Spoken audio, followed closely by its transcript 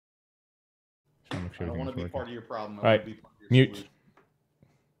I don't want to be part of your problem. All right, mute.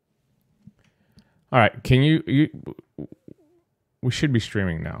 All right, can you? We should be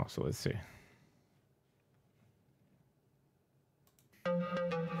streaming now, so let's see.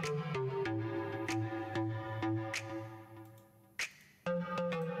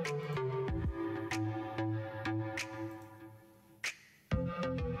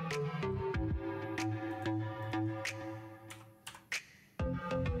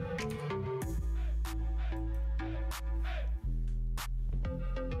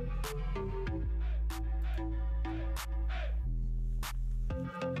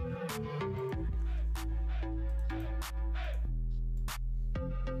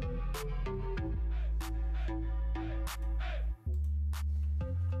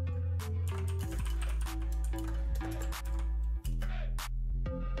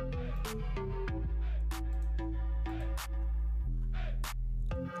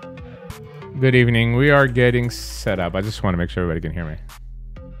 Good evening. We are getting set up. I just want to make sure everybody can hear me.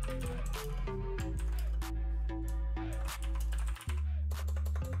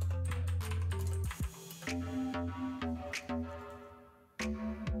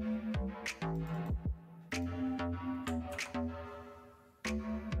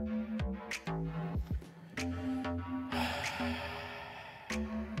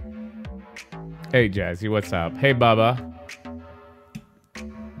 Hey, Jazzy, what's up? Hey, Baba.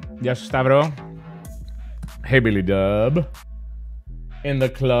 Yes, Stavro. Hey, Billy Dub. In the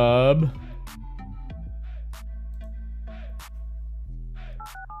club.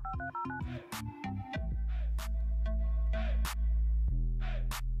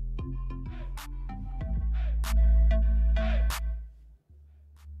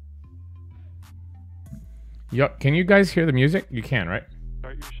 Yup. Can you guys hear the music? You can, right?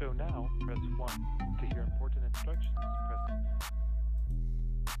 Start your show now. Press 1 to hear important instructions.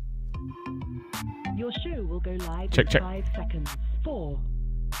 Your show will go live check, in check. 5 seconds. 4,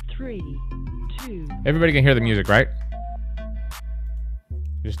 3, 2. Everybody can hear the music, right?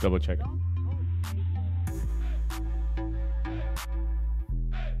 Just double check it.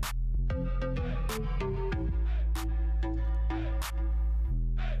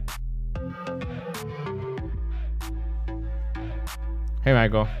 Hey,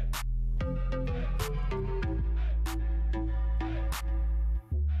 Michael.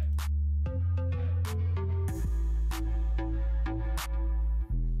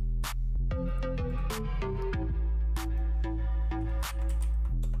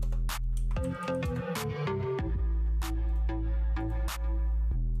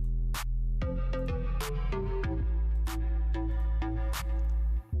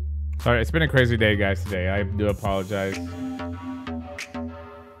 Sorry, it's been a crazy day, guys, today. I do apologize.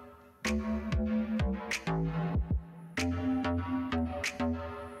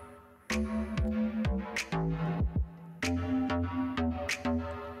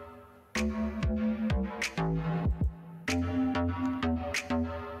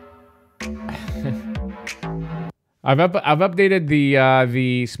 I've updated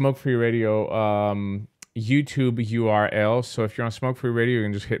the Smoke Free Radio YouTube URL. So if you're on Smoke Free Radio, you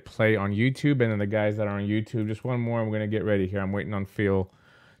can just hit play on YouTube. And then the guys that are on YouTube, just one more. I'm going to get ready here. I'm waiting on Phil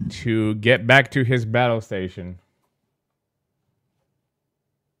to get back to his battle station.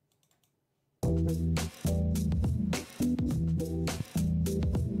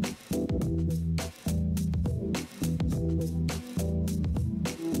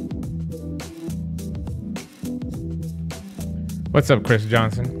 What's up, Chris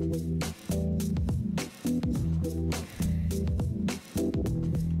Johnson?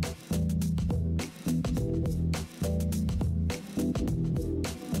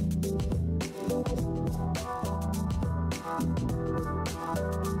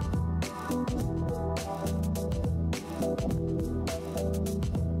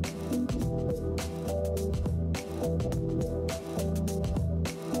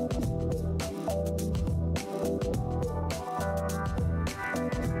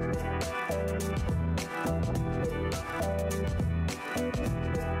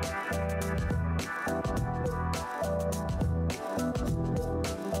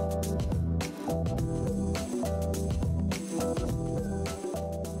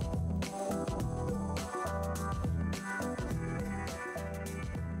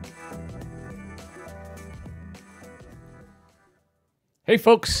 Hey,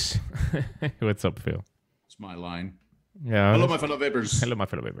 folks. What's up, Phil? It's my line. Yeah. Hello, my fellow vapers. Hello, my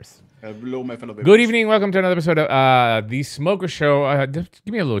fellow vapers. Hello, my fellow vapers. Good evening. Welcome to another episode of The Smoker Show. Just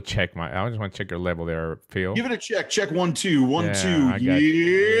give me a little check. I just want to check your level there, Phil. Give it a check. Check 1, 2. 1, 2. I got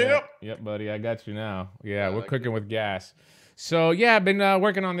you. Yep, buddy. I got you now. Yeah, we're cooking with gas. So yeah, I've been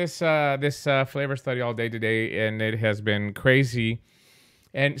working on this flavor study all day today, and it has been crazy.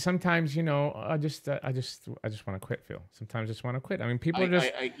 And sometimes, you know, I just want to quit, Phil. Sometimes I just want to quit. I mean, people are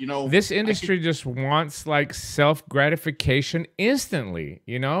just, this industry just wants like self gratification instantly,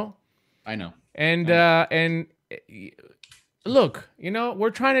 you know. I know. And look, you know,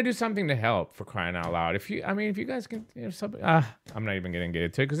 we're trying to do something to help, for crying out loud. If you guys can, you know, something, I'm not even gonna get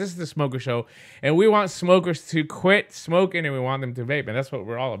into it because this is the Smoker Show, and we want smokers to quit smoking, and we want them to vape, and that's what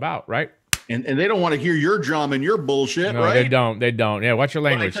we're all about, right? And they don't want to hear your drum and your bullshit, no, right? They don't. Yeah, watch your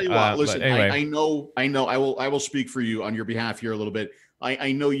language. Well, I tell you what, listen, anyway. I know. I will speak for you on your behalf here a little bit.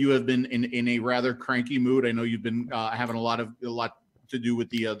 I know you have been in a rather cranky mood. I know you've been having a lot to do with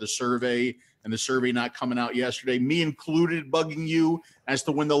the survey, and the survey not coming out yesterday, me included, bugging you as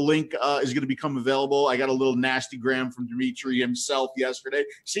to when the link is going to become available. I got a little nasty gram from Dimitri himself yesterday.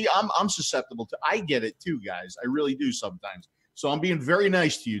 See, I'm susceptible to. I get it too, guys. I really do sometimes. So I'm being very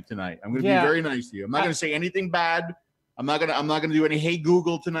nice to you tonight. I'm going to be very nice to you. I'm not going to say anything bad. I'm not gonna do any hey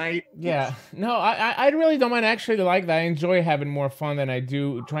Google tonight. Yeah, no, I really don't mind. I actually like that. I enjoy having more fun than I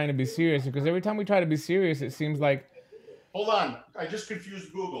do trying to be serious, because every time we try to be serious, it seems like. Hold on, I just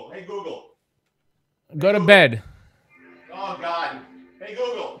confused Google. Hey Google. Go to bed. Oh God. Hey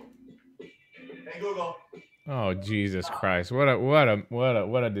Google. Hey Google. Oh Jesus Christ! What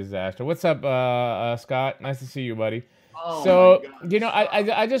a disaster. What's up, Scott? Nice to see you, buddy. Oh, so you know,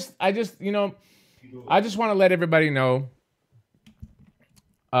 I just you know, I just want to let everybody know.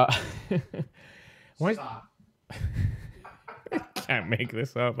 Can't make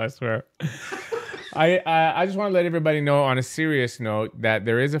this up, I swear. I just want to let everybody know, on a serious note, that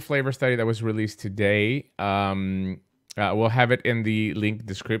there is a flavor study that was released today. We'll have it in the link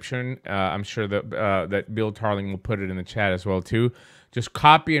description. I'm sure that Bill Tarling will put it in the chat as well too. Just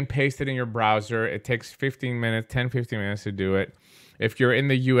copy and paste it in your browser. It takes 15 minutes to do it. If you're in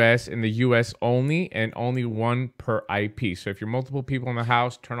the US only, and only one per IP. So if you're multiple people in the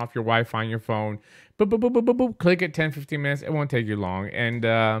house, turn off your Wi-Fi on your phone. Boop, boop, boop, boop, boop, boop. Click it, 10, 15 minutes. It won't take you long. And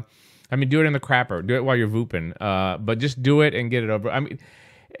I mean, do it in the crapper. Do it while you're vooping. But just do it and get it over. I mean,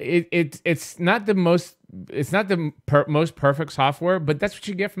 it's not the most most perfect software, but that's what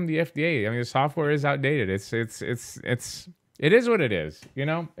you get from the FDA. I mean, the software is outdated. It is what it is. You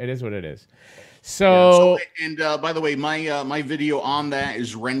know, it is what it is. So and by the way, my video on that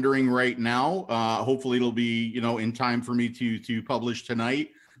is rendering right now. Hopefully, it'll be in time for me to publish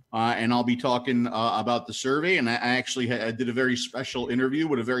tonight. And I'll be talking about the survey. And I actually I did a very special interview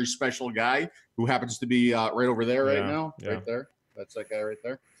with a very special guy who happens to be right over there right now. Yeah. Right there. That's that guy right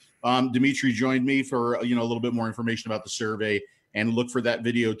there. Dimitri joined me for a little bit more information about the survey, and look for that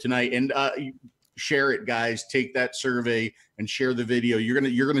video tonight. And share it, guys. Take that survey and share the video.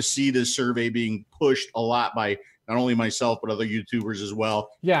 You're gonna see this survey being pushed a lot by not only myself but other YouTubers as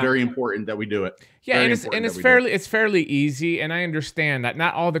well. Yeah, very important that we do it. Yeah, and it's fairly easy, and I understand that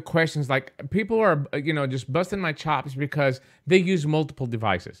not all the questions, like, people are just busting my chops because they use multiple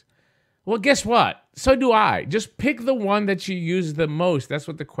devices. Well, guess what? So do I. Just pick the one that you use the most. That's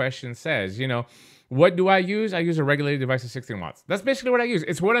what the question says. What do I use? I use a regulated device of 16 watts. That's basically what I use.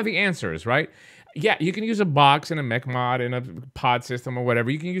 It's one of the answers, right? Yeah, you can use a box and a mech mod and a pod system or whatever.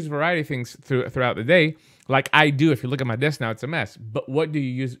 You can use a variety of things throughout the day, like I do. If you look at my desk now, it's a mess. But what do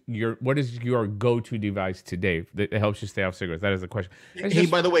you use? What is your go-to device today that helps you stay off cigarettes? That is the question.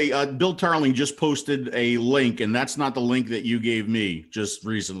 By the way, Bill Tarling just posted a link, and that's not the link that you gave me just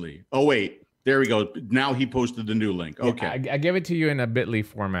recently. Oh, wait. There we go. Now he posted the new link. Okay. I gave it to you in a bit.ly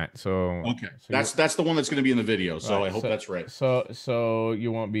format. So okay. That's the one that's going to be in the video. So right. I hope that's right. So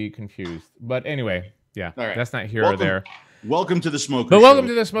you won't be confused. But anyway, yeah. All right. That's not here or there. Welcome to the Smoker Show. Welcome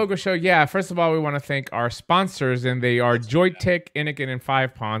to the Smoker Show. Yeah, first of all, we want to thank our sponsors, and they are Joytech, Innikin, and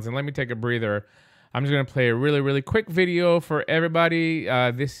 5 Ponds. And let me take a breather. I'm just going to play a really, really quick video for everybody.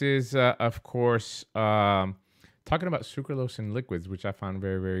 This is, of course, talking about sucralose in liquids, which I found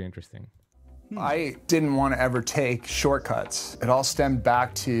very, very interesting. I didn't want to ever take shortcuts. It all stemmed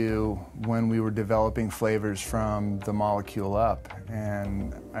back to when we were developing flavors from the molecule up,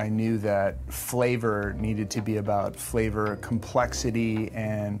 and I knew that flavor needed to be about flavor complexity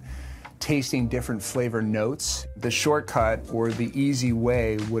and tasting different flavor notes. The shortcut, or the easy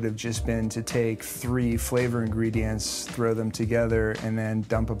way, would have just been to take 3 flavor ingredients, throw them together, and then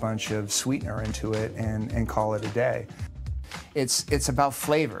dump a bunch of sweetener into it and call it a day. It's about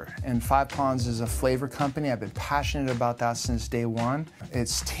flavor, and 5 Ponds is a flavor company. I've been passionate about that since day one.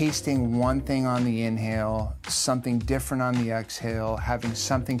 It's tasting one thing on the inhale, something different on the exhale, having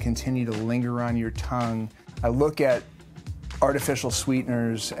something continue to linger on your tongue. I look at artificial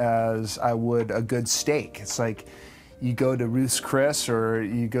sweeteners as I would a good steak. It's like, You go to Ruth's Chris or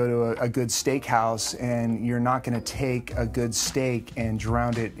you go to a good steakhouse, and you're not going to take a good steak and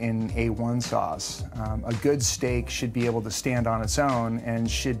drown it in A1 sauce. A good steak should be able to stand on its own and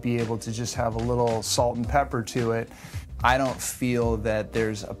should be able to just have a little salt and pepper to it. I don't feel that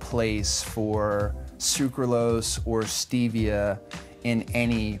there's a place for sucralose or stevia in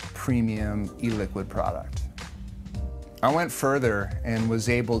any premium e-liquid product. I went further and was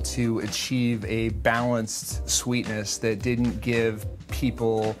able to achieve a balanced sweetness that didn't give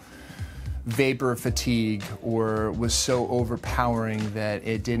people vapor fatigue or was so overpowering that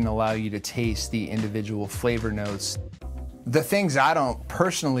it didn't allow you to taste the individual flavor notes. The things I don't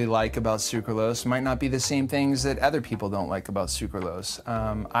personally like about sucralose might not be the same things that other people don't like about sucralose.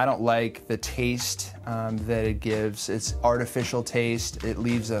 I don't like the taste that it gives. It's artificial taste. It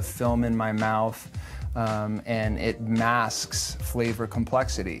leaves a film in my mouth. And it masks flavor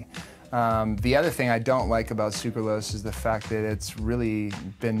complexity. The other thing I don't like about sucralose is the fact that it's really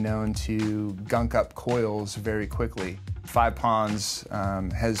been known to gunk up coils very quickly. Five Ponds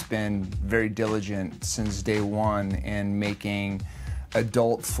has been very diligent since day one in making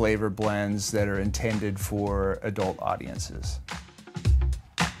adult flavor blends that are intended for adult audiences.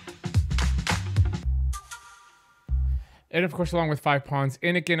 And of course, along with 5 Ponds,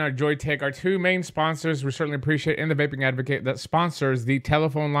 Innikin, our Joytech, our two main sponsors we certainly appreciate, and the Vaping Advocate that sponsors the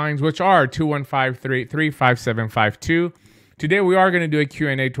telephone lines, which are 215-383-5752. Today, we are going to do a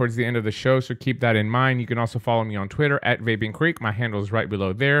Q&A towards the end of the show, so keep that in mind. You can also follow me on Twitter at Vaping Creek. My handle is right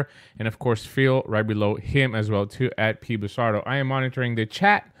below there. And of course, Phil right below him as well, too, at P. Busardo. I am monitoring the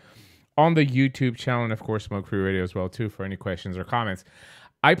chat on the YouTube channel, and of course, Smoke Free Radio as well, too, for any questions or comments.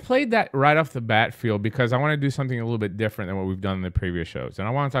 I played that right off the bat, Phil, because I want to do something a little bit different than what we've done in the previous shows. And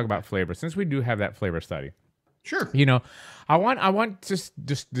I want to talk about flavor, since we do have that flavor study. Sure. You know, I want to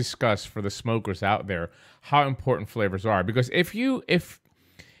just discuss for the smokers out there how important flavors are. Because if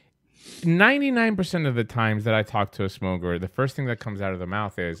 99% of the times that I talk to a smoker, the first thing that comes out of their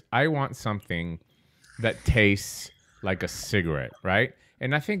mouth is, I want something that tastes like a cigarette, right?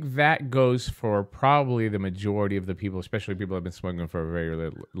 And I think that goes for probably the majority of the people, especially people who have been smoking for a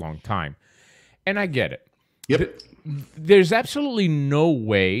very long time. And I get it. Yep. There's absolutely no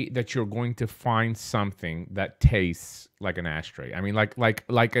way that you're going to find something that tastes like an ashtray. I mean,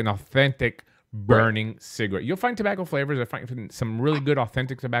 like an authentic burning cigarette. You'll find tobacco flavors. I find some really good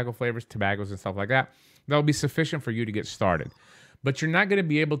authentic tobacco flavors, tobaccos and stuff like that. That'll be sufficient for you to get started. But you're not going to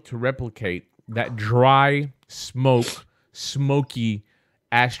be able to replicate that dry, smoky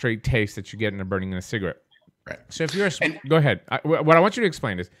ashtray taste that you get in a burning in a cigarette. Right. So if you're go ahead. What I want you to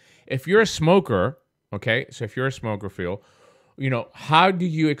explain is, if you're a smoker, okay, so if you're a smoker, Phil, you know, how do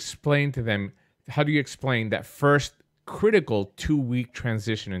you explain to them, how do you explain that first critical 2-week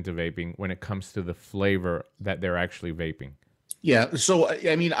transition into vaping when it comes to the flavor that they're actually vaping? Yeah, so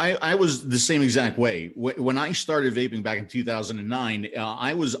I mean, I was the same exact way. When I started vaping back in 2009,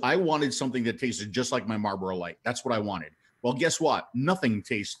 I wanted something that tasted just like my Marlboro Light. That's what I wanted. Well, guess what? Nothing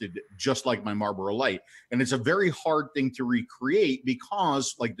tasted just like my Marlboro Light. And it's a very hard thing to recreate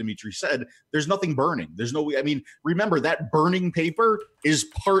because, like Dimitri said, there's nothing burning. There's no way. I mean, remember, that burning paper is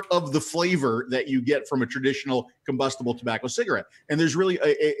part of the flavor that you get from a traditional combustible tobacco cigarette. And there's really,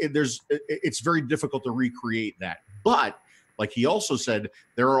 it's very difficult to recreate that. But like he also said,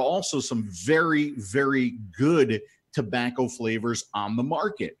 there are also some very, very good tobacco flavors on the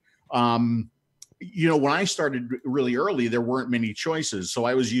market. You know, when I started really early, there weren't many choices. So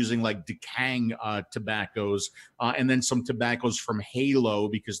I was using like Decang tobaccos and then some tobaccos from Halo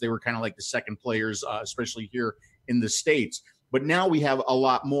because they were kind of like the second players, especially here in the States. But now we have a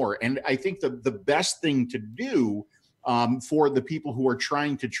lot more. And I think the best thing to do for the people who are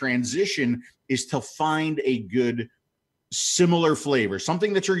trying to transition is to find a good similar flavor,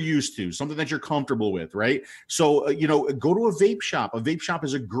 something that you're used to, something that you're comfortable with, right? So, you know, go to a vape shop. A vape shop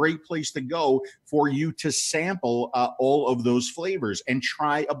is a great place to go for you to sample all of those flavors and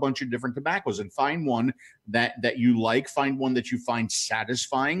try a bunch of different tobaccos and find one that you like, find one that you find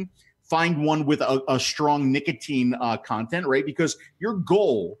satisfying, find one with a strong nicotine content, right? Because your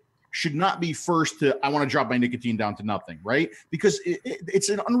goal should not be first to, I want to drop my nicotine down to nothing, right? Because it's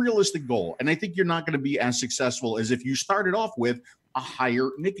an unrealistic goal. And I think you're not going to be as successful as if you started off with a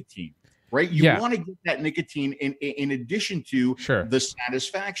higher nicotine, right? You want to get that nicotine in addition to the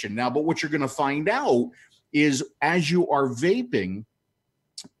satisfaction. Now, but what you're going to find out is as you are vaping,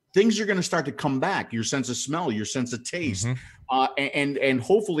 things are going to start to come back. Your sense of smell, your sense of taste. And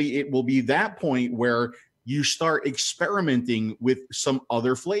hopefully it will be that point where you start experimenting with some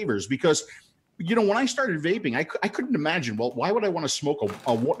other flavors, because when I started vaping, I couldn't imagine, well, why would I want to smoke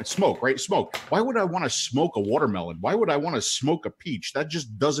smoke? Why would I want to smoke a watermelon? Why would I want to smoke a peach? That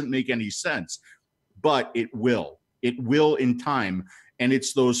just doesn't make any sense. But it will in time. And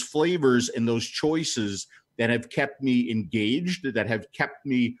it's those flavors and those choices that have kept me engaged, that have kept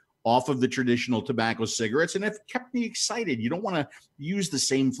me off of the traditional tobacco cigarettes, and have kept me excited. You don't want to use the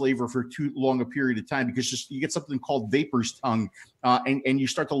same flavor for too long a period of time, because you get something called Vapers tongue, and you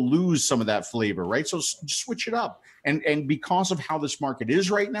start to lose some of that flavor, right? So switch it up. And because of how this market is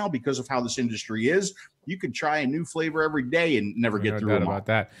right now, because of how this industry is, you could try a new flavor every day and never get through them all. About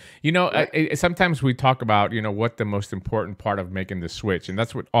that. Sometimes we talk about, what the most important part of making the switch, and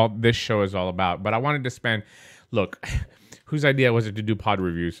that's what all this show is all about. But I wanted to look, whose idea was it to do pod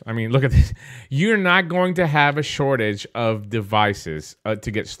reviews? I mean, look at this. You're not going to have a shortage of devices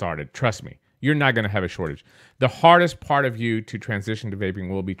to get started. Trust me. You're not going to have a shortage. The hardest part of you to transition to vaping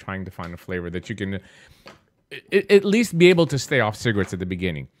will be trying to find a flavor that you can at least be able to stay off cigarettes at the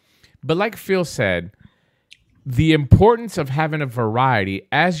beginning. But like Phil said, the importance of having a variety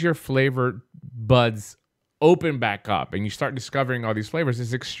as your flavor buds open back up and you start discovering all these flavors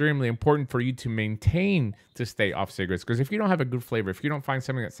is extremely important for you to maintain to stay off cigarettes. Because if you don't have a good flavor, if you don't find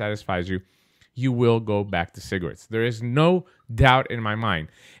something that satisfies you, you will go back to cigarettes. There is no doubt in my mind.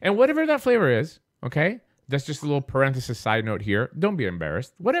 And whatever that flavor is, okay, that's just a little parenthesis side note here. Don't be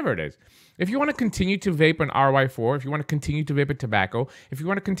embarrassed. Whatever it is. If you want to continue to vape an RY4, if you want to continue to vape a tobacco, if you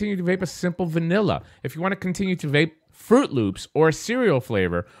want to continue to vape a simple vanilla, if you want to continue to vape Fruit Loops or a cereal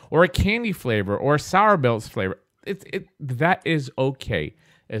flavor or a candy flavor or a Sour Belts flavor, that is okay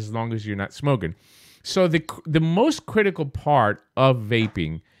as long as you're not smoking. So the most critical part of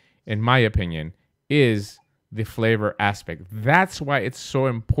vaping, in my opinion, is the flavor aspect. That's why it's so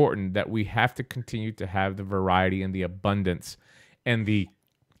important that we have to continue to have the variety and the abundance and the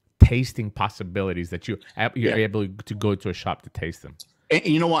tasting possibilities that you're able to go to a shop to taste them. And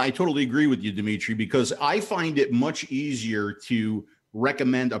you know what? I totally agree with you, Dimitri, because I find it much easier to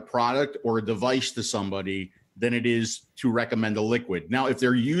recommend a product or a device to somebody than it is to recommend a liquid. Now, if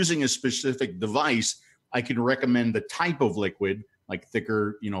they're using a specific device, I can recommend the type of liquid, like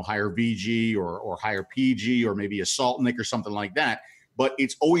thicker, higher VG or higher PG, or maybe a salt nick or something like that. But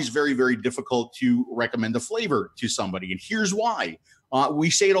it's always very, very difficult to recommend a flavor to somebody. And here's why. We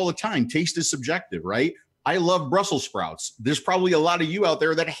say it all the time. Taste is subjective, right? I love Brussels sprouts. There's probably a lot of you out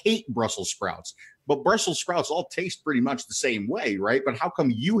there that hate Brussels sprouts, but Brussels sprouts all taste pretty much the same way, right? But how come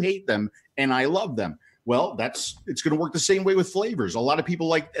you hate them and I love them? Well, it's going to work the same way with flavors. A lot of people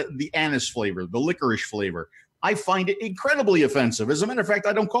like the anise flavor, the licorice flavor. I find it incredibly offensive. As a matter of fact,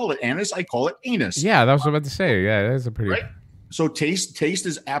 I don't call it anise. I call it anus. Yeah, that was what I was about to say. Yeah, that's a pretty... Right? So taste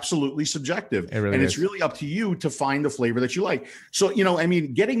is absolutely subjective. It's really up to you to find the flavor that you like. So,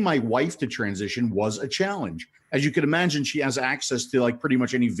 getting my wife to transition was a challenge. As you can imagine, she has access to like pretty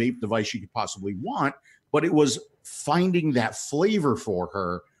much any vape device she could possibly want, but it was finding that flavor for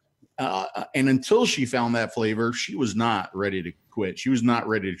her. And until she found that flavor, she was not ready to quit. She was not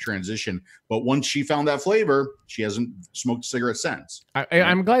ready to transition. But once she found that flavor, she hasn't smoked a cigarette since.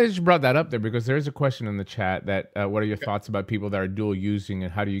 I'm glad that you brought that up there, because there is a question in the chat that what are your thoughts about people that are dual using,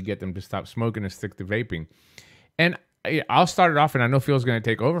 and how do you get them to stop smoking and stick to vaping? And I'll start it off, and I know Phil's going to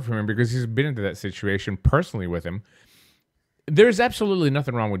take over from him because he's been into that situation personally with him. There's absolutely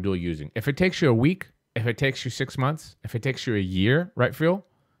nothing wrong with dual using. If it takes you a week, if it takes you 6 months, if it takes you a year, right, Phil?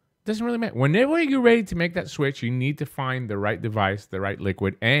 Doesn't really matter. Whenever you're ready to make that switch, you need to find the right device, the right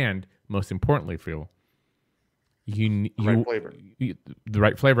liquid, and most importantly, Phil, the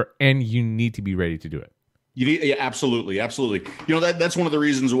right flavor, and you need to be ready to do it. Absolutely. That's one of the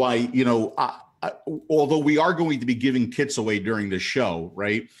reasons why, although we are going to be giving kits away during the show,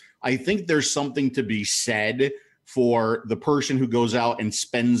 right? I think there's something to be said for the person who goes out and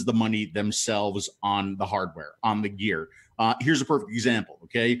spends the money themselves on the hardware, on the gear. Here's a perfect example,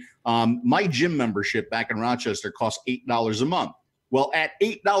 okay? My gym membership back in Rochester costs $8 a month. Well, at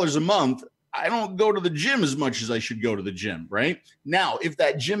 $8 a month, I don't go to the gym as much as I should go to the gym, right? Now, if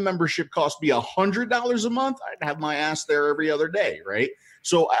that gym membership cost me $100 a month, I'd have my ass there every other day, right?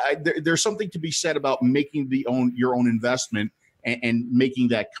 So there's something to be said about making your own investment and making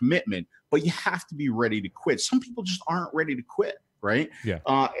that commitment, but you have to be ready to quit. Some people just aren't ready to quit, right? Yeah.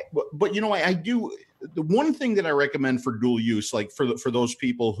 But I do. The one thing that I recommend for dual use, like for those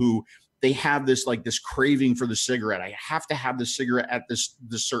people who they have this craving for the cigarette, I have to have the cigarette at this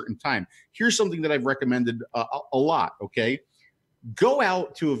certain time. Here's something that I've recommended a lot. Okay, go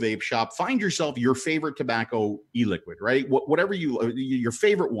out to a vape shop, find yourself your favorite tobacco e-liquid, right? Whatever your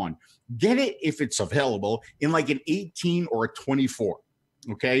favorite one. Get it if it's available in like an 18 or a 24.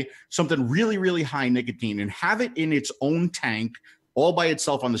 okay? Something really, really high nicotine, and have it in its own tank all by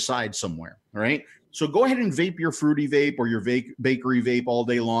itself on the side somewhere, all right? So go ahead and vape your fruity vape or your bakery vape all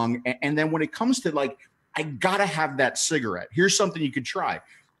day long. And then when it comes to like, I gotta have that cigarette, here's something you could try,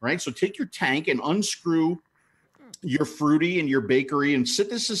 right? So take your tank and unscrew your fruity and your bakery and sit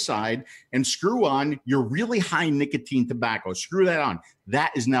this aside and screw on your really high nicotine tobacco. Screw that on.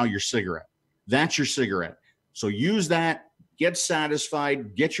 That is now your cigarette. That's your cigarette. So use that, get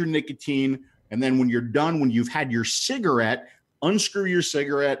satisfied, get your nicotine. And then when you're done, when you've had your cigarette, unscrew your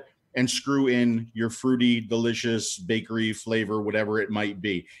cigarette and screw in your fruity, delicious bakery flavor, whatever it might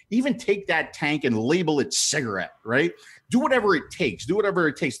be. Even take that tank and label it cigarette, right? Do whatever it takes. Do whatever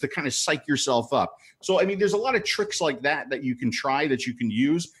it takes to kind of psych yourself up. So, I mean, there's a lot of tricks like that that you can try, that you can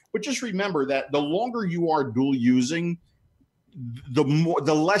use. But just remember that the longer you are dual using, the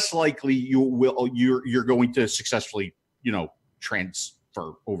less likely you're going to successfully,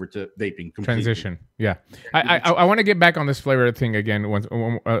 transfer over to vaping completely. Transition. Yeah. I want to get back on this flavor thing again a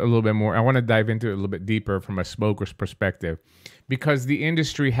little bit more. I want to dive into it a little bit deeper from a smoker's perspective, because the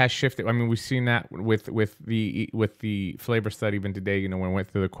industry has shifted. I mean, we've seen that with the flavor study even today, when we went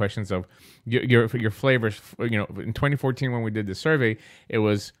through the questions of your flavors, in 2014 when we did the survey, it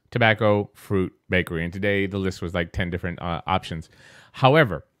was tobacco, fruit, bakery, and today the list was like 10 different options.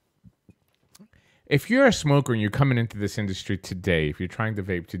 However, if you're a smoker and you're coming into this industry today, if you're trying to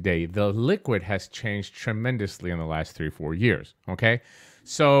vape today, the liquid has changed tremendously in the last 3-4 years, okay?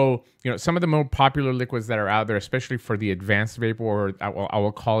 So, some of the more popular liquids that are out there, especially for the advanced vapor, or I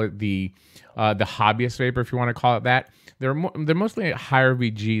will call it the hobbyist vapor, if you want to call it that, they're mostly higher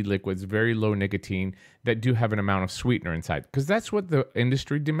VG liquids, very low nicotine, that do have an amount of sweetener inside, because that's what the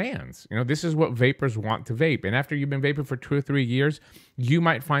industry demands. This is what vapors want to vape. And after you've been vaping for 2 or 3 years, you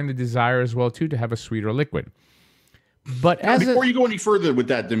might find the desire as well, too, to have a sweeter liquid. But now, before you go any further with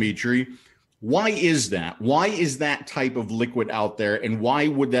that, Dimitri, why is that? Why is that type of liquid out there? And why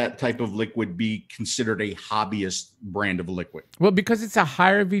would that type of liquid be considered a hobbyist brand of liquid? Well, because it's a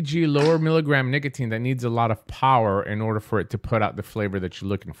higher VG, lower milligram nicotine that needs a lot of power in order for it to put out the flavor that you're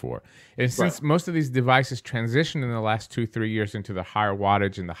looking for. And since most of these devices transitioned in the last 2-3 years into the higher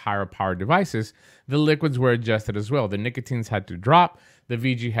wattage and the higher power devices, the liquids were adjusted as well. The nicotines had to drop, the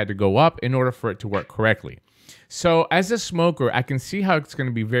VG had to go up in order for it to work correctly. So as a smoker, I can see how it's going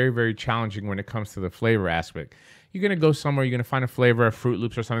to be very, very challenging when it comes to the flavor aspect. You're going to go somewhere, you're going to find a flavor of Fruit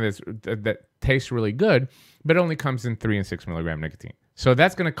Loops or something that tastes really good, but it only comes in 3 and 6 milligram nicotine. So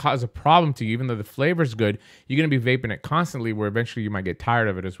that's going to cause a problem to you. Even though the flavor's good, you're going to be vaping it constantly, where eventually you might get tired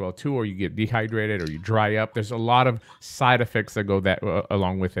of it as well too, or you get dehydrated, or you dry up. There's a lot of side effects that go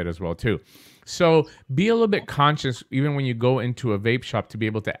along with it as well too. So be a little bit conscious, even when you go into a vape shop, to be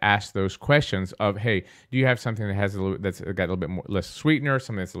able to ask those questions of, hey, do you have something that has that's got a little bit less sweetener,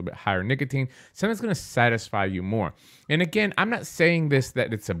 something that's a little bit higher nicotine, something that's going to satisfy you more. And again, I'm not saying that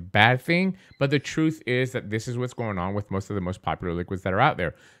it's a bad thing, but the truth is that this is what's going on with most of the most popular liquids that are out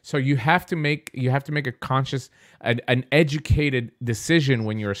there. So you have to make a conscious, an educated decision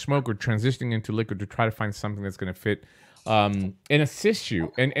when you're a smoker transitioning into liquid, to try to find something that's going to fit and assist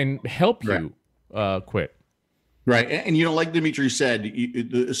you and help you quit. Right. And like Dimitri said,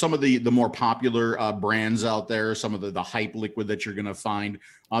 some of the more popular brands out there, some of the hype liquid that you're going to find,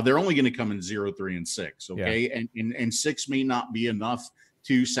 they're only going to come in 0, 3, and 6. Okay. Yeah. And 6 may not be enough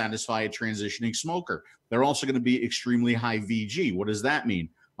to satisfy a transitioning smoker. They're also going to be extremely high VG. What does that mean?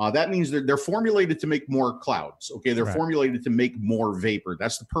 That means they're formulated to make more clouds. Okay, they're formulated to make more vapor.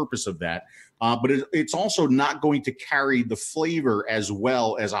 That's the purpose of that. But it's also not going to carry the flavor as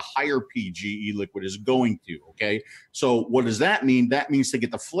well as a higher PGE liquid is going to. Okay, so what does that mean? That means to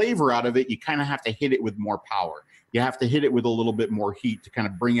get the flavor out of it, you kind of have to hit it with more power. You have to hit it with a little bit more heat to kind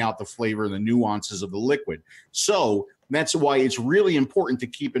of bring out the flavor and the nuances of the liquid. So that's why it's really important to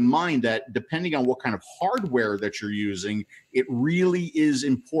keep in mind that depending on what kind of hardware that you're using, it really is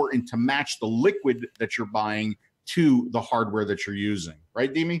important to match the liquid that you're buying to the hardware that you're using.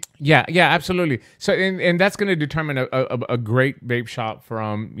 Right, Demi? Yeah, absolutely. So, and that's going to determine a great vape shop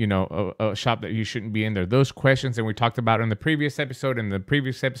from, a shop that you shouldn't be in there. Those questions, and we talked about in the previous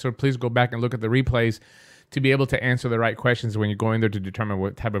episode, please go back and look at the replays to be able to answer the right questions when you're going there to determine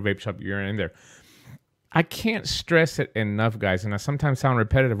what type of vape shop you're in there. I can't stress it enough, guys, and I sometimes sound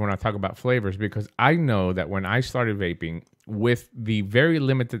repetitive when I talk about flavors, because I know that when I started vaping with the very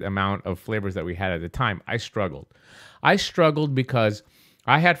limited amount of flavors that we had at the time, I struggled. I struggled because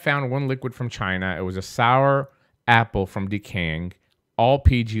I had found one liquid from China. It was a sour apple from Decaying, all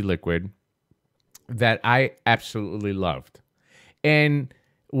PG liquid, that I absolutely loved. And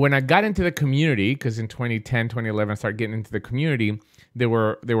when I got into the community, because in 2010, 2011, I started getting into the community, there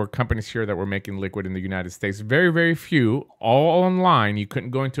were companies here that were making liquid in the United States. Very, very few, all online. You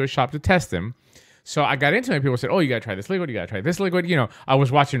couldn't go into a shop to test them. So I got into it, and people said, oh, you got to try this liquid, you got to try this liquid. You know, I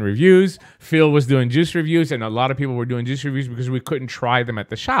was watching reviews. Phil was doing juice reviews, and a lot of people were doing juice reviews because we couldn't try them at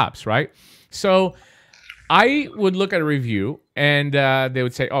the shops, right? So I would look at a review, and they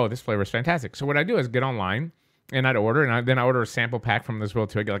would say, oh, this flavor is fantastic. So what I do is get online, and I'd order, and then I order a sample pack from this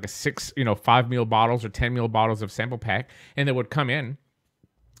world too. I get like a 5 ml bottles or 10 ml bottles of sample pack, and they would come in,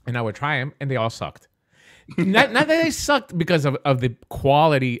 and I would try them, and they all sucked. not that they sucked because of the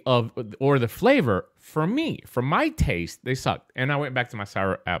quality or the flavor. For me, for my taste, they sucked. And I went back to my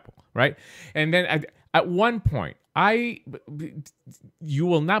sour apple, right? And then at one point, I had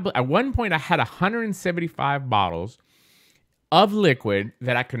 175 bottles of liquid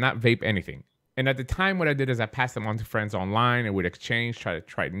that I could not vape anything. And at the time, what I did is I passed them on to friends online and would exchange, try to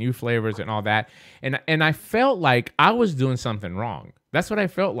try new flavors and all that. And I felt like I was doing something wrong. That's what I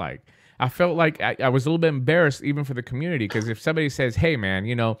felt like. I felt like I was a little bit embarrassed even for the community, because if somebody says, hey, man,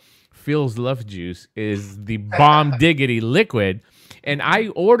 you know, Phil's Love Juice is the bomb diggity liquid, and I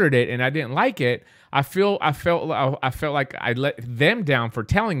ordered it and I didn't like it, I felt like I let them down for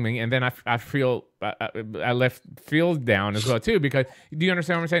telling me, and then I feel I left Phil down as well too, because do you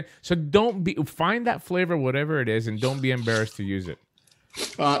understand what I'm saying? So find that flavor, whatever it is, and don't be embarrassed to use it.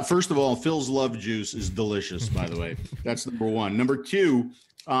 First of all, Phil's Love Juice is delicious, by the way. That's number one. Number two,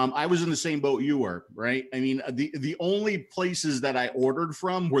 I was in the same boat you were, right? I mean, the only places that I ordered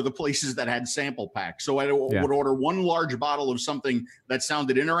from were the places that had sample packs. So I would order one large bottle of something that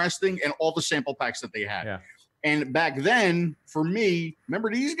sounded interesting and all the sample packs that they had. Yeah. And back then, for me,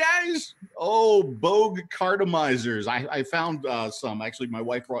 remember these guys? Oh, Bogue Cardamizers. I found some. Actually, my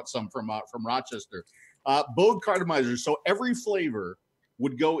wife brought some from Rochester. Bogue Cardamizers. So every flavor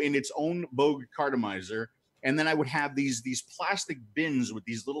would go in its own Bogue Cardamizer. And then I would have these plastic bins with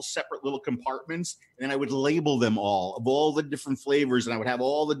these little separate little compartments, and then I would label them all of all the different flavors, and I would have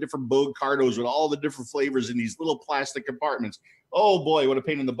all the different Bogue Cardos with all the different flavors in these little plastic compartments. Oh boy, what a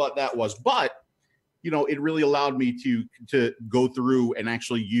pain in the butt that was! But you know, it really allowed me to go through and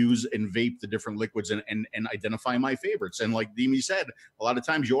actually use and vape the different liquids and identify my favorites. And like Demi said, a lot of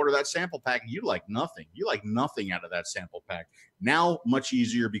times you order that sample pack, you like nothing. You like nothing out of that sample pack. Now, much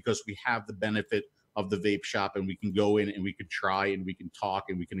easier because we have the benefit of the vape shop, and we can go in and we can try and we can talk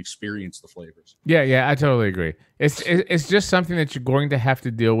and we can experience the flavors. Yeah, I totally agree. It's just something that you're going to have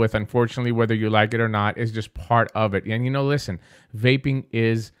to deal with, unfortunately, whether you like it or not. It's just part of it. And you know, listen, vaping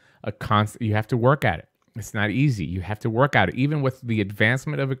is a constant. You have to work at it. It's not easy. You have to work at it. Even with the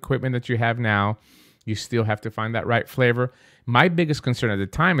advancement of equipment that you have now, you still have to find that right flavor. My biggest concern at the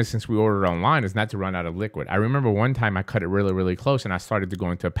time is, since we ordered online, is not to run out of liquid. I remember one time I cut it really, really close, and I started to go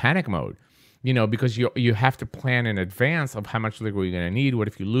into a panic mode. You know, because you have to plan in advance of how much liquid you're going to need. What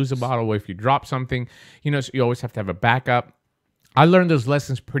if you lose a bottle? What if you drop something? You know, so you always have to have a backup. I learned those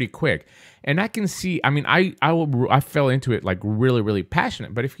lessons pretty quick. And I can see, I mean, I fell into it like really, really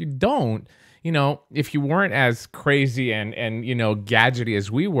passionate. But if you don't, you know, if you weren't as crazy and you know, gadgety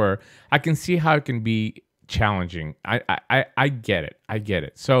as we were, I can see how it can be challenging. I get it. I get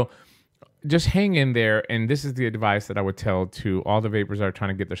it. So just hang in there, and this is the advice that I would tell to all the vapors that are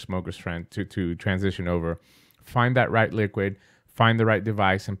trying to get their smokers to transition over. Find that right liquid, find the right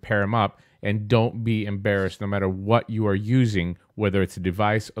device, and pair them up, and don't be embarrassed no matter what you are using, whether it's a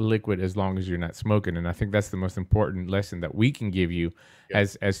device, a liquid, as long as you're not smoking. And I think that's the most important lesson that we can give you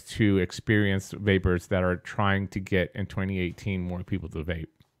as to experienced vapors that are trying to get in 2018 more people to vape.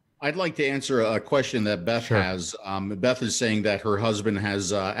 I'd like to answer a question that Beth has. Beth is saying that her husband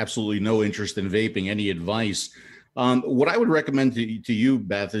has absolutely no interest in vaping. Any advice? What I would recommend to you,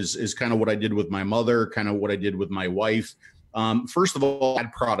 Beth, is kind of what I did with my mother, kind of what I did with my wife. First of all, I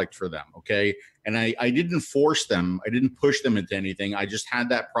had product for them, okay? And I didn't force them. I didn't push them into anything. I just had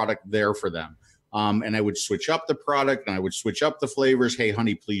that product there for them. And I would switch up the product, and I would switch up the flavors. Hey,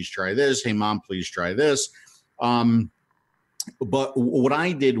 honey, please try this. Hey, mom, please try this. But what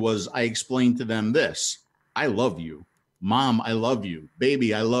I did was I explained to them this: I love you, mom. I love you,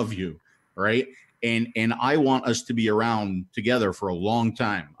 baby. I love you. Right. And I want us to be around together for a long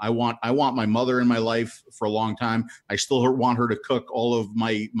time. I want my mother in my life for a long time. I still want her to cook all of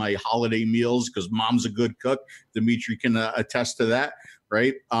my holiday meals, because mom's a good cook. Dimitri can attest to that.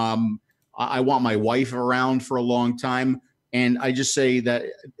 Right. I want my wife around for a long time. And I just say that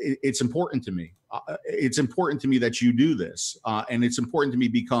it's important to me. It's important to me that you do this. And it's important to me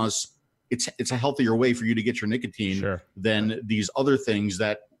because it's a healthier way for you to get your nicotine than these other things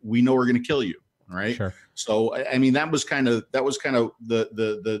that we know are going to kill you. Right. Sure. So, I mean, that was kind of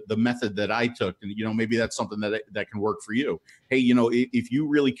the method that I took. And, you know, maybe that's something that can work for you. Hey, you know, if you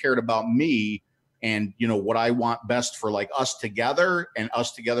really cared about me and, you know, what I want best for like us together and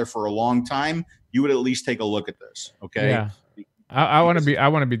us together for a long time, you would at least take a look at this. Okay. Yeah. I want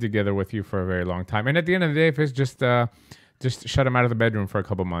to be together with you for a very long time. And at the end of the day, if it's just shut him out of the bedroom for a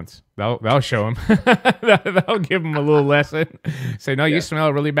couple months, that'll show him. That'll give him a little lesson. Say, no, you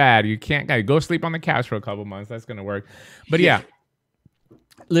smell really bad. You can't go sleep on the couch for a couple months. That's going to work. But yeah,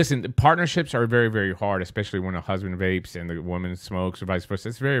 listen, partnerships are very, very hard, especially when a husband vapes and the woman smokes or vice versa.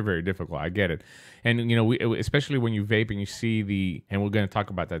 It's very, very difficult. I get it. And, you know, especially when you vape and you see and we're going to talk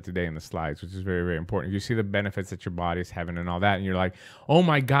about that today in the slides, which is very, very important. You see the benefits that your body is having and all that. And you're like, oh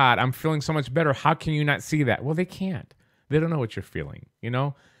my God, I'm feeling so much better. How can you not see that? Well, they can't. They don't know what you're feeling, you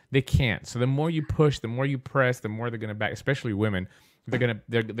know? They can't. So the more you push, the more you press, the more they're going to back, especially women. They're gonna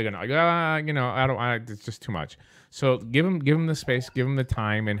like, you know, it's just too much. So give them the space, give them the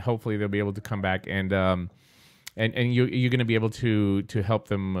time, and hopefully they'll be able to come back and you're gonna be able to help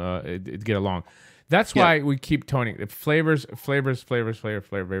them get along. That's why we keep toning the flavors,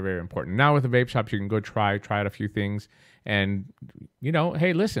 very, very important. Now with the vape shops, you can go try out a few things, and you know,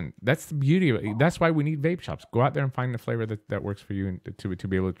 hey, listen, that's the beauty of it. That's why we need vape shops. Go out there and find the flavor that works for you and to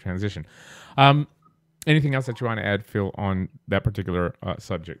be able to transition. Anything else that you want to add, Phil, on that particular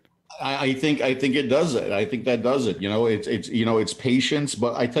subject? I think it does it. I think that does it. You know, it's patience.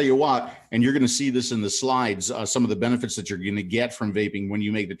 But I tell you what, and you're going to see this in the slides, some of the benefits that you're going to get from vaping when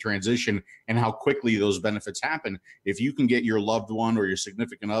you make the transition and how quickly those benefits happen. If you can get your loved one or your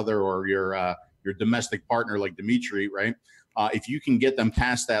significant other or your domestic partner like Dimitri, right? If you can get them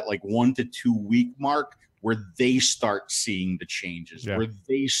past that like 1 to 2 week mark, where they start seeing the changes, where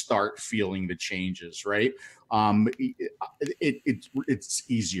they start feeling the changes, right? It's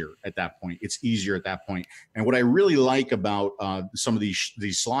easier at that point. It's easier at that point. And what I really like about some of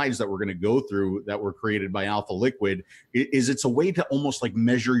these slides that we're going to go through that were created by AlfaLiquid is it's a way to almost like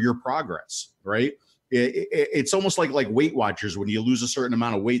measure your progress, right? It's almost like Weight Watchers. When you lose a certain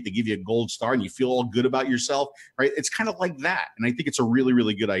amount of weight, they give you a gold star and you feel all good about yourself, right? It's kind of like that. And I think it's a really,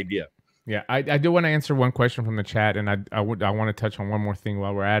 really good idea. Yeah, I do want to answer one question from the chat, and I want to touch on one more thing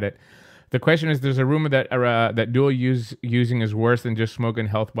while we're at it. The question is, there's a rumor that that dual using is worse than just smoking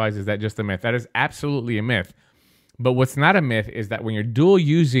health-wise. Is that just a myth? That is absolutely a myth. But what's not a myth is that when you're dual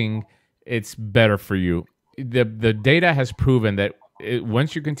using, it's better for you. The data has proven that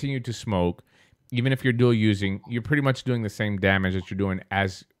once you continue to smoke, even if you're dual using, you're pretty much doing the same damage that you're doing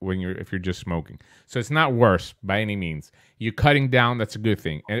as if you're just smoking. So it's not worse by any means. You're cutting down, that's a good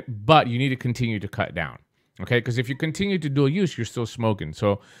thing. But you need to continue to cut down, okay? Because if you continue to dual use, you're still smoking.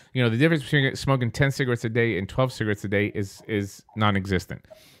 So, you know, the difference between smoking 10 cigarettes a day and 12 cigarettes a day is non-existent.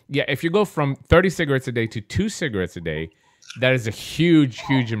 Yeah, if you go from 30 cigarettes a day to 2 cigarettes a day, that is a huge,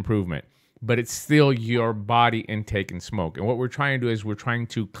 huge improvement. But it's still your body intake and smoke. And what we're trying to do is we're trying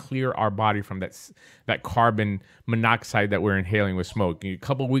to clear our body from that carbon monoxide that we're inhaling with smoke. In a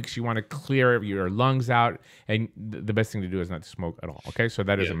couple of weeks, you want to clear your lungs out, and the best thing to do is not to smoke at all. Okay, so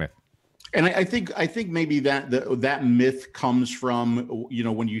that is a myth. And I think maybe that myth comes from, you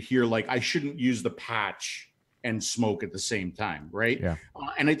know, when you hear like, I shouldn't use the patch and smoke at the same time, right? Yeah.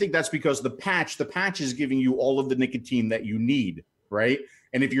 And I think that's because the patch is giving you all of the nicotine that you need, right?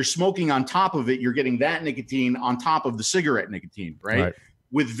 And if you're smoking on top of it, you're getting that nicotine on top of the cigarette nicotine, right?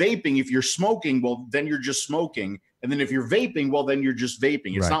 With vaping, if you're smoking, well, then you're just smoking. And then if you're vaping, well, then you're just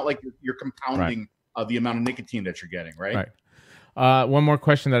vaping. It's not like you're compounding the amount of nicotine that you're getting, right? One more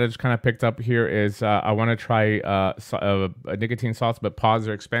question that I just kind of picked up here is I want to try nicotine salts, but pods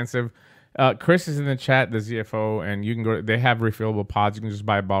are expensive. Chris is in the chat, the ZFO, and you can go. They have refillable pods. You can just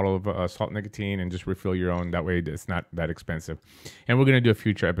buy a bottle of salt nicotine and just refill your own. That way, it's not that expensive. And we're going to do a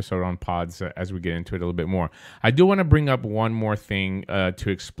future episode on pods as we get into it a little bit more. I do want to bring up one more thing to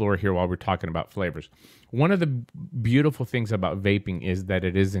explore here while we're talking about flavors. One of the beautiful things about vaping is that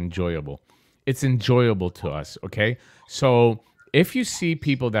it is enjoyable. It's enjoyable to us, okay? So if you see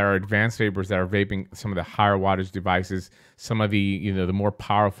people that are advanced vapors that are vaping some of the higher wattage devices, some of the the more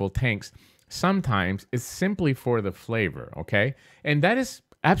powerful tanks, sometimes it's simply for the flavor, okay? And that is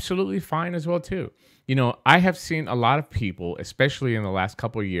absolutely fine as well too. You know, I have seen a lot of people, especially in the last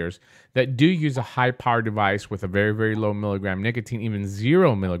couple of years, that do use a high power device with a very, very low milligram nicotine, even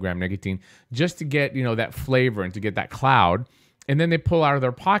 0 milligram nicotine, just to get, that flavor and to get that cloud. And then they pull out of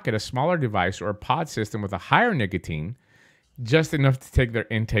their pocket a smaller device or a pod system with a higher nicotine, just enough to take their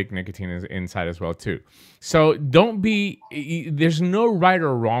intake nicotine inside as well too. So there's no right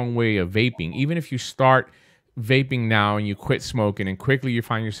or wrong way of vaping. Even if you start vaping now and you quit smoking, and quickly you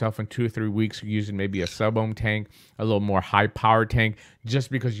find yourself in 2 or 3 weeks using maybe a sub-ohm tank, a little more high power tank, just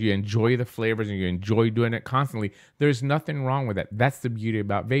because you enjoy the flavors and you enjoy doing it constantly, there's nothing wrong with that. That's the beauty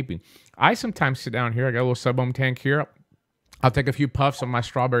about vaping. I sometimes sit down here, I got a little sub-ohm tank here, I'll take a few puffs of my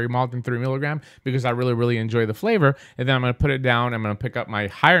strawberry malt in 3 milligram because I really, really enjoy the flavor. And then I'm going to put it down. I'm going to pick up my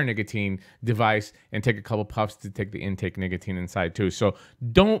higher nicotine device and take a couple puffs to take the intake nicotine inside too. So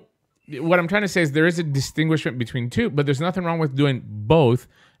what I'm trying to say is there is a distinguishment between two, but there's nothing wrong with doing both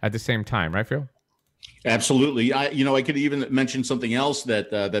at the same time. Right, Phil? Absolutely. I could even mention something else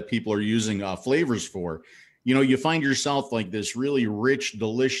that people are using flavors for. You find yourself like this really rich,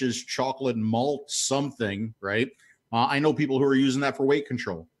 delicious chocolate malt something, right? I know people who are using that for weight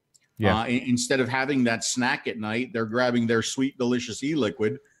control. Yeah. Instead of having that snack at night, they're grabbing their sweet, delicious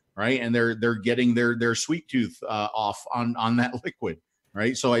e-liquid, right? And they're getting their sweet tooth off on that liquid,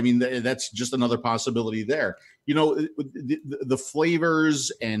 right? So, I mean, that's just another possibility there. The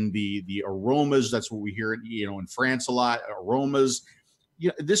flavors and the aromas, that's what we hear, in France a lot, aromas.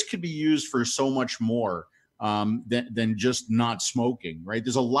 This could be used for so much more. Than just not smoking, right?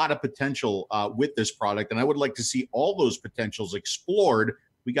 There's a lot of potential with this product, and I would like to see all those potentials explored.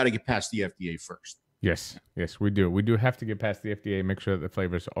 We got to get past the FDA first. Yes, we do. We do have to get past the FDA, make sure that the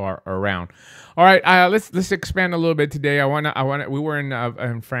flavors are around. All right, let's expand a little bit today. We were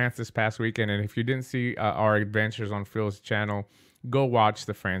in France this past weekend, and if you didn't see our adventures on Phil's channel, go watch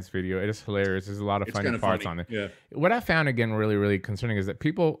the France video. It is hilarious. There's a lot of funny parts on it. Yeah. What I found again really, really concerning is that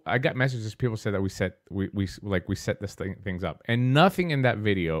I got messages. People said that we set this things up, and nothing in that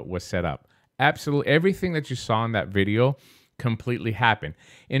video was set up. Absolutely everything that you saw in that video completely happened.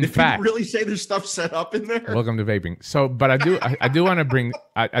 In fact, you really say there's stuff set up in there. Welcome to vaping. So, but I do want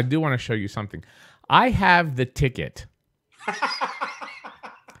to show you something. I have the ticket.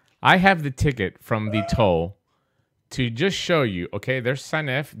 I have the ticket from the toll. To just show you, okay, there's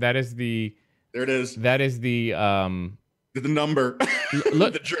Sanef. There it is. That is the number.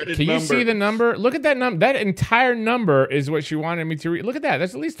 Look, the dreaded can you number. see the number? Look at that number. That entire number is what she wanted me to read. Look at that.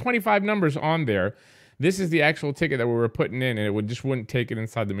 There's at least 25 numbers on there. This is the actual ticket that we were putting in, and it just wouldn't take it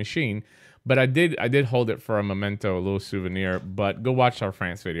inside the machine. But I did hold it for a memento, a little souvenir. But go watch our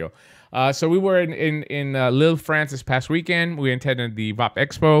France video. So we were in Lille, France this past weekend. We attended the Vape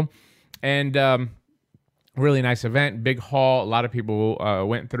Expo, and really nice event, big hall. A lot of people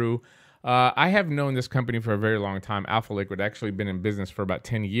went through. I have known this company for a very long time. AlfaLiquid, actually been in business for about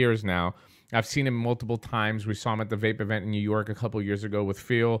 10 years now. I've seen him multiple times. We saw him at the vape event in New York a couple of years ago with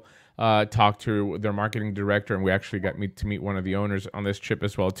Phil. Talked to their marketing director, and we actually got to meet one of the owners on this trip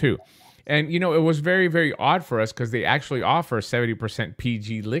as well too. And it was very, very odd for us because they actually offer 70%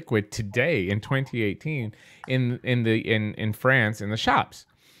 PG liquid today in 2018 in France in the shops.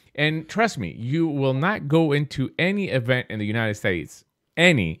 And trust me, you will not go into any event in the United States,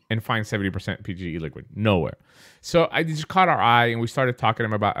 and find 70% PGE liquid. Nowhere. So I just caught our eye, and we started talking to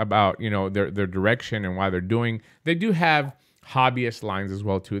them about their direction and why they're doing. They do have hobbyist lines as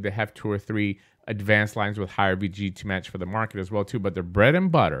well too. They have 2 or 3 advanced lines with higher VG to match for the market as well too. But their bread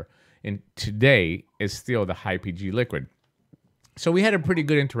and butter today is still the high PG liquid. So we had a pretty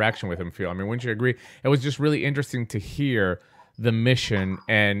good interaction with him, Phil. I mean, wouldn't you agree? It was just really interesting to hear the mission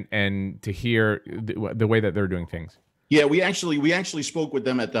and to hear the way that they're doing things. Yeah, we actually spoke with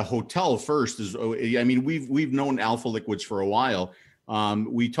them at the hotel first. We've known AlfaLiquids for a while.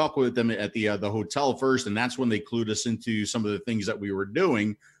 We talked with them at the hotel first, and that's when they clued us into some of the things that we were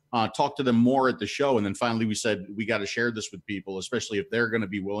doing. Talked to them more at the show, and then finally we said we got to share this with people, especially if they're going to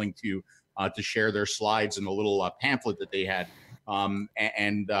be willing to share their slides and a little pamphlet that they had.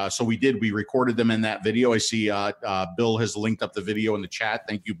 So we did. We recorded them in that video. I see Bill has linked up the video in the chat.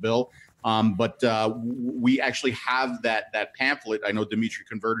 Thank you, Bill. But we actually have that pamphlet. I know Dimitri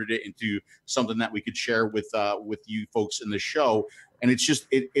converted it into something that we could share with you folks in the show. And it's just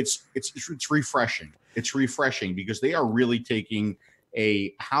it's refreshing. It's refreshing because they are really taking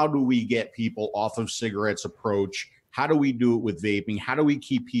a how do we get people off of cigarettes approach. How do we do it with vaping? How do we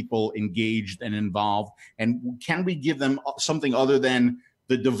keep people engaged and involved? And can we give them something other than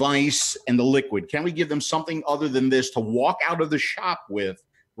the device and the liquid? Can we give them something other than this to walk out of the shop with,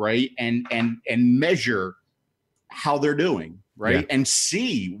 right? And measure how they're doing, right? Yeah. And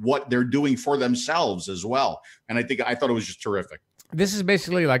see what they're doing for themselves as well. And I thought it was just terrific. This is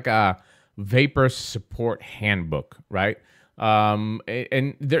basically like a Vapers support handbook, right? And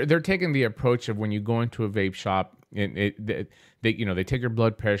they're taking the approach of when you go into a vape shop, they take your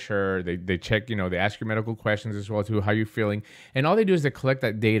blood pressure, they check, they ask you medical questions as well too, how you're feeling, and all they do is they collect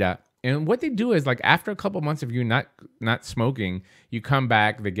that data And what they do is, like, after a couple months of you not smoking, you come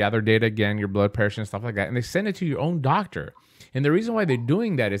back, they gather data again, your blood pressure and stuff like that, and they send it to your own doctor. And the reason why they're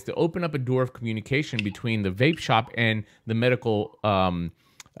doing that is to open up a door of communication between the vape shop and the medical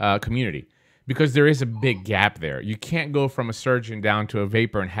community, because there is a big gap there. You can't go from a surgeon down to a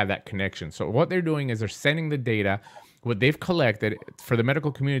vapor and have that connection. So what they're doing is they're sending the data, what they've collected, for the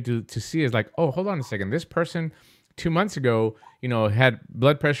medical community to see is like, oh, hold on a second, this person 2 months ago, you know, had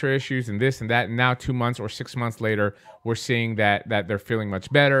blood pressure issues and this and that, and now 2 months or 6 months later, we're seeing that they're feeling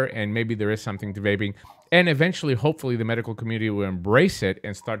much better, and maybe there is something to vaping. And eventually, hopefully, the medical community will embrace it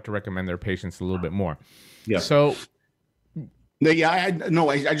and start to recommend their patients a little bit more. Yeah. So, yeah, I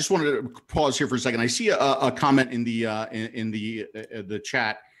just wanted to pause here for a second. I see a comment in the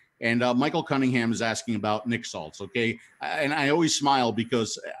chat, and Michael Cunningham is asking about Nick salts. Okay, and I always smile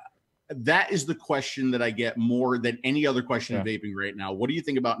because that is the question that I get more than any other question in vaping right now. What do you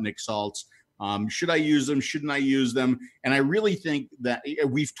think about Nick salts? Should I use them? Shouldn't I use them? And I really think that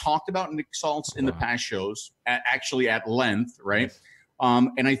we've talked about Nick salts in the past shows, actually at length, right? Yes.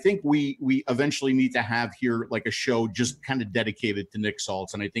 And I think we eventually need to have here like a show just kind of dedicated to Nick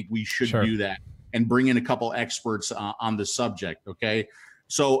salts. And I think we should do that and bring in a couple experts on the subject. Okay.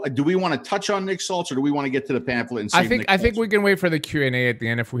 So do we want to touch on Nick salts, or do we want to get to the pamphlet and save I think we can wait for the Q&A at the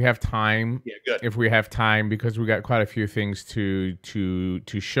end if we have time. Yeah, good. If we have time, because we got quite a few things to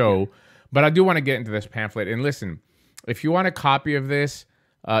show. Yeah. But I do want to get into this pamphlet. And listen, if you want a copy of this,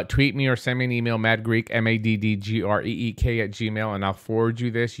 tweet me or send me an email, maddgreek, MADDGREEK @gmail, and I'll forward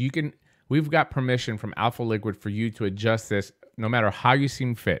you this. We've got permission from AlfaLiquid for you to adjust this no matter how you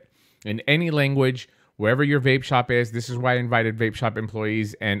seem fit, in any language, wherever your vape shop is. This is why I invited vape shop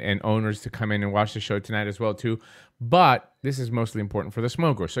employees and owners to come in and watch the show tonight as well too. But this is mostly important for the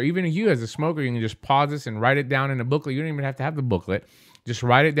smoker. So even you as a smoker, you can just pause this and write it down in a booklet. You don't even have to have the booklet. Just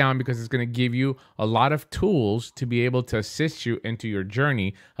write it down, because it's going to give you a lot of tools to be able to assist you into your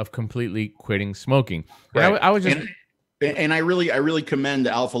journey of completely quitting smoking. Right. I was just... And I really commend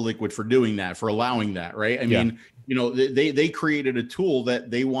AlfaLiquid for doing that, for allowing that, right? I mean, you know, they created a tool that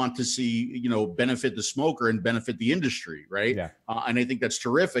they want to see, you know, benefit the smoker and benefit the industry, right? Yeah. And I think that's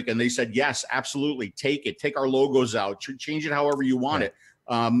terrific. And they said, yes, absolutely, take it, take our logos out, change it however you want it.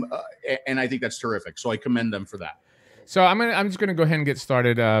 And I think that's terrific. So I commend them for that. So I'm just gonna go ahead and get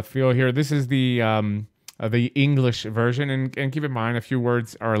started. Phil here. This is the English version, and keep in mind a few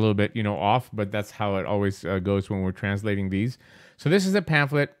words are a little bit off, but that's how it always goes when we're translating these. So this is a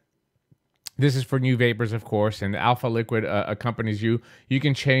pamphlet. This is for new vapors, of course, and AlfaLiquid accompanies you. You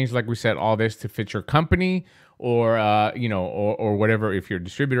can change, like we said, all this to fit your company, or or whatever. If you're a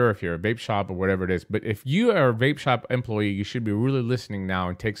distributor, if you're a vape shop, or whatever it is. But if you are a vape shop employee, you should be really listening now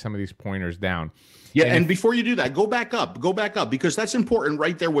and take some of these pointers down. Yeah, and before you do that, go back up, because that's important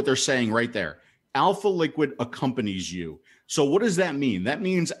right there, what they're saying right there. AlfaLiquid accompanies you. So what does that mean? That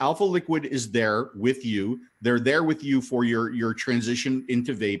means AlfaLiquid is there with you. They're there with you for your transition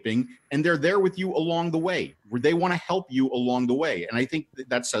into vaping, and they're there with you along the way, where they want to help you along the way. And I think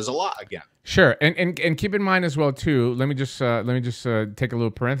that says a lot again. Sure. And keep in mind as well too, let me just take a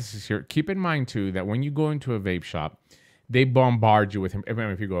little parenthesis here. Keep in mind too that when you go into a vape shop, they bombard you with him.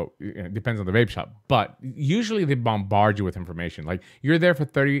 If you go, it depends on the vape shop, but usually they bombard you with information. Like, you're there for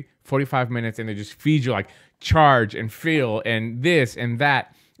 30, 45 minutes and they just feed you like charge and feel and this and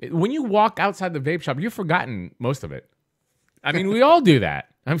that. When you walk outside the vape shop, you've forgotten most of it. I mean, we all do that.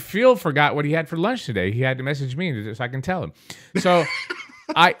 And Phil forgot what he had for lunch today. He had to message me so I can tell him. So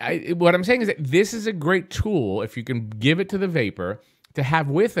what I'm saying is that this is a great tool, if you can give it to the vapor, to have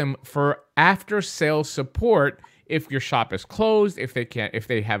with them for after sales support. If your shop is closed, if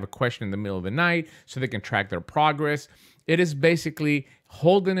they have a question in the middle of the night, so they can track their progress. It is basically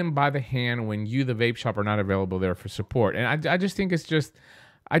holding them by the hand when you, the vape shop, are not available there for support. And I just think it's just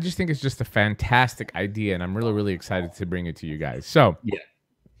a fantastic idea, and I'm really, really excited to bring it to you guys. So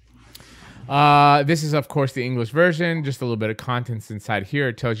this is, of course, the English version. Just a little bit of contents inside here.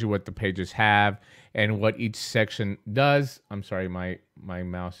 It tells you what the pages have and what each section does. I'm sorry, my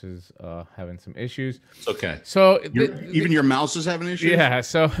mouse is having some issues. It's okay. So even your mouse is having issues? Yeah.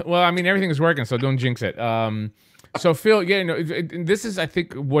 So, well, I mean, everything is working, so don't jinx it. So Phil, this is, I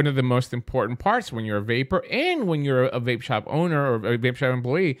think, one of the most important parts when you're a vapor and when you're a vape shop owner or a vape shop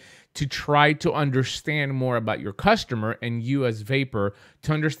employee, to try to understand more about your customer and you as vapor,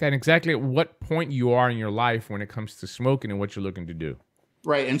 to understand exactly at what point you are in your life when it comes to smoking and what you're looking to do.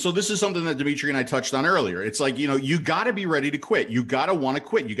 Right. And so this is something that Dimitri and I touched on earlier. It's like, you got to be ready to quit. You got to want to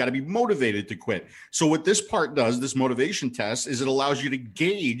quit. You got to be motivated to quit. So what this part does, this motivation test, is it allows you to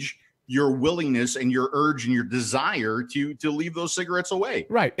gauge your willingness and your urge and your desire to leave those cigarettes away.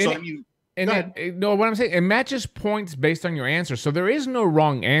 Right. So, and, I mean, no, what I'm saying, it matches points based on your answer. So there is no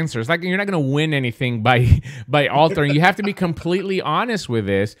wrong answers. Like, you're not going to win anything by altering. You have to be completely honest with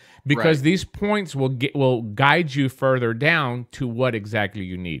this, because Right. these points will guide you further down to what exactly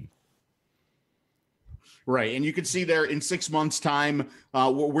you need. Right. And you can see there in 6 months' time,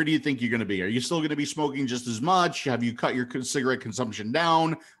 where do you think you're going to be? Are you still going to be smoking just as much? Have you cut your cigarette consumption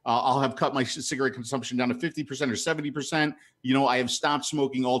down? I'll have cut my cigarette consumption down to 50% or 70%. You know, I have stopped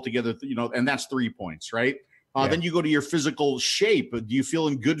smoking altogether, you know, and that's 3 points, right? Then you go to your physical shape. Do you feel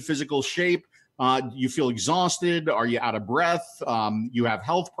in good physical shape? Do you feel exhausted? Are you out of breath? You have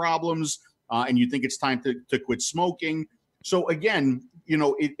health problems, and you think it's time to quit smoking. So again, you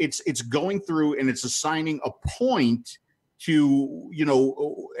know, it's going through and it's assigning a point to, you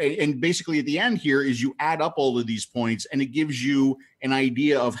know, and basically at the end here is you add up all of these points, and it gives you an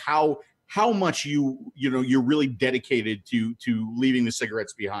idea of how much you're really dedicated to leaving the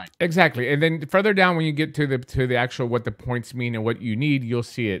cigarettes behind. Exactly. And then further down, when you get to the actual what the points mean and what you need, you'll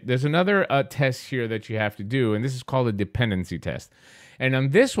see it. There's another test here that you have to do, and this is called a dependency test. And on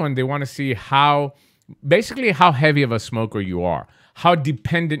this one, they want to see basically how heavy of a smoker you are, how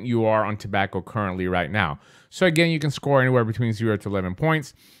dependent you are on tobacco currently right now. So again, you can score anywhere between 0 to 11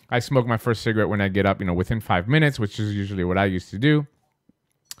 points. I smoke my first cigarette when I get up, within 5 minutes, which is usually what I used to do.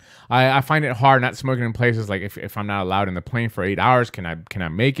 I find it hard not smoking in places like if I'm not allowed in the plane for 8 hours, can I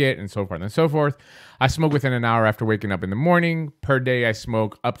make it, and so forth and so forth. I smoke within an hour after waking up in the morning. Per day, I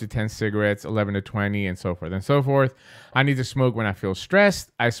smoke up to 10 cigarettes, 11 to 20, and so forth and so forth. I need to smoke when I feel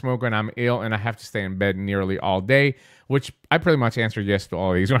stressed. I smoke when I'm ill, and I have to stay in bed nearly all day, which I pretty much answered yes to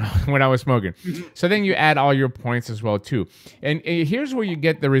all of these when I was smoking. So then you add all your points as well, too. And here's where you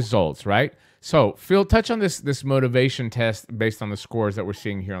get the results, right? So, Phil, touch on this motivation test based on the scores that we're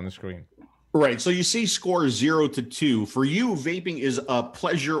seeing here on the screen. Right. So you see score 0 to 2. For you, vaping is a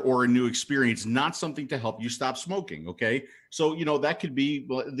pleasure or a new experience, not something to help you stop smoking. Okay. So, that could be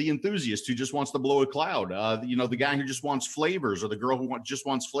the enthusiast who just wants to blow a cloud. The guy who just wants flavors, or the girl who just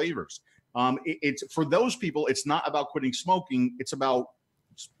wants flavors. It's for those people, it's not about quitting smoking. It's about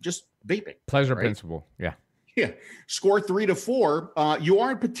just vaping. Pleasure right? principle. Yeah. Yeah. Score 3 to 4. You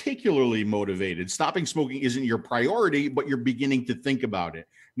aren't particularly motivated. Stopping smoking isn't your priority, but you're beginning to think about it.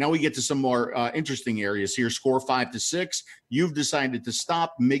 Now we get to some more interesting areas here. Score 5 to 6. You've decided to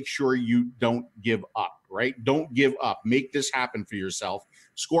stop. Make sure you don't give up, right? Don't give up. Make this happen for yourself.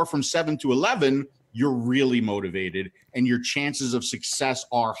 Score from 7 to 11. You're really motivated, and your chances of success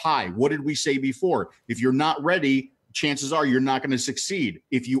are high. What did we say before? If you're not ready, chances are you're not going to succeed.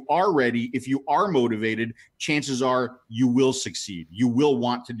 If you are ready, if you are motivated, chances are you will succeed. You will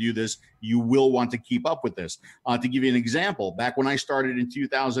want to do this. You will want to keep up with this. To give you an example, back when I started in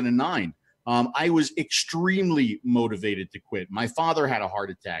 2009, I was extremely motivated to quit. My father had a heart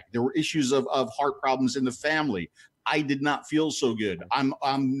attack. There were issues of heart problems in the family. I did not feel so good. I'm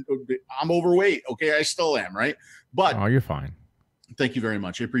overweight. Okay, I still am, right? But you're fine. Thank you very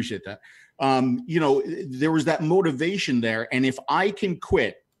much. I appreciate that. There was that motivation there. And if I can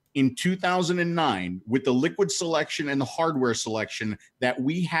quit in 2009 with the liquid selection and the hardware selection that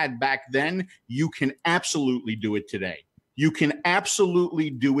we had back then, you can absolutely do it today. You can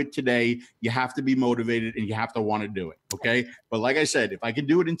absolutely do it today. You have to be motivated and you have to want to do it. Okay. But like I said, if I could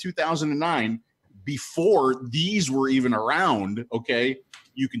do it in 2009, before these were even around, okay,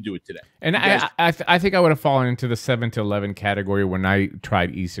 you can do it today. And I think I would have fallen into the 7 to 11 category when I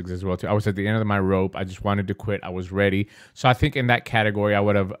tried e-cigs as well too. I was at the end of my rope. I just wanted to quit. I was ready. So I think in that category, I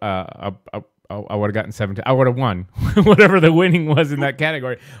would have gotten 7 to. I would have won whatever the winning was in that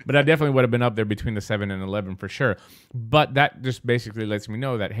category. But I definitely would have been up there between the 7 and 11 for sure. But that just basically lets me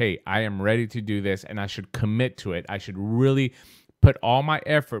know that, hey, I am ready to do this, and I should commit to it. I should really put all my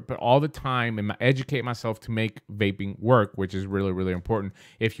effort, put all the time, and educate myself to make vaping work, which is really, really important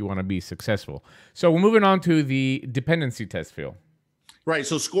if you want to be successful. So we're moving on to the dependency test, Phil. Right.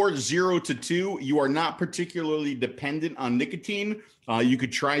 So score 0 to 2. You are not particularly dependent on nicotine. You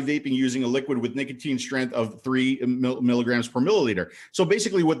could try vaping using a liquid with nicotine strength of 3 milligrams per milliliter. So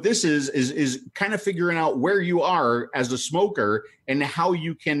basically what this is kind of figuring out where you are as a smoker and how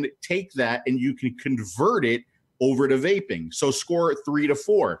you can take that and you can convert it over to vaping. So score 3 to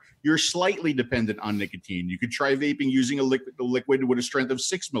 4. You're slightly dependent on nicotine. You could try vaping using a liquid with a strength of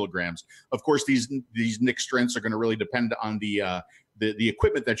 6 milligrams. Of course, these nic strengths are going to really depend on the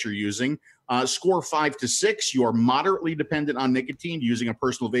equipment that you're using. Score 5 to 6, you are moderately dependent on nicotine. Using a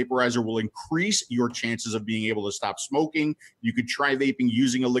personal vaporizer will increase your chances of being able to stop smoking. You could try vaping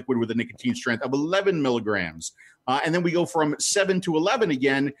using a liquid with a nicotine strength of 11 milligrams. And then we go from 7 to 11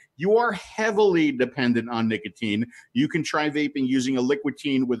 again. You are heavily dependent on nicotine. You can try vaping using a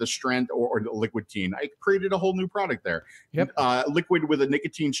liquidine with a strength or liquidine. I created a whole new product there. Yep. Liquid with a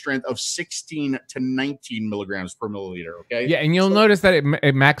nicotine strength of 16 to 19 milligrams per milliliter. Okay. Yeah, and you'll notice that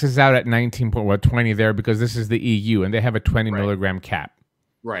it maxes out at 19.20 there because this is the EU and they have a 20 milligram cap.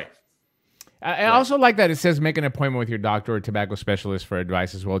 Right. I also like that it says make an appointment with your doctor or tobacco specialist for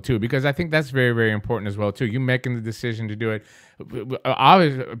advice as well too, because I think that's very, very important as well too. You making the decision to do it,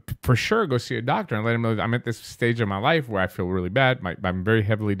 I for sure go see a doctor and let him know that I'm at this stage of my life where I feel really bad. I'm very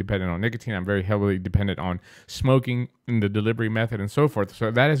heavily dependent on nicotine. I'm very heavily dependent on smoking and the delivery method and so forth.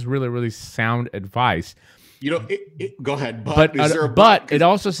 So that is really, really sound advice. You know, go ahead. But it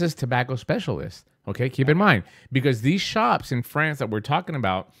also says tobacco specialist. Okay, keep in mind, because these shops in France that we're talking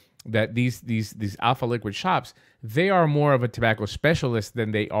about, that these AlfaLiquid shops, they are more of a tobacco specialist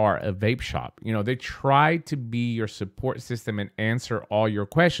than they are a vape shop. You know, they try to be your support system and answer all your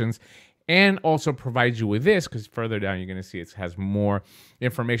questions, and also provide you with this, because further down you're going to see it has more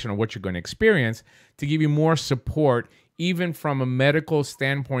information on what you're going to experience to give you more support, even from a medical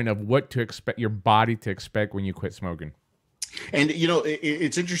standpoint of what to expect your body to expect when you quit smoking. And, you know,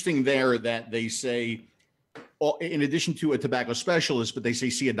 it's interesting there that they say, in addition to a tobacco specialist, but they say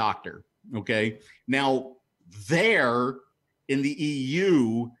see a doctor. Okay. Now, there in the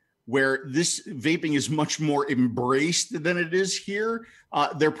EU, where this vaping is much more embraced than it is here,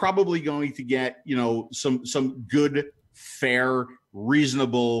 they're probably going to get, you know, some good, fair,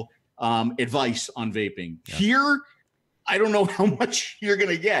 reasonable advice on vaping. Yeah. Here, I don't know how much you're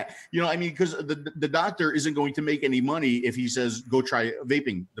going to get, you know, I mean, because the doctor isn't going to make any money if he says, go try a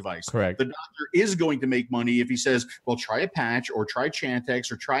vaping device. Correct. The doctor is going to make money if he says, well, try a patch or try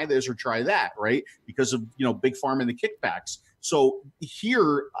Chantix or try this or try that, right? Because of, you know, Big Pharma and the kickbacks. So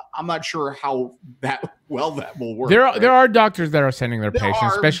here, I'm not sure how well that will work. There are doctors that are sending their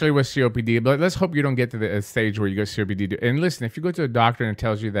patients, especially with COPD. But let's hope you don't get to the stage where you get COPD. And listen, if you go to a doctor and it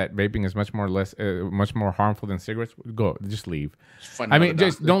tells you that vaping is much more harmful than cigarettes, just leave. I mean,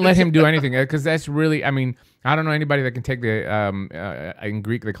 just don't let him do anything, because that's really. I mean, I don't know anybody that can take the in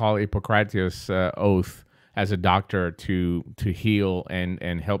Greek they call it Hippocrates oath as a doctor to heal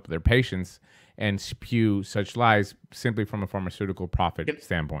and help their patients, and spew such lies simply from a pharmaceutical profit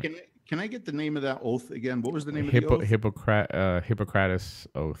standpoint. Can I get the name of that oath again? What was the name of the oath? Hippocrates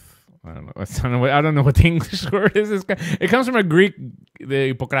oath. I don't know what the English word is. It comes from a Greek, the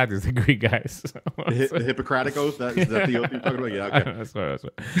Hippocrates, the Greek guys. The Hippocratic oath? Is that the oath you're talking about? Yeah, okay. That's right.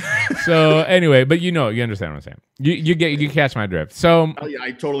 So anyway, but you understand what I'm saying. You catch my drift. So yeah,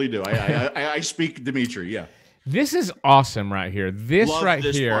 I totally do. I speak Dimitri. Yeah. This is awesome right here. Love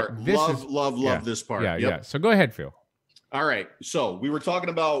this part. Yeah, yeah. So go ahead, Phil. All right. So we were talking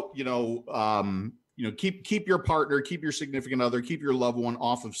about, keep your partner, keep your significant other, keep your loved one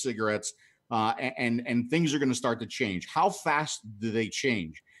off of cigarettes, and things are going to start to change. How fast do they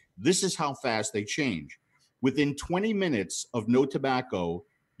change? This is how fast they change. Within 20 minutes of no tobacco,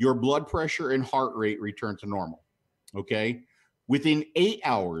 your blood pressure and heart rate return to normal. Okay. Within 8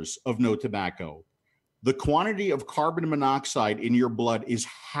 hours of no tobacco, the quantity of carbon monoxide in your blood is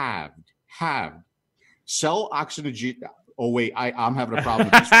halved. Cell oxygen. Oh wait, I'm having a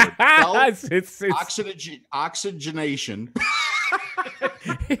problem with this word. Oxygenation.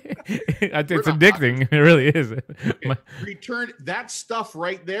 It's addicting. It really is. Okay. Return that stuff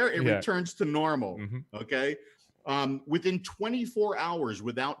right there. It returns to normal. Mm-hmm. Okay. Within 24 hours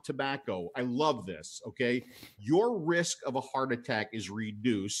without tobacco, I love this. Okay. Your risk of a heart attack is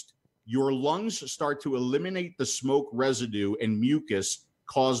reduced. Your lungs start to eliminate the smoke residue and mucus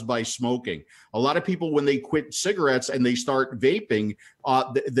caused by smoking. A lot of people, when they quit cigarettes and they start vaping,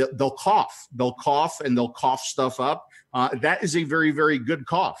 they'll cough. They'll cough and they'll cough stuff up. That is a very, very good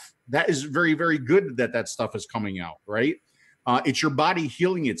cough. That is very, very good that stuff is coming out, right? It's your body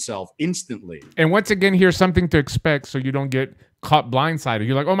healing itself instantly. And once again, here's something to expect so you don't get caught blindsided.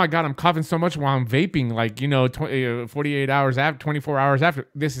 You're like, oh my God, I'm coughing so much while I'm vaping, 48 hours after, 24 hours after.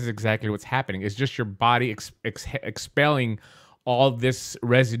 This is exactly what's happening. It's just your body expelling all this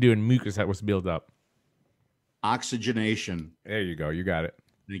residue and mucus that was built up. Oxygenation. There you go. You got it.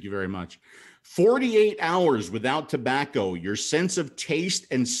 Thank you very much. 48 hours without tobacco, your sense of taste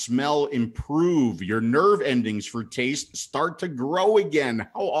and smell improve. Your nerve endings for taste start to grow again.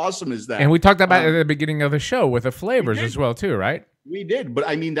 How awesome is that? And we talked about it at the beginning of the show with the flavors as well, too, right? We did, but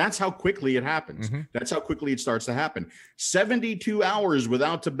I mean, that's how quickly it happens. That's how quickly it starts to happen. 72 hours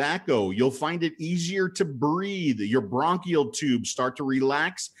without tobacco, you'll find it easier to breathe. Your bronchial tubes start to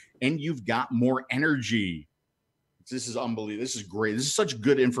relax, and you've got more energy. This is unbelievable. This is great. This is such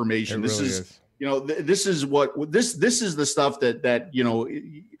good information. This is, you know, this is what this is the stuff that you know.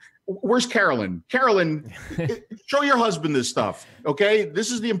 Where's Carolyn? Carolyn, show your husband this stuff. Okay,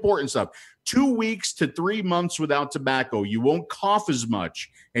 this is the important stuff. 2 weeks to 3 months without tobacco, you won't cough as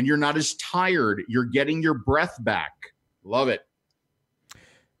much, and you're not as tired. You're getting your breath back. Love it.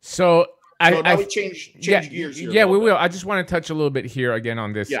 So now we change gears here. Yeah, we will. I just want to touch a little bit here again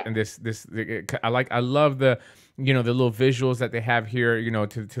on this. Yeah. And this. I love the, you know, the little visuals that they have here, you know,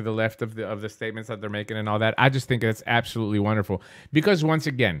 to the left of the statements that they're making and all that. I just think it's absolutely wonderful because once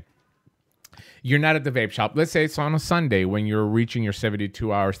again, you're not at the vape shop. Let's say it's on a Sunday when you're reaching your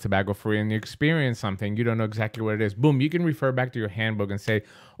 72 hours tobacco free and you experience something, you don't know exactly what it is. Boom, you can refer back to your handbook and say,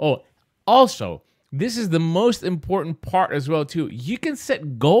 oh, also, this is the most important part as well, too. You can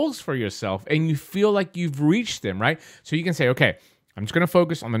set goals for yourself and you feel like you've reached them, right? So you can say, okay, I'm just going to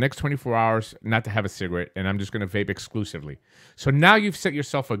focus on the next 24 hours not to have a cigarette, and I'm just going to vape exclusively. So now you've set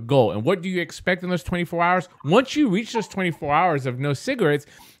yourself a goal. And what do you expect in those 24 hours? Once you reach those 24 hours of no cigarettes,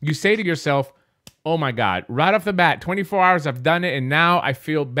 you say to yourself, oh my God, right off the bat, 24 hours, I've done it, and now I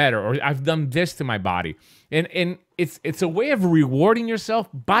feel better, or I've done this to my body. And it's a way of rewarding yourself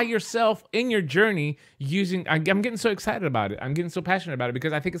by yourself in your journey using, I'm getting so excited about it. I'm getting so passionate about it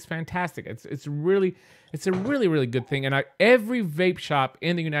because I think it's fantastic. It's a really, really good thing. And every vape shop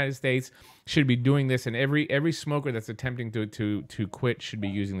in the United States should be doing this, and every smoker that's attempting to quit should be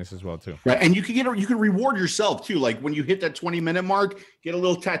using this as well too. Right, and you can reward yourself too. Like when you hit that 20-minute mark, get a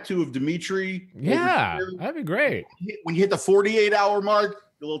little tattoo of Dimitri. Yeah, that'd be great. When you hit the 48-hour mark,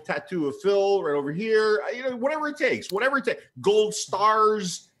 a little tattoo of Phil right over here. You know, whatever it takes. Gold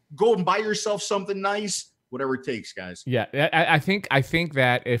stars. Go and buy yourself something nice. Whatever it takes, guys. Yeah, I think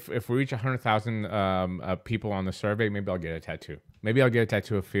that if we reach 100,000 people on the survey, maybe I'll get a tattoo. Maybe I'll get a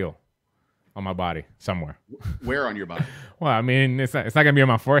tattoo of Phil on my body somewhere. Where on your body? Well, I mean, it's not gonna be on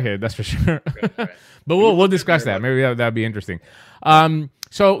my forehead, that's for sure. Right. But we'll discuss that. Maybe that'd be interesting.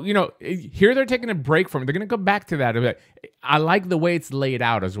 So you know, here they're taking a break from it. They're gonna go back to that. I like the way it's laid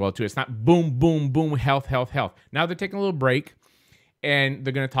out as well too. It's not boom, boom, boom, health. Now they're taking a little break, and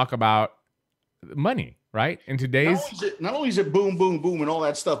they're gonna talk about money, right? In today's, not only is it boom, boom, boom, and all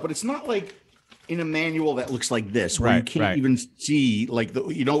that stuff, but it's not like in a manual that looks like this, where you can't even see, like,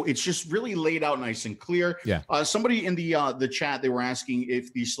 it's just really laid out nice and clear. Yeah. Somebody in the chat, they were asking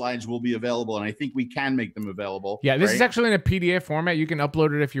if these slides will be available, and I think we can make them available. Yeah, this is actually in a PDF format. You can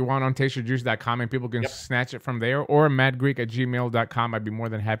upload it if you want on tasteyourjuice.com, and people can snatch it from there, or madgreek@gmail.com. I'd be more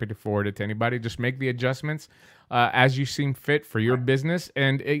than happy to forward it to anybody. Just make the adjustments as you seem fit for your business.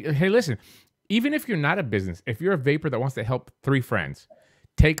 And hey, listen, even if you're not a business, if you're a vapor that wants to help 3 friends,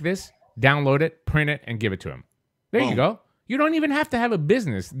 take this, download it, print it, and give it to them. There you go. You don't even have to have a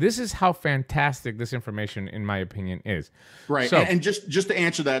business. This is how fantastic this information, in my opinion, is. Right. So, and just to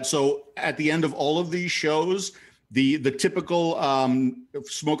answer that, so at the end of all of these shows, the typical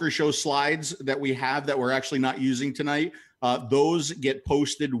smoker show slides that we have that we're actually not using tonight, those get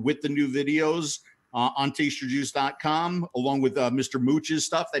posted with the new videos on tasteyourjuice.com, along with Mr. Mooch's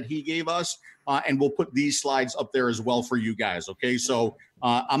stuff that he gave us. And we'll put these slides up there as well for you guys. Okay. So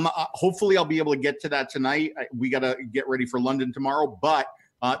hopefully I'll be able to get to that tonight. We got to get ready for London tomorrow, but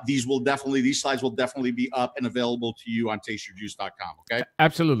these slides will definitely be up and available to you on tasteyourjuice.com. Okay.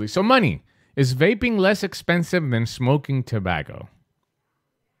 Absolutely. So money, is vaping less expensive than smoking tobacco?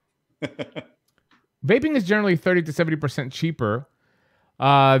 Vaping is generally 30 to 70% cheaper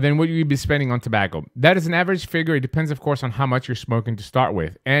than what you'd be spending on tobacco. That is an average figure. It depends, of course, on how much you're smoking to start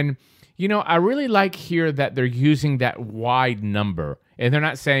with. And, you know, I really like here that they're using that wide number. And they're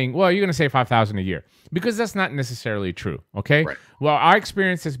not saying, well, you're going to save $5,000 a year. Because that's not necessarily true, okay? Right. Well, our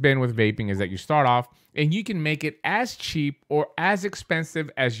experience has been with vaping is that you start off and you can make it as cheap or as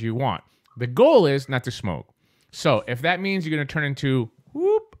expensive as you want. The goal is not to smoke. So if that means you're going to turn into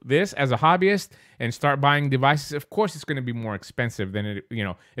this as a hobbyist and start buying devices, of course it's going to be more expensive than it, you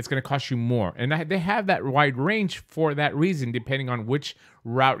know, it's going to cost you more. And they have that wide range for that reason, depending on which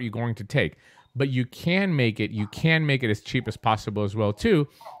route you're going to take. But you can make it as cheap as possible as well too,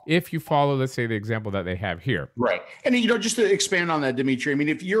 if you follow, let's say, the example that they have here. Right. And you know, just to expand on that, Dimitri, I mean,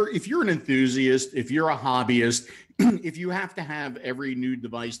 if you're an enthusiast, if you're a hobbyist, if you have to have every new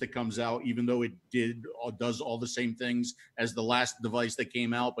device that comes out, even though it does all the same things as the last device that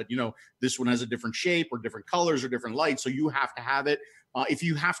came out, but you know, this one has a different shape or different colors or different lights, so you have to have it. If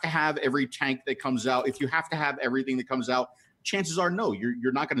you have to have every tank that comes out, if you have to have everything that comes out, chances are no,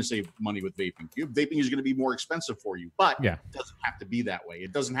 you're not going to save money with vaping. Vaping is going to be more expensive for you, but Yeah. it doesn't have to be that way.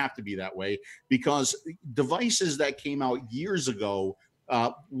 It doesn't have to be that way because devices that came out years ago,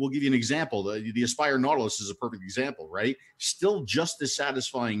 we'll give you an example. The Aspire Nautilus is a perfect example, right? Still just as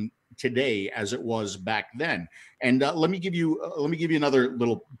satisfying today as it was back then. And let me give you another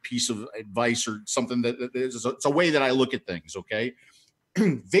little piece of advice or something it's a way that I look at things. Okay,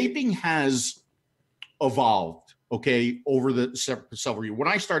 vaping has evolved. Okay, over the several years. When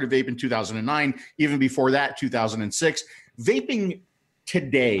I started vaping in 2009, even before that, 2006, vaping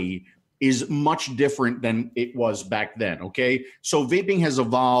today is much different than it was back then. Okay, so vaping has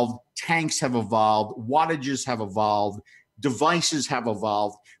evolved, tanks have evolved, wattages have evolved, devices have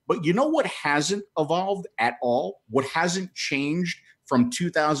evolved. But you know what hasn't evolved at all? What hasn't changed from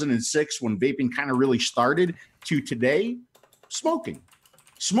 2006 when vaping kind of really started to today? Smoking.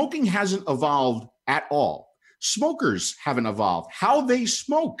 Smoking hasn't evolved at all. Smokers haven't evolved. How they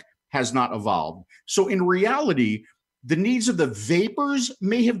smoke has not evolved. So in reality, the needs of the vapers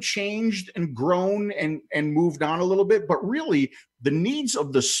may have changed and grown and moved on a little bit, but really the needs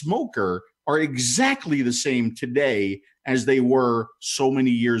of the smoker are exactly the same today as they were so many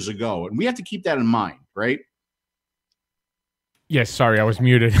years ago. And we have to keep that in mind, right? Yes, sorry, I was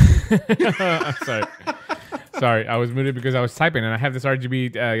muted. Sorry. Sorry, I was muted because I was typing, and I have this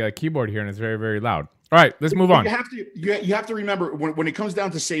RGB keyboard here, and it's very, very loud. All right, let's move on. You have to remember when it comes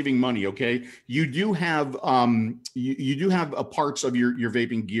down to saving money. Okay, you do have you do have parts of your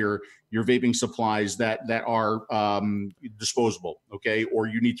vaping gear, your vaping supplies that are disposable. Okay, or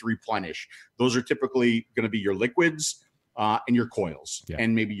you need to replenish. Those are typically going to be your liquids and your coils,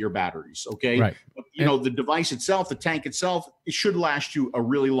 and maybe your batteries. Okay, right. But, you know, the device itself, the tank itself, it should last you a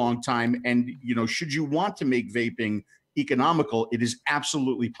really long time. And you know, should you want to make vaping economical, it is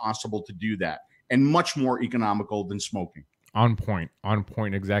absolutely possible to do that. And much more economical than smoking. On point,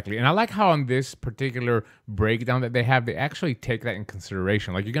 exactly. And I like how on this particular breakdown that they have, they actually take that in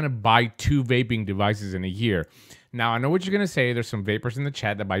consideration. Like, you're going to buy 2 vaping devices in a year. Now, I know what you're going to say. There's some vapers in the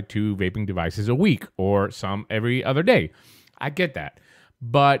chat that buy 2 vaping devices a week or some every other day. I get that.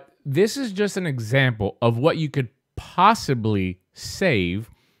 But this is just an example of what you could possibly save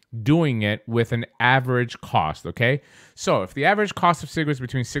doing it with an average cost, okay? So if the average cost of cigarettes is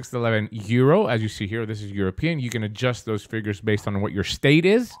between 6 to 11 euro, as you see here, this is European, you can adjust those figures based on what your state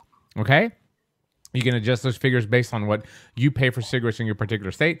is, okay? You can adjust those figures based on what you pay for cigarettes in your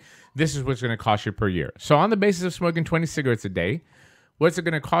particular state. This is what's going to cost you per year. So on the basis of smoking 20 cigarettes a day, what's it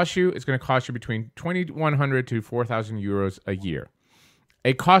going to cost you? It's going to cost you between 2,100 to 4,000 euros a year.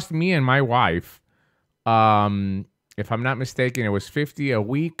 It cost me and my wife, if I'm not mistaken, it was 50 a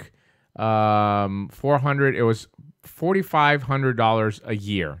week, 400. It was $4,500 a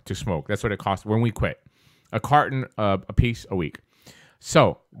year to smoke. That's what it cost when we quit. A carton a piece a week.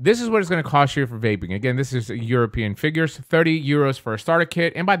 So this is what it's going to cost you for vaping. Again, this is European figures, 30 euros for a starter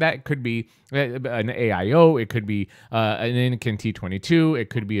kit. And by that, it could be an AIO. It could be an Anakin T22. It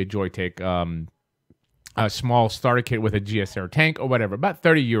could be a Joytech a small starter kit with a GSR tank or whatever. About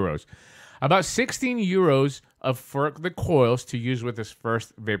 30 euros. About 16 euros for the coils to use with this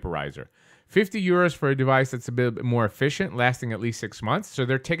first vaporizer. 50 euros for a device that's a bit more efficient, lasting at least 6 months. So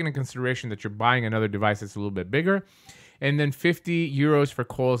they're taking into consideration that you're buying another device that's a little bit bigger. And then 50 euros for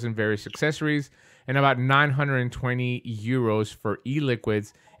coils and various accessories. And about 920 euros for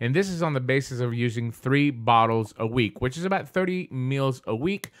e-liquids. And this is on the basis of using 3 bottles a week, which is about 30 mils a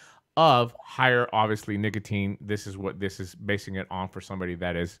week of higher, obviously, nicotine. This is what this is basing it on for somebody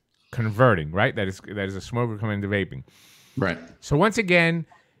that is converting, right? That is a smoker coming into vaping. Right. So once again,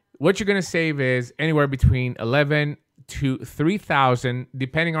 what you're going to save is anywhere between 11 to 3,000,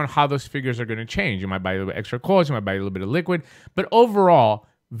 depending on how those figures are going to change. You might buy a little bit extra coils, you might buy a little bit of liquid, but overall,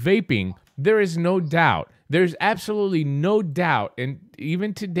 vaping, there is no doubt. There's absolutely no doubt, and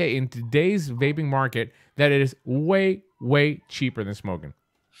even today, in today's vaping market, that it is way, way cheaper than smoking.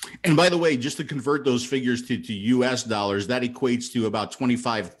 And by the way, just to convert those figures to US dollars, that equates to about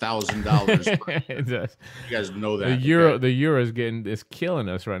 $25,000. It does. You guys know that. The euro is killing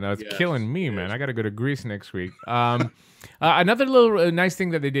us right now. It's killing me, man. I got to go to Greece next week. Another little nice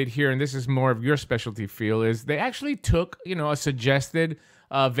thing that they did here, and this is more of your specialty feel, is they actually took, you know, a suggested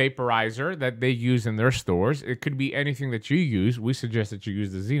vaporizer that they use in their stores. It could be anything that you use. We suggest that you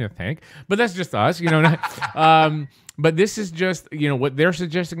use the Zenith tank, but that's just us, you know. But this is just, you know, what they're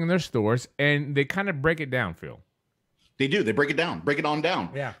suggesting in their stores, and they kind of break it down, Phil. They do. They break it down. Break it on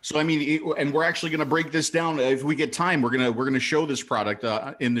down. Yeah. So I mean, and we're actually going to break this down if we get time. We're gonna show this product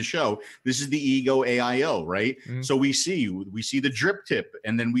in the show. This is the Ego AIO, right? Mm-hmm. So we see the drip tip,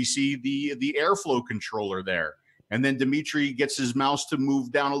 and then we see the airflow controller there, And then Dimitri gets his mouse to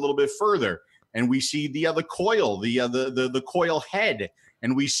move down a little bit further, and we see the coil, the coil head,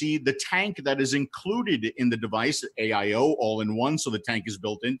 and we see the tank that is included in the device, AIO, all in one, so the tank is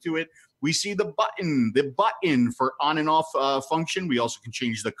built into it. We see the button for on and off function. We also can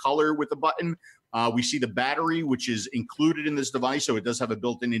change the color with the button. We see the battery, which is included in this device, so it does have a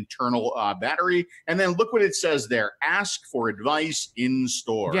built-in internal battery. And then look what it says there: ask for advice in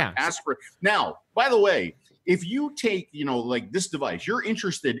store. Yeah. Ask for. Now, by the way, if you take, like this device, you're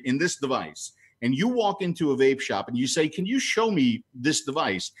interested in this device, and you walk into a vape shop and you say, "Can you show me this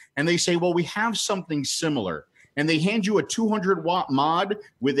device?" And they say, "Well, we have something similar." And they hand you a 200-watt mod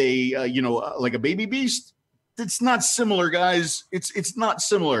with a, like a baby beast. It's not similar, guys. It's not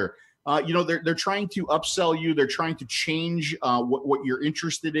similar. They're trying to upsell you. They're trying to change what you're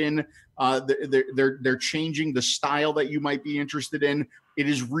interested in. They're changing the style that you might be interested in. It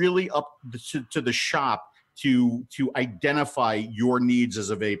is really up to the shop to identify your needs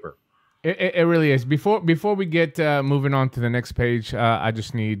as a vapor. It really is. Before we get moving on to the next page, I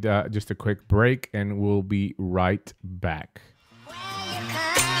just need just a quick break, and we'll be right back.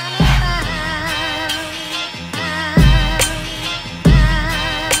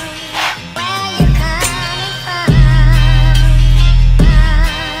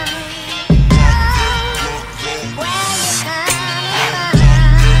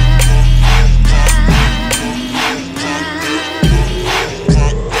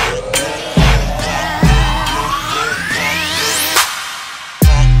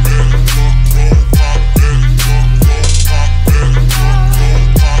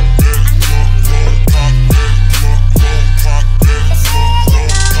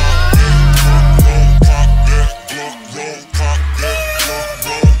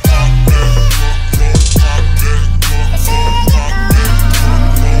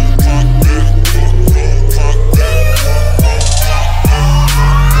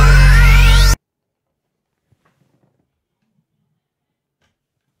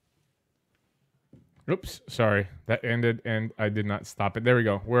 Oops, sorry, that ended and I did not stop it. There we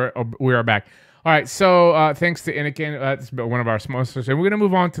go. We are back. All right, so thanks to Anakin. That's one of our sponsors, and we're gonna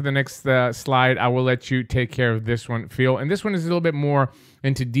move on to the next slide. I will let you take care of this one, Phil. And this one is a little bit more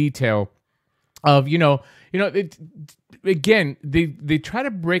into detail of again, they try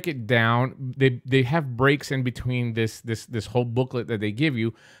to break it down. They have breaks in between this whole booklet that they give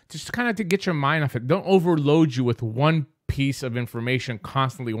you, just kind of to get your mind off it. Don't overload you with one piece of information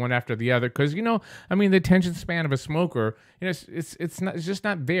constantly, one after the other, because the attention span of a smoker, it's just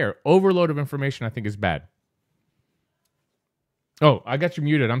not there. Overload of information, I think, is bad. Oh, I got you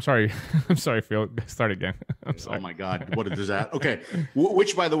muted. I'm sorry. I'm sorry, Phil. Start again. I'm sorry. Oh my God, what a disaster. Okay,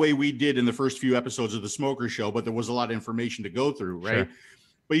 which, by the way, we did in the first few episodes of the Smoker Show, but there was a lot of information to go through, right? Sure.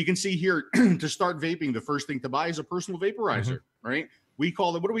 But you can see here, to start vaping, the first thing to buy is a personal vaporizer, right? We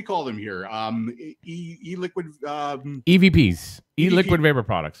call them, what do we call them here? E-liquid. EVPs, e-liquid vapor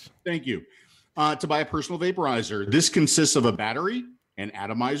products. Thank you. To buy a personal vaporizer, this consists of a battery, an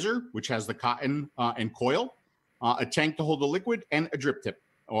atomizer, which has the cotton and coil, a tank to hold the liquid, and a drip tip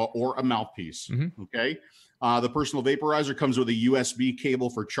or a mouthpiece. Okay. The personal vaporizer comes with a USB cable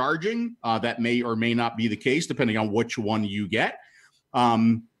for charging. That may or may not be the case, depending on which one you get.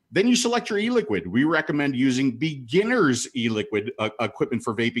 Then you select your e-liquid. We recommend using beginner's e-liquid equipment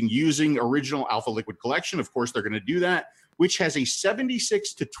for vaping using original AlfaLiquid collection. Of course, they're going to do that, which has a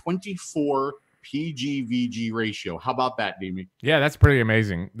 76 to 24 PG-VG ratio. How about that, Demi? Yeah, that's pretty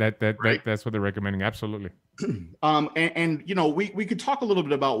amazing. Right? That's what they're recommending. Absolutely. And we could talk a little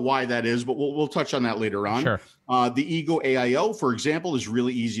bit about why that is, but we'll touch on that later on. Sure. The Ego AIO, for example, is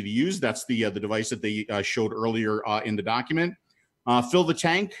really easy to use. That's the device that they showed earlier in the document. Fill the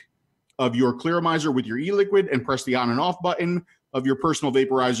tank of your clearomizer with your e-liquid and press the on and off button of your personal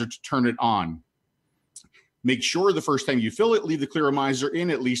vaporizer to turn it on. Make sure the first time you fill it, leave the clearomizer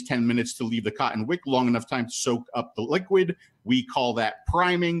in at least 10 minutes to leave the cotton wick long enough time to soak up the liquid. We call that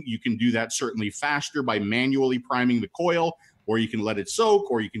priming. You can do that certainly faster by manually priming the coil, or you can let it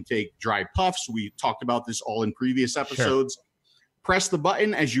soak, or you can take dry puffs. We talked about this all in previous episodes. Sure. Press the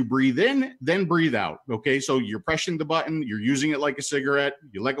button as you breathe in, then breathe out. Okay, so you're pressing the button, you're using it like a cigarette,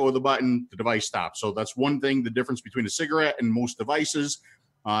 you let go of the button, the device stops. So that's one thing, the difference between a cigarette and most devices.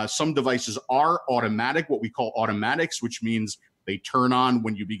 Some devices are automatic, what we call automatics, which means they turn on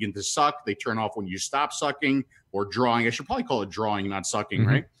when you begin to suck, they turn off when you stop sucking, or drawing. I should probably call it drawing, not sucking,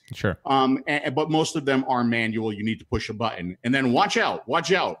 right? Sure. But most of them are manual. You need to push a button. And then watch out.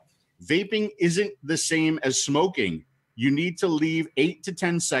 Vaping isn't the same as smoking. You need to leave 8 to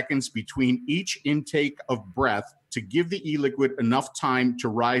 10 seconds between each intake of breath to give the e-liquid enough time to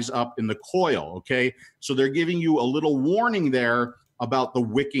rise up in the coil, okay? So they're giving you a little warning there about the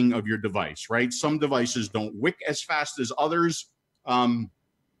wicking of your device, right? Some devices don't wick as fast as others.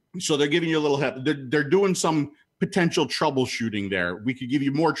 So they're giving you a little help. They're doing some potential troubleshooting there. We could give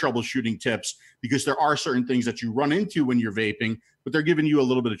you more troubleshooting tips because there are certain things that you run into when you're vaping, but they're giving you a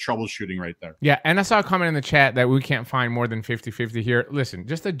little bit of troubleshooting right there. Yeah, and I saw a comment in the chat that we can't find more than 50-50 here. Listen,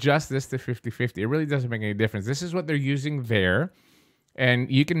 just adjust this to 50-50. It really doesn't make any difference. This is what they're using there,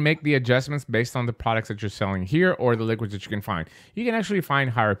 and you can make the adjustments based on the products that you're selling here or the liquids that you can find. You can actually find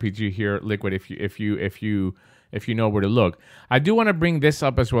higher PG here liquid if you know where to look. I do want to bring this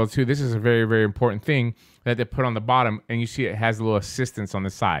up as well too. This is a very, very important thing that they put on the bottom, and you see it has a little assistance on the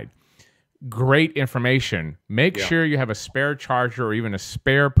side. Great information. Make sure you have a spare charger or even a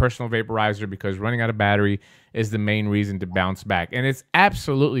spare personal vaporizer, because running out of battery is the main reason to bounce back. And it's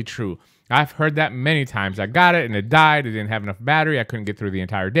absolutely true. I've heard that many times. I got it and it died. It didn't have enough battery. I couldn't get through the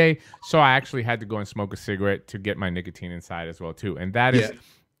entire day. So I actually had to go and smoke a cigarette to get my nicotine inside as well too. And that is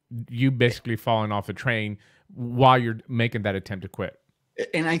you basically falling off the train while you're making that attempt to quit.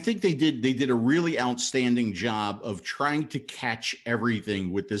 And I think they did a really outstanding job of trying to catch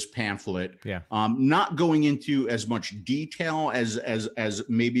everything with this pamphlet. Yeah. Not going into as much detail as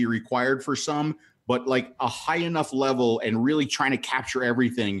maybe required for some, but like a high enough level and really trying to capture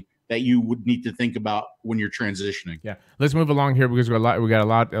everything that you would need to think about when you're transitioning. Yeah, let's move along here because we got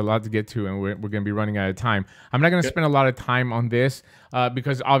a lot to get to, and we're going to be running out of time. I'm not going to spend a lot of time on this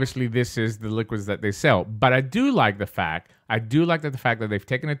because obviously this is the liquids that they sell. But I do like the fact that they've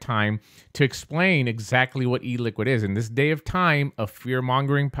taken the time to explain exactly what e-liquid is. In this day of time of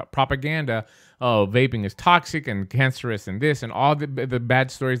fear-mongering propaganda, oh, vaping is toxic and cancerous and this and all the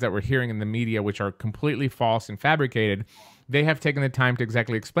bad stories that we're hearing in the media, which are completely false and fabricated, they have taken the time to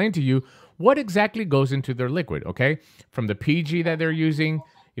exactly explain to you what exactly goes into their liquid, okay? From the PG that they're using,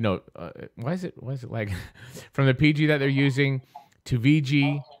 you know, why is it like from the PG that they're using to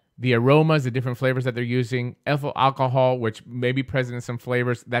VG, the aromas, the different flavors that they're using, ethyl alcohol, which may be present in some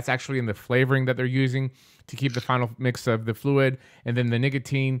flavors, that's actually in the flavoring that they're using to keep the final mix of the fluid, and then the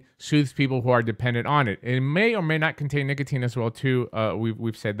nicotine soothes people who are dependent on it. It may or may not contain nicotine as well too.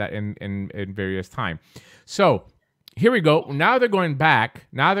 We've said that in various time. So here we go. Now they're going back.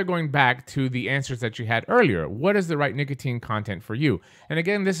 Now they're going back to the answers that you had earlier. What is the right nicotine content for you? And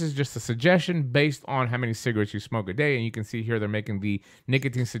again, this is just a suggestion based on how many cigarettes you smoke a day. And you can see here they're making the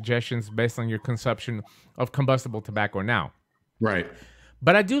nicotine suggestions based on your consumption of combustible tobacco now. Right.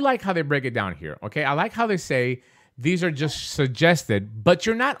 But I do like how they break it down here. Okay. I like how they say these are just suggested, but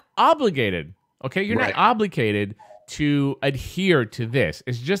you're not obligated. Okay. You're not obligated to adhere to this.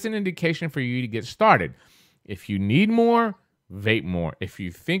 It's just an indication for you to get started. If you need more, vape more. If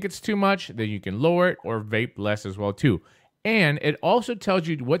you think it's too much, then you can lower it or vape less as well too. And it also tells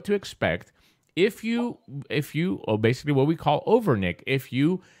you what to expect if you basically what we call overnic. If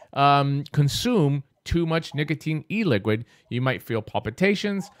you consume too much nicotine e-liquid, you might feel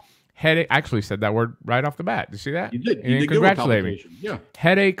palpitations, headache. I actually said that word right off the bat. Did you see that? You did. And you did congratulate me. Yeah.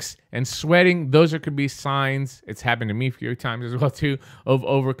 Headaches and sweating, those could be signs. It's happened to me a few times as well too, of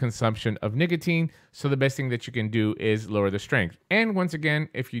overconsumption of nicotine. So the best thing that you can do is lower the strength. And once again,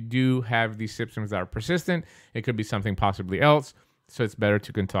 if you do have these symptoms that are persistent, it could be something possibly else. So it's better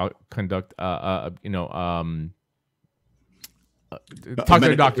to conduct talk to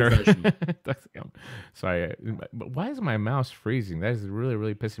the doctor. Sorry, but why is my mouse freezing? That is really,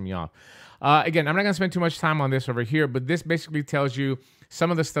 really pissing me off. Again, I'm not going to spend too much time on this over here, but this basically tells you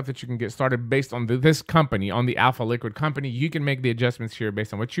some of the stuff that you can get started based on this company, on the AlfaLiquid company. You can make the adjustments here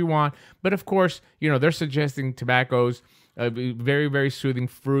based on what you want. But of course, you know, they're suggesting tobaccos, very, very soothing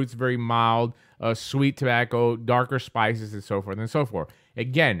fruits, very mild, sweet tobacco, darker spices, and so forth and so forth.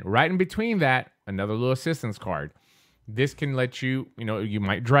 Again, right in between that, another little assistance card. This can let you, you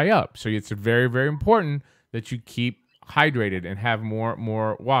might dry up. So it's very, very important that you keep hydrated and have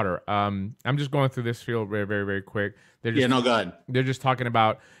more water. I'm just going through this field very, very, very quick. They're just, go ahead. They're just talking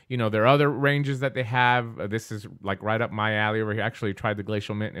about, there are other ranges that they have. This is like right up my alley over here. Actually tried the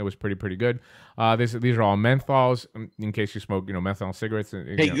Glacial Mint. It was pretty good. These are all menthols in case you smoke, menthol cigarettes.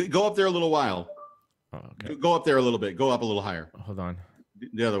 Hey, go up there a little while. Oh, okay. Go up there a little bit. Go up a little higher. Hold on.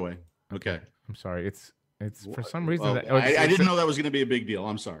 The other way. Okay. I'm sorry. It's for some reason. I didn't know that was going to be a big deal.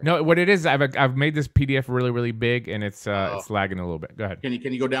 I'm sorry. No, what it is, I've made this PDF really, really big, and it's lagging a little bit. Go ahead. Can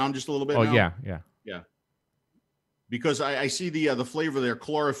you go down just a little bit? Oh, now? yeah. Because I see the flavor there,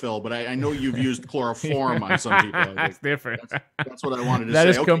 chlorophyll, but I know you've used chloroform on some people. That's different. That's what I wanted to say. That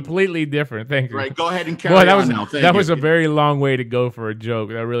is completely different. Thank you. Right. Go ahead and carry on now. That was a very long way to go for a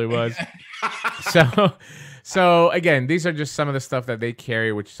joke. That really was. So again, these are just some of the stuff that they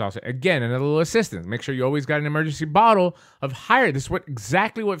carry, which is also, again, another little assistance. Make sure you always got an emergency bottle of higher. This is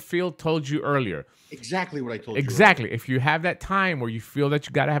exactly what Phil told you earlier. Exactly what I told you. Exactly. If you have that time where you feel that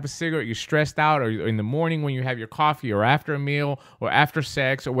you got to have a cigarette, you're stressed out, or in the morning when you have your coffee, or after a meal, or after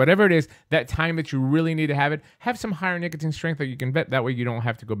sex, or whatever it is, that time that you really need to have it, have some higher nicotine strength that you can bet. That way you don't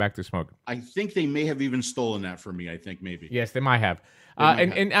have to go back to smoking. I think they may have even stolen that from me. I think maybe. Yes, they might have. I'm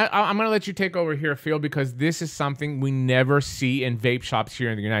going to let you take over here, Phil, because this is something we never see in vape shops here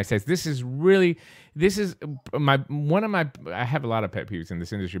in the United States. This is one of my, I have a lot of pet peeves in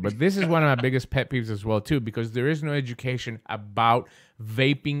this industry, but this is one of my biggest pet peeves as well, too, because there is no education about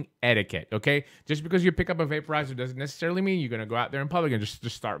vaping etiquette, okay? Just because you pick up a vaporizer doesn't necessarily mean you're going to go out there in public and just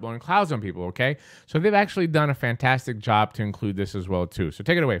start blowing clouds on people, okay? So they've actually done a fantastic job to include this as well, too. So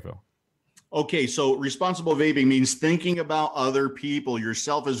take it away, Phil. Okay, so responsible vaping means thinking about other people,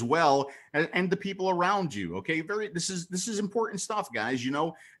 yourself as well, and the people around you. Okay, this is important stuff, guys. You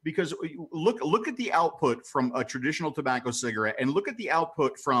know, because look at the output from a traditional tobacco cigarette, and look at the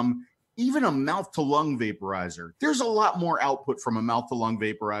output from even a mouth-to-lung vaporizer. There's a lot more output from a mouth-to-lung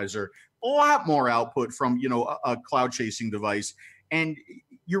vaporizer, a lot more output from a cloud chasing device, and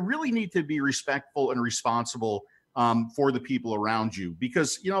you really need to be respectful and responsible for the people around you,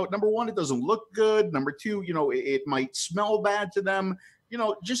 because number one, it doesn't look good. Number two, it might smell bad to them.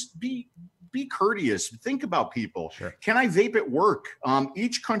 Just be courteous. Think about people. Sure. Can I vape at work?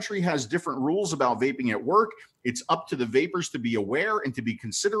 Each country has different rules about vaping at work. It's up to the vapers to be aware and to be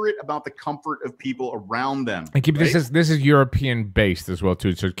considerate about the comfort of people around them. And keep this is European based as well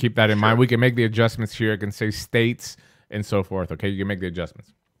too. So keep that in mind. We can make the adjustments here. I can say states and so forth. Okay, you can make the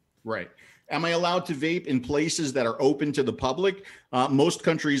adjustments. Right. Am I allowed to vape in places that are open to the public? Most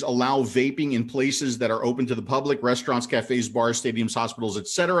countries allow vaping in places that are open to the public: restaurants, cafes, bars, stadiums, hospitals,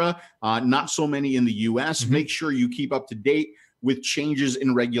 etc. Not so many in the U.S. Make sure you keep up to date with changes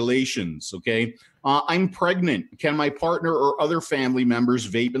in regulations. Okay. I'm pregnant. Can my partner or other family members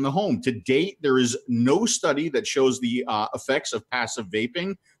vape in the home? To date, there is no study that shows the effects of passive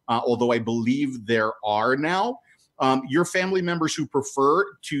vaping, although I believe there are now. Your family members who prefer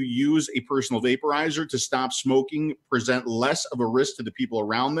to use a personal vaporizer to stop smoking present less of a risk to the people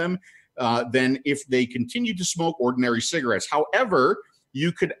around them than if they continue to smoke ordinary cigarettes. However,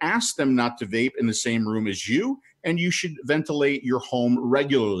 you could ask them not to vape in the same room as you, and you should ventilate your home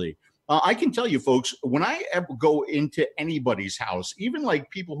regularly. I can tell you, folks, when I ever go into anybody's house, even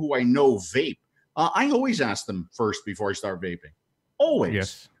like people who I know vape, I always ask them first before I start vaping. Always.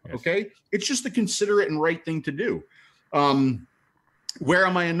 Yes. Okay. It's just the considerate and right thing to do. Where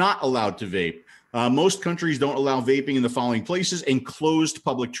am I not allowed to vape? Most countries don't allow vaping in the following places: enclosed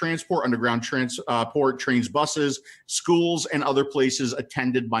public transport, underground transport, trains, buses, schools, and other places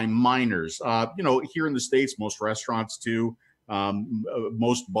attended by minors. Here in the States, most restaurants too,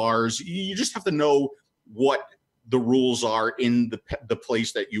 most bars. You just have to know what the rules are in the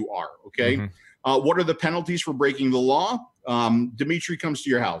place that you are. Okay. What are the penalties for breaking the law? Dimitri comes to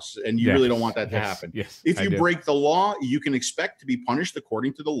your house, and you really don't want that to happen. Yes, if you break the law, you can expect to be punished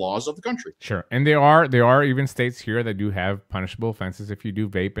according to the laws of the country. Sure. And there are even states here that do have punishable offenses if you do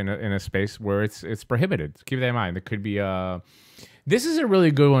vape in a space where it's prohibited. Keep that in mind. There could be this is a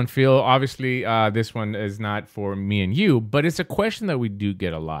really good one, Phil. Obviously, this one is not for me and you, but it's a question that we do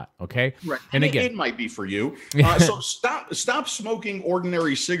get a lot. Okay, right? And again, it might be for you. So stop smoking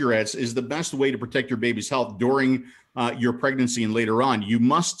ordinary cigarettes is the best way to protect your baby's health during your pregnancy and later on. You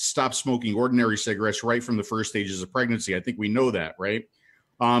must stop smoking ordinary cigarettes right from the first stages of pregnancy. I think we know that, right?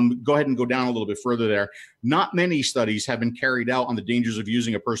 Go ahead and go down a little bit further there. Not many studies have been carried out on the dangers of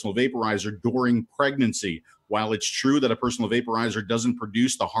using a personal vaporizer during pregnancy. While it's true that a personal vaporizer doesn't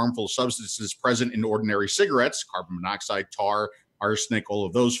produce the harmful substances present in ordinary cigarettes, carbon monoxide, tar, arsenic, all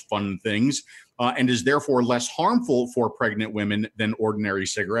of those fun things, and is therefore less harmful for pregnant women than ordinary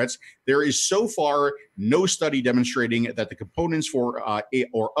cigarettes, there is so far no study demonstrating that the components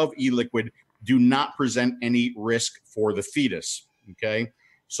of e-liquid do not present any risk for the fetus. Okay,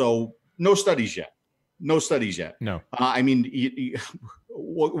 so no studies yet. No studies yet. No. I mean,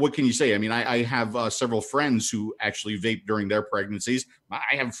 what can you say? I mean, I have several friends who actually vape during their pregnancies.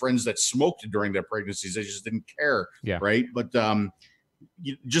 I have friends that smoked during their pregnancies. They just didn't care. Yeah. Right. But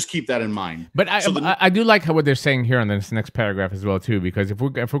you just keep that in mind. But I do like what they're saying here on this next paragraph as well, too, because if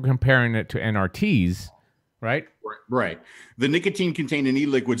we're comparing it to NRTs, right? Right. The nicotine contained in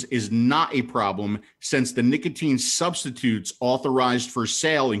e-liquids is not a problem, since the nicotine substitutes authorized for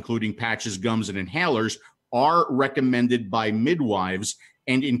sale, including patches, gums, and inhalers, are recommended by midwives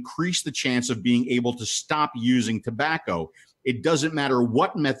and increase the chance of being able to stop using tobacco. It doesn't matter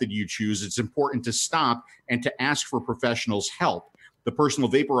what method you choose. It's important to stop and to ask for professionals' help. The personal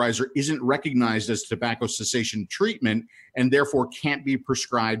vaporizer isn't recognized as tobacco cessation treatment and therefore can't be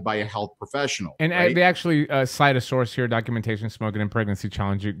prescribed by a health professional. And right? they actually cite a source here, Documentation Smoking and Pregnancy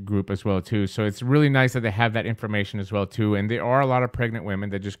Challenge Group as well, too. So it's really nice that they have that information as well, too. And there are a lot of pregnant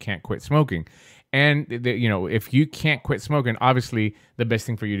women that just can't quit smoking. And, you know, if you can't quit smoking, obviously the best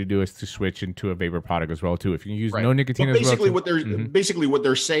thing for you to do is to switch into a vapor product as well, too. If you use no nicotine as well. Basically, what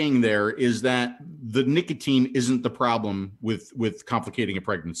they're saying there is that the nicotine isn't the problem with complicating a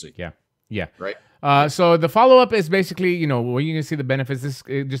pregnancy. Yeah. Yeah. Right. So the follow-up is basically, you know, where you can see the benefits.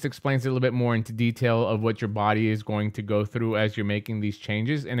 It just explains it a little bit more into detail of what your body is going to go through as you're making these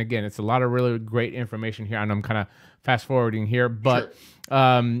changes. And again, it's a lot of really great information here. And I'm kind of fast forwarding here, but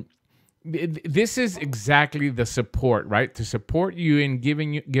this is exactly the support, right? To support you in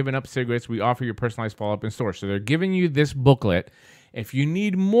giving up cigarettes, we offer your personalized follow-up in store. So they're giving you this booklet. If you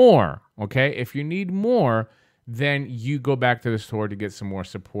need more, okay, then you go back to the store to get some more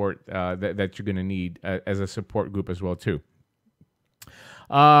support that you're going to need as a support group as well, too.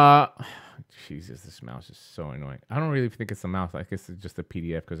 Jesus, this mouse is so annoying. I don't really think it's the mouse. I guess it's just a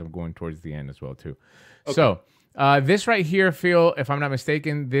PDF because I'm going towards the end as well, too. Okay. So this right here, Phil, if I'm not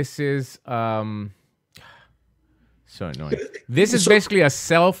mistaken, this is so annoying. This is basically a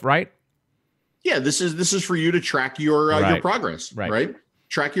self, right? Yeah, this is for you to track your progress, right?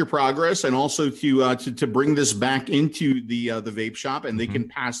 Track your progress, and also to bring this back into the vape shop, and they can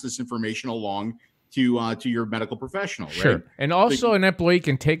pass this information along to your medical professional. Sure. Right? And also an employee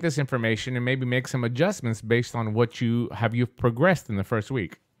can take this information and maybe make some adjustments based on what you've progressed in the first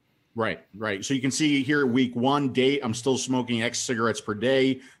week. Right. So you can see here, week 1 date, I'm still smoking X cigarettes per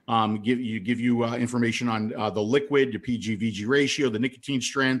day. Give you information on the liquid, the PG-VG ratio, the nicotine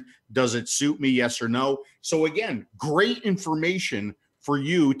strength. Does it suit me? Yes or no? So again, great information for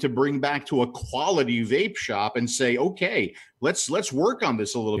you to bring back to a quality vape shop and say, okay, let's work on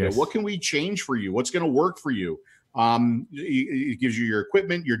this a little bit. What can we change for you? What's going to work for you? It gives you your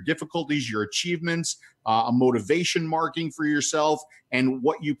equipment, your difficulties, your achievements, a motivation marking for yourself, and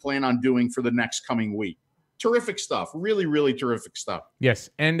what you plan on doing for the next coming week. Terrific stuff. Really, really terrific stuff.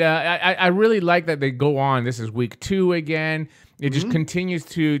 Yes. And I really like that they go on. This is week 2 again. It just continues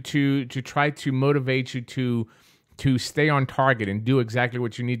to try to motivate you to stay on target and do exactly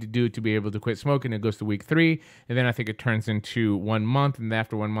what you need to do to be able to quit smoking. It goes to week 3, and then I think it turns into 1 month, and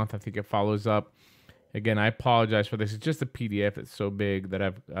after 1 month, I think it follows up. Again, I apologize for this. It's just a PDF. It's so big that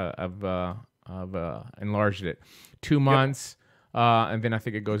I've enlarged it. 2 months, and then I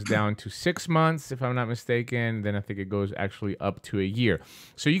think it goes down to 6 months, if I'm not mistaken. Then I think it goes actually up to a year.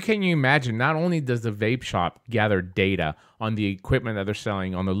 So can you imagine? Not only does the vape shop gather data on the equipment that they're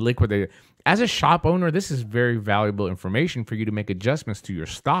selling, on the liquid, as a shop owner, this is very valuable information for you to make adjustments to your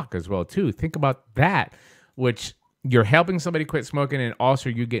stock as well, too. Think about that, which you're helping somebody quit smoking, and also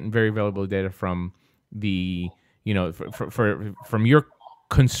you're getting very valuable data from the, from your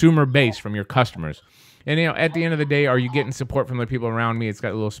consumer base, from your customers. And, at the end of the day, are you getting support from the people around me? It's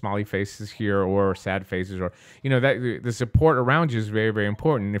got little smiley faces here, or sad faces, or, that the support around you is very, very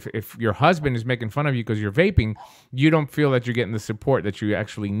important. If your husband is making fun of you because you're vaping, you don't feel that you're getting the support that you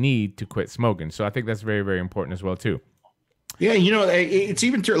actually need to quit smoking. So I think that's very, very important as well, too. Yeah, it's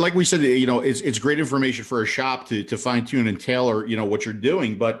even like we said, it's great information for a shop to fine tune and tailor, what you're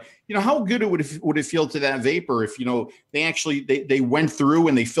doing. But how good would it feel to that vapor if they actually they went through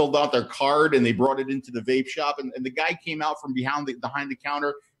and they filled out their card and they brought it into the vape shop, and the guy came out from behind the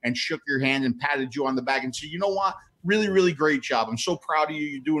counter and shook your hand and patted you on the back and said, you know what? Really, really great job. I'm so proud of you.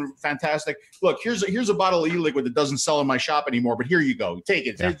 You're doing fantastic. Look, here's a bottle of e-liquid that doesn't sell in my shop anymore, but here you go. Take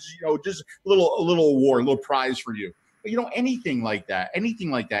it. Yeah. It's, just a little award, a little prize for you. Anything like that,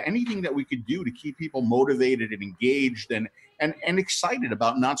 anything that we could do to keep people motivated and engaged and excited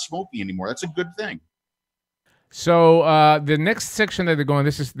about not smoking anymore. That's a good thing. So the next section that they're going,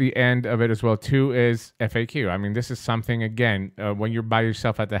 this is the end of it as well, too, is FAQ. I mean, this is something, again, when you're by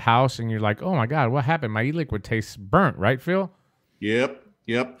yourself at the house and you're like, oh, my God, what happened? My e-liquid tastes burnt, right, Phil? Yep.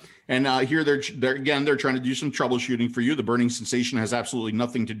 And here they're trying to do some troubleshooting for you. The burning sensation has absolutely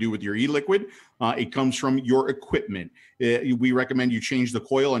nothing to do with your e-liquid. It comes from your equipment. We recommend you change the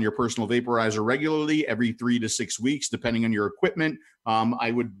coil on your personal vaporizer regularly, every 3 to 6 weeks, depending on your equipment.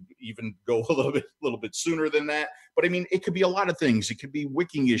 I would even go a little bit sooner than that. But I mean, it could be a lot of things. It could be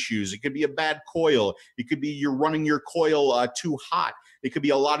wicking issues. It could be a bad coil. It could be you're running your coil too hot. It could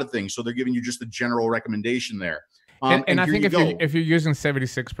be a lot of things. So they're giving you just a general recommendation there. And I think if you're using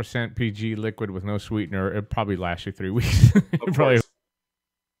 76% PG liquid with no sweetener, it probably lasts you 3 weeks.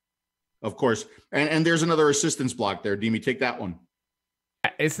 Of course. And there's another assistance block there. Demi, take that one.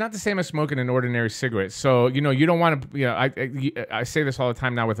 It's not the same as smoking an ordinary cigarette. So, you know, you don't want to, you know, I say this all the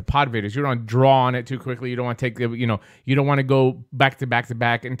time now with the pod vaders. You don't want to draw on it too quickly. You don't want to take the, you know, you don't want to go back to back to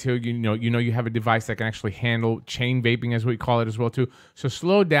back until, you know, you have a device that can actually handle chain vaping, as we call it as well, too. So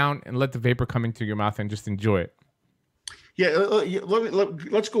slow down and let the vapor come into your mouth and just enjoy it. Yeah,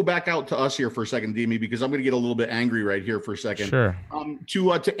 let's go back out to us here for a second, Demi, because I'm going to get a little bit angry right here for a second. Sure.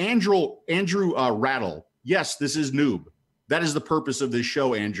 To Andrew Rattle. Yes, this is noob. That is the purpose of this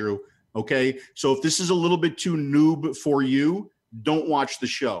show, Andrew. Okay, so if this is a little bit too noob for you, don't watch the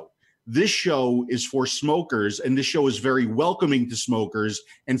show. This show is for smokers, and this show is very welcoming to smokers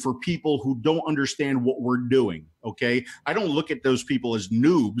and for people who don't understand what we're doing. Okay, I don't look at those people as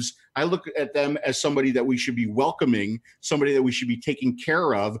noobs. I look at them as somebody that we should be welcoming, somebody that we should be taking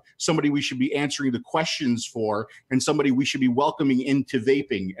care of, somebody we should be answering the questions for, and somebody we should be welcoming into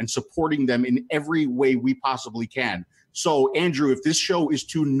vaping and supporting them in every way we possibly can. So, Andrew, if this show is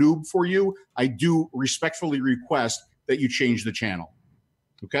too noob for you, I do respectfully request that you change the channel.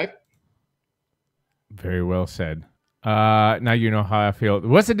 Okay? Very well said. Now you know how I feel.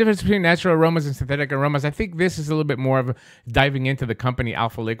 What's the difference between natural aromas and synthetic aromas? I think this is a little bit more of diving into the company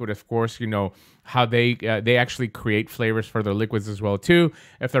AlfaLiquid. Of course, you know how they actually create flavors for their liquids as well too.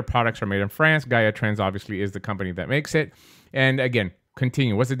 If their products are made in France, Gaia Trends obviously is the company that makes it. And again,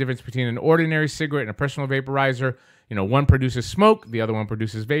 continue. What's the difference between an ordinary cigarette and a personal vaporizer? You know, one produces smoke, the other one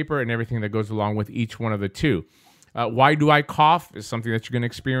produces vapor, and everything that goes along with each one of the two. Why do I cough is something that you're going to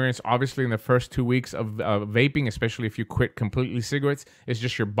experience. Obviously, in the first 2 weeks of vaping, especially if you quit completely cigarettes, it's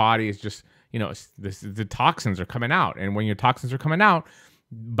just your body is just, you know, the toxins are coming out. And when your toxins are coming out,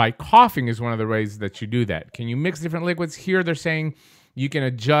 by coughing is one of the ways that you do that. Can you mix different liquids? Here they're saying you can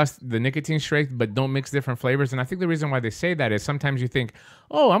adjust the nicotine strength, but don't mix different flavors. And I think the reason why they say that is sometimes you think,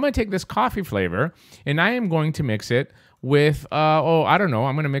 oh, I'm going to take this coffee flavor and I am going to mix it with, I don't know,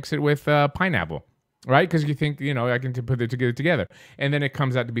 I'm going to mix it with pineapple, right? Because you think, you know, I can put it together. And then it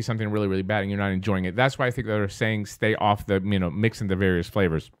comes out to be something really, really bad and you're not enjoying it. That's why I think they're saying stay off the, you know, mixing the various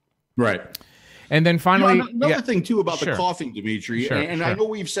flavors. Right. And then finally, you know, another thing too about the coughing, Dimitri, Sure. I know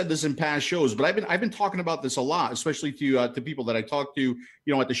we've said this in past shows, but I've been talking about this a lot, especially to people that I talk to, you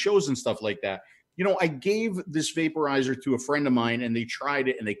know, at the shows and stuff like that. You know, I gave this vaporizer to a friend of mine, and they tried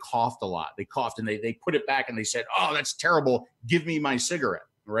it, and they coughed a lot. They coughed, and they put it back, and they said, "Oh, that's terrible. Give me my cigarette."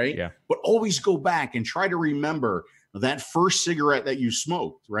 Right? Yeah. But always go back and try to remember that first cigarette that you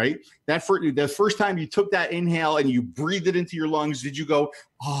smoked, right? That first time you took that inhale and you breathed it into your lungs, did you go,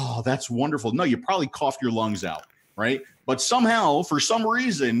 oh, that's wonderful? No, you probably coughed your lungs out, right? But somehow, for some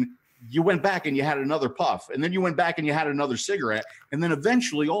reason, you went back and you had another puff, and then you went back and you had another cigarette, and then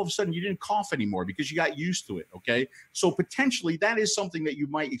eventually, all of a sudden, you didn't cough anymore because you got used to it, okay? So potentially, that is something that you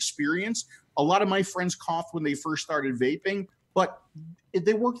might experience. A lot of my friends coughed when they first started vaping, but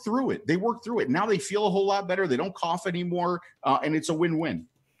they worked through it. Now they feel a whole lot better. They don't cough anymore, and it's a win-win.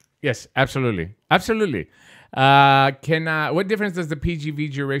 Yes, absolutely. Absolutely. What difference does the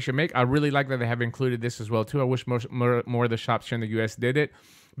PG-VG ratio make? I really like that they have included this as well, too. I wish more of the shops here in the U.S. did it.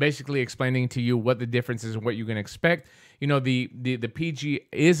 Basically explaining to you what the difference is and what you can expect. You know, the PG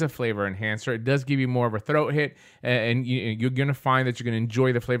is a flavor enhancer. It does give you more of a throat hit, and you're going to find that you're going to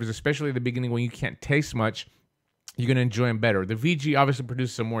enjoy the flavors, especially at the beginning when you can't taste much. You're going to enjoy them better. The VG obviously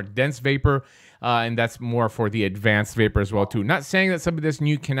produces a more dense vapor, and that's more for the advanced vapor as well, too. Not saying that some of this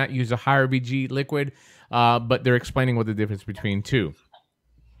new cannot use a higher VG liquid, but they're explaining what the difference between two.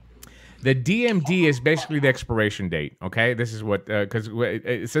 The DMD is basically the expiration date, okay? This is what, because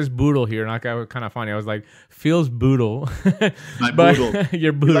it says boodle here, and I got kind of funny. I was like, feels boodle. My boodle.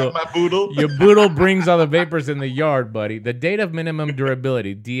 Your boodle. You like my boodle? Your boodle brings all the vapors in the yard, buddy. The date of minimum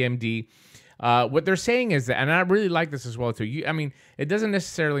durability, DMD. What they're saying is that, and I really like this as well, too. I mean, it doesn't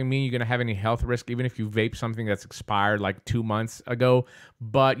necessarily mean you're going to have any health risk, even if you vape something that's expired like 2 months ago,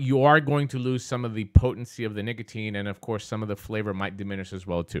 but you are going to lose some of the potency of the nicotine, and of course, some of the flavor might diminish as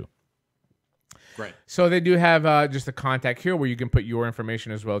well, too. Right. So they do have just a contact here where you can put your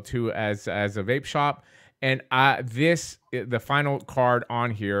information as well, too, as a vape shop. And the final card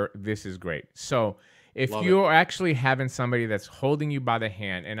on here, this is great. So if you're actually having somebody that's holding you by the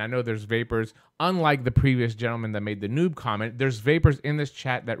hand, and I know there's vapors, unlike the previous gentleman that made the noob comment, there's vapors in this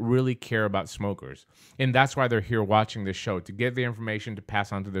chat that really care about smokers. And that's why they're here watching this show, to get the information to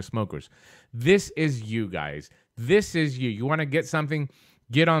pass on to their smokers. This is you guys. This is you. You want to get something,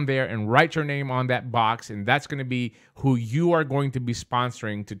 get on there and write your name on that box, and that's going to be who you are going to be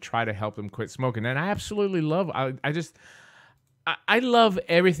sponsoring to try to help them quit smoking. And I absolutely love, I love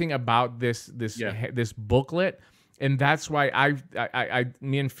everything about this booklet. And that's why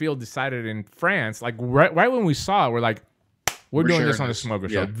me and Phil decided in France, like right when we saw it, we're like, we're doing this on the Smoker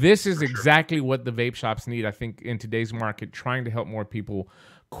Show. This is exactly what the vape shops need, I think, in today's market, trying to help more people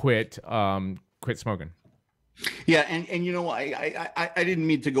quit smoking. Yeah, and you know, I didn't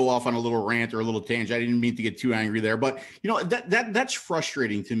mean to go off on a little rant or a little tangent. I didn't mean to get too angry there, but you know, that's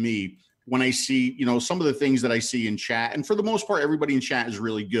frustrating to me when I see, you know, some of the things that I see in chat. And for the most part, everybody in chat is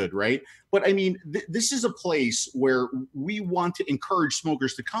really good, right? But I mean, this is a place where we want to encourage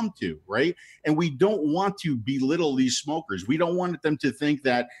smokers to come to, right? And we don't want to belittle these smokers. We don't want them to think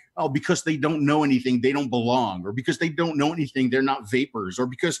that, oh, because they don't know anything, they don't belong, or because they don't know anything, they're not vapors, or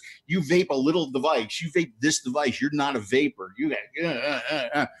because you vape a little device, you vape this device, you're not a vapor. You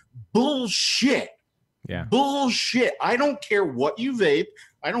got bullshit. Yeah. Bullshit. I don't care what you vape.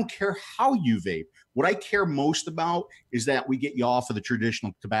 I don't care how you vape. What I care most about is that we get you off of the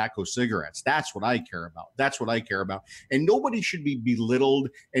traditional tobacco cigarettes. That's what I care about. That's what I care about. And nobody should be belittled,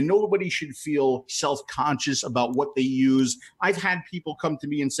 and nobody should feel self-conscious about what they use. I've had people come to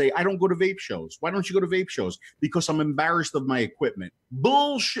me and say, I don't go to vape shows. Why don't you go to vape shows? Because I'm embarrassed of my equipment.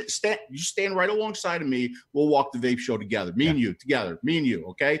 Bullshit. You stand right alongside of me. We'll walk the vape show together. Me and you together. Me and you,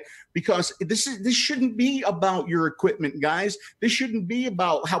 okay? Because this shouldn't be about your equipment, guys. This shouldn't be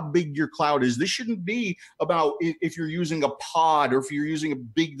about how big your cloud is. This shouldn't be about if you're using a pod or if you're using a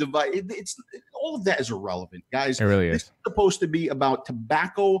big device. It's all of that is irrelevant, guys. It really is. This is supposed to be about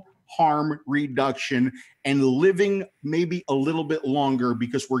tobacco harm reduction and living maybe a little bit longer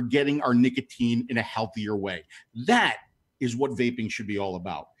because we're getting our nicotine in a healthier way. That is what vaping should be all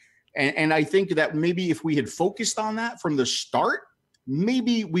about. And I think that maybe if we had focused on that from the start,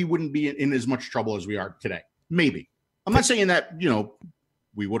 maybe we wouldn't be in as much trouble as we are today. Maybe. I'm not saying that, you know,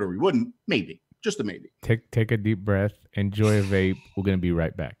 we would or we wouldn't. Maybe. Just a maybe. Take a deep breath. Enjoy a vape. We're going to be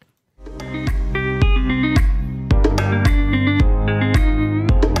right back.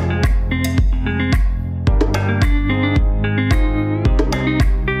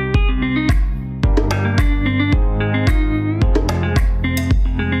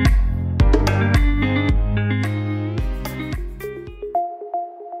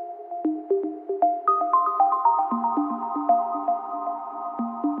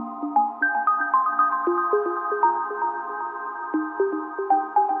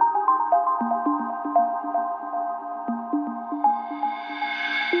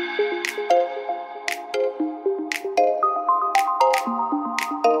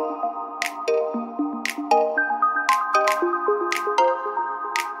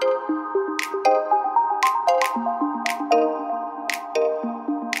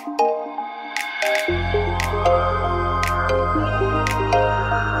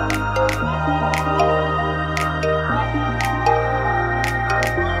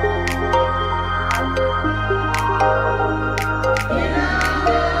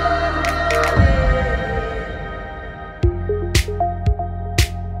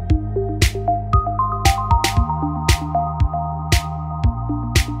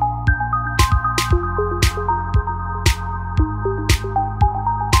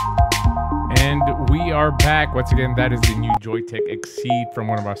 Back once again. That is the new Joytech Exceed from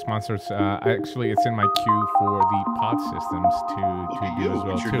one of our sponsors. Actually, it's in my queue for the pod systems to do as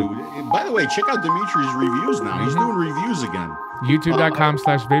well too. By the way, check out Dimitri's reviews now. He's doing reviews again.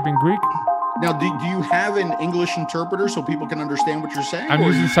 YouTube.com/VapingGreek. Now, do you have an English interpreter so people can understand what you're saying? I'm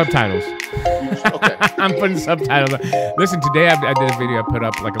using subtitles. Okay. I'm putting subtitles. Listen, today I did a video. I put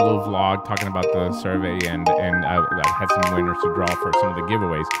up like a little vlog talking about the survey, and I had some winners to draw for some of the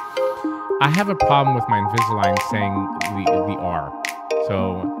giveaways. I have a problem with my Invisalign saying the R.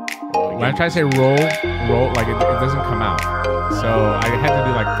 So when I try to say roll, like it doesn't come out. So I had to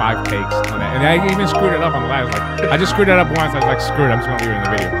do like 5 takes on that. And I even screwed it up on the last. I just screwed it up once. I was like, screw it, I'm just going to leave it in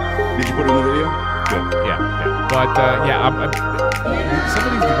the video. Did you put it in the video? Good. Yeah. But some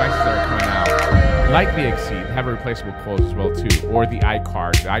of these devices that are coming out, like the Exceed, have a replaceable close as well too. Or the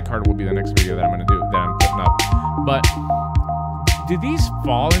iCard. The iCard will be the next video that I'm putting up. But do these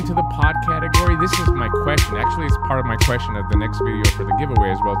fall into the pod category? This is my question. Actually, it's part of my question of the next video for the giveaway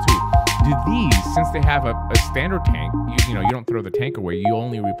as well too. Do these, since they have a standard tank, you don't throw the tank away, you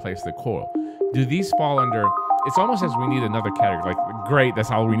only replace the coil. Do these fall under? It's almost as we need another category. Like, great,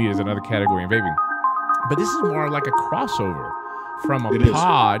 that's all we need is another category in vaping. But this is more like a crossover from a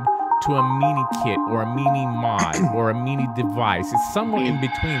pod to a mini kit or a mini mod or a mini device. It's somewhere in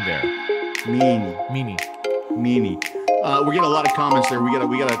between there. Mini. We're getting a lot of comments there. We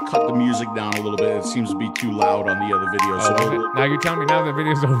gotta cut the music down a little bit. It seems to be too loud on the other video. So now you're telling me now the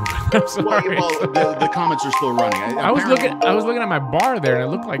video's over. I'm sorry. Well, the comments are still running. I was looking at my bar there, and it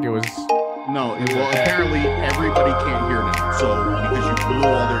looked like it was No, well, apparently everybody can't hear now. So because you blew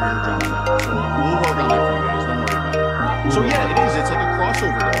all their eardrums out. So we'll work on that for you guys. Don't worry about it. So yeah, it is. It's like a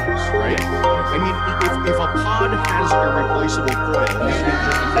crossover device, right? I mean, if a pod has a replaceable coil, isn't it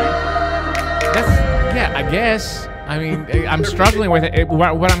just a thing? Yeah, I guess. I mean, I'm struggling with it.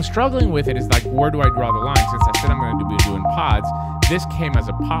 What I'm struggling with it is like, where do I draw the line? Since I said I'm going to be doing pods, this came as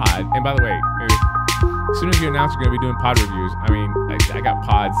a pod. And by the way, as soon as you announce you're going to be doing pod reviews, I mean, I got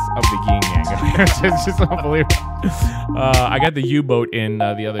pods of the yin yang. It's just unbelievable. I got the U-boat in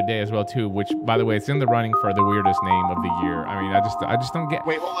the other day as well too, which, by the way, it's in the running for the weirdest name of the year. I mean, I just don't get.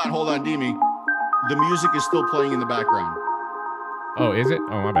 Wait, hold on, Demi. The music is still playing in the background. Oh, is it?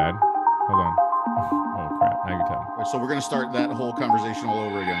 Oh, my bad. Hold on. Oh crap! Now you tell me. So we're gonna start that whole conversation all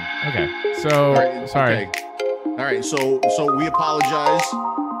over again. Okay. So sorry. Okay. All right. So we apologize.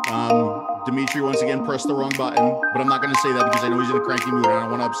 Dimitri once again pressed the wrong button, but I'm not gonna say that because I know he's in a cranky mood and I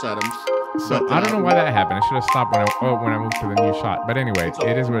don't want to upset him. So I don't know why that happened. I should have stopped when I moved to the new shot. But anyway,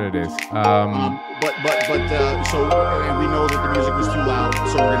 it is what it is. So we know that the music was too loud,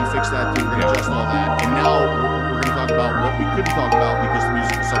 so we're gonna fix that too. We're gonna adjust all that, and now we're gonna talk about what we couldn't talk about because the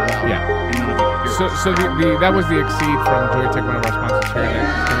music was so loud. Yeah. And none of you could hear. So that was the Exceed from Joytech, one of our sponsors here. And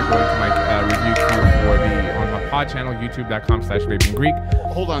it's gonna go into my review queue for on my pod channel,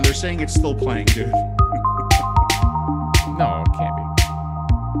 youtube.com/vapinggreek. Hold on, they're saying it's still playing, dude. No, it can't be.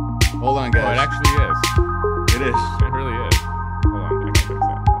 Hold on, guys. Oh, it actually is. It is. It really is. Hold on, I can fix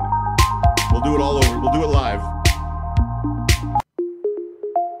that. We'll do it all over. We'll do it live.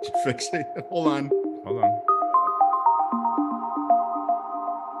 Fix it. Hold on. Hold on.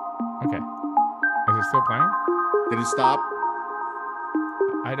 Okay. Is it still playing? Did it stop?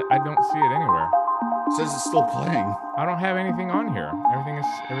 I don't see it anywhere. It says it's still playing. I don't have anything on here. Everything is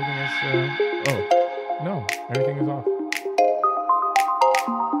oh no, everything is off.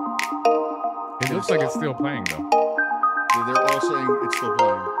 It looks like it's still playing though. They're all saying it's still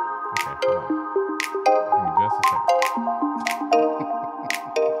playing. Okay, hold on. Give me just a second.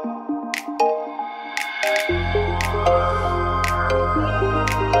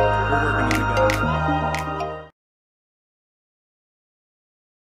 We're working on it, guys.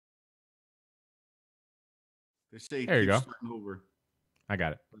 They say There you go. starting over. I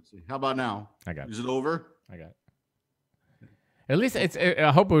got it. Let's see. How about now? I got it. Is it over? I got it. At least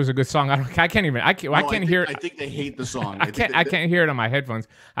I hope it was a good song. I can't hear it. I think they hate the song. I can't hear it on my headphones.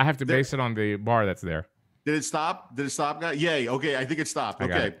 I have to base it on the bar that's there. Did it stop? Did it stop, guys? Yay. Okay, I think it stopped. I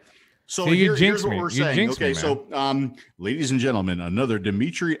got Okay. it. So See, here's what we're saying. Jinxed Okay, me, so ladies and gentlemen, another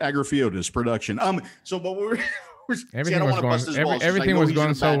Dimitri Agrafiotis production. So but everything was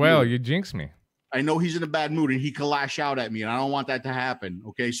going so well. You jinxed me. I know he's in a bad mood and he can lash out at me, and I don't want that to happen.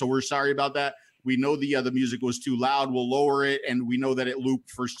 Okay, so we're sorry about that. We know the music was too loud. We'll lower it, and we know that it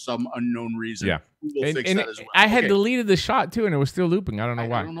looped for some unknown reason. Yeah, we'll fix that as well. I had deleted the shot too, and it was still looping. I don't know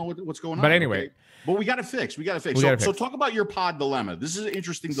why. I don't know what's going on. But anyway, okay. But we got to fix. So talk about your pod dilemma. This is an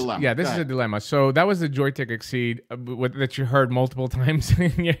interesting dilemma. Yeah, this is a dilemma. So that was the Joytech Exceed that you heard multiple times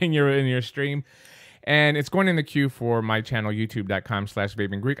in your stream. And it's going in the queue for my channel,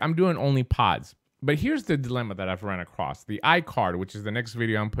 youtube.com/vapinggreek. I'm doing only pods. But here's the dilemma that I've run across. The iCard, which is the next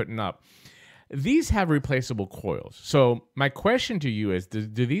video I'm putting up. These have replaceable coils. So my question to you is,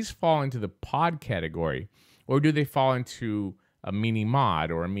 do these fall into the pod category, or do they fall into a mini mod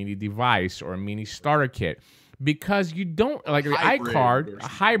or a mini device or a mini starter kit? Because you don't, like the iCard, a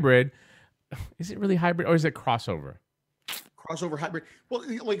hybrid, is it really hybrid or is it crossover? Crossover hybrid. Well,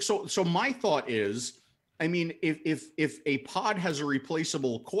 like, so my thought is, I mean, if a pod has a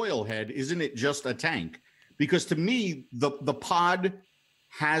replaceable coil head, isn't it just a tank? Because to me, the pod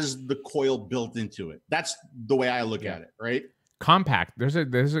has the coil built into it. That's the way I look at it, right? Compact. There's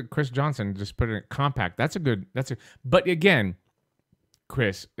a Chris Johnson just put it compact. But again,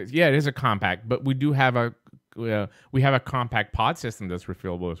 Chris, yeah, it is a compact, but we do have a compact pod system that's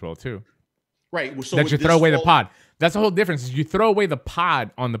refillable as well too. Right. So that you throw away the pod. That's the whole difference. Is you throw away the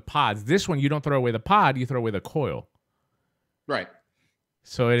pod on the pods. This one, you don't throw away the pod. You throw away the coil. Right.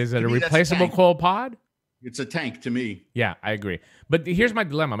 So is it a replaceable coil pod? It's a tank to me. Yeah, I agree. But here's my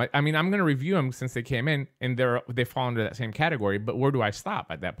dilemma. I mean, I'm going to review them since they came in, and they fall into that same category. But where do I stop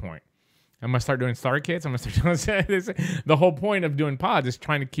at that point? I'm going to start doing starter kits. I'm going to start doing this. The whole point of doing pods is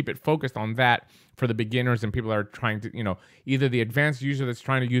trying to keep it focused on that for the beginners and people that are trying to, either the advanced user that's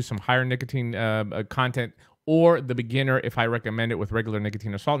trying to use some higher nicotine content, or the beginner if I recommend it with regular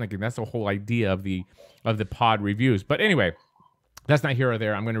nicotine or salt nicotine. That's the whole idea of the pod reviews. But anyway, that's not here or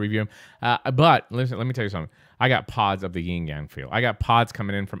there. I'm going to review them. But listen, let me tell you something. I got pods of the yin yang feel. I got pods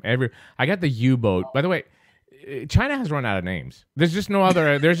coming in from I got the U-boat. By the way, China has run out of names. There's just no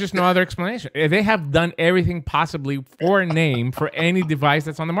other. There's just no other explanation. They have done everything possibly for a name for any device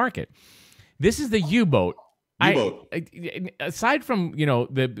that's on the market. This is the U-boat. Aside from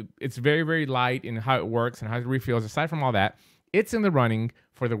it's very, very light in how it works and how it refills. Aside from all that, it's in the running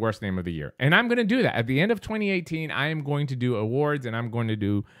for the worst name of the year, and I'm going to do that at the end of 2018. I am going to do awards, and I'm going to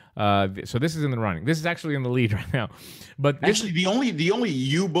do. So this is in the running. This is actually in the lead right now. But actually, the only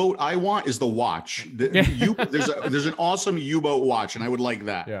U-boat I want is the watch. There's an awesome U-boat watch, and I would like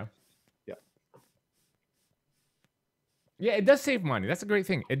that. Yeah. Yeah, it does save money. That's a great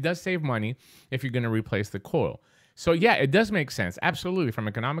thing. It does save money if you're going to replace the coil. So yeah, it does make sense. Absolutely. From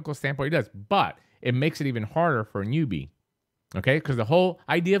an economical standpoint, it does. But it makes it even harder for a newbie. Okay? Because the whole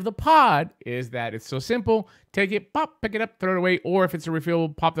idea of the pod is that it's so simple. Take it, pop, pick it up, throw it away. Or if it's a refill,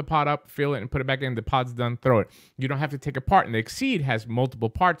 pop the pod up, fill it, and put it back in. The pod's done, throw it. You don't have to take apart. And the Exceed has multiple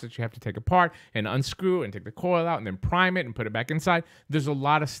parts that you have to take apart and unscrew and take the coil out and then prime it and put it back inside. There's a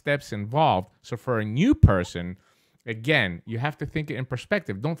lot of steps involved. So for a new person, again, you have to think it in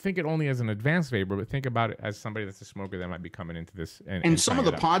perspective. Don't think it only as an advanced vapor, but think about it as somebody that's a smoker that might be coming into this. And some of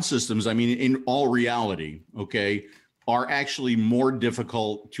the pod systems, I mean, in all reality, okay, are actually more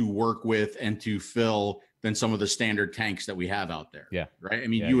difficult to work with and to fill than some of the standard tanks that we have out there. Yeah. Right. I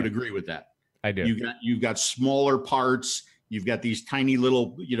mean, you would agree with that. I do. You've got smaller parts. You've got these tiny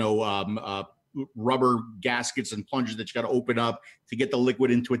little, rubber gaskets and plungers that you got to open up to get the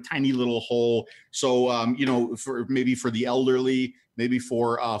liquid into a tiny little hole. So, for the elderly, maybe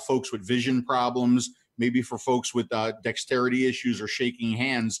for folks with vision problems, maybe for folks with dexterity issues or shaking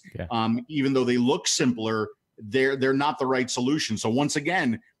hands, even though they look simpler, they're not the right solution. So once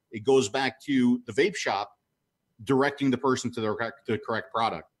again, it goes back to the vape shop directing the person to the correct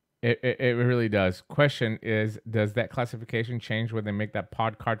product. It really does. Question is, does that classification change when they make that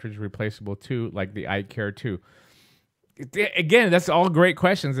pod cartridge replaceable too, like the iCare 2? Again, that's all great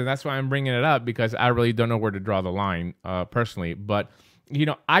questions, and that's why I'm bringing it up, because I really don't know where to draw the line personally. But,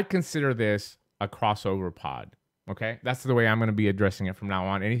 I consider this a crossover pod, okay? That's the way I'm going to be addressing it from now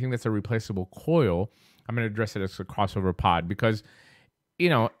on. Anything that's a replaceable coil, I'm going to address it as a crossover pod because,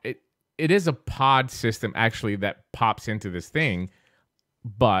 it is a pod system actually that pops into this thing,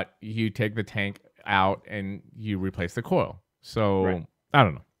 but you take the tank out and you replace the coil. So right. I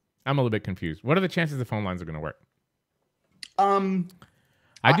don't know. I'm a little bit confused. What are the chances the phone lines are going to work? I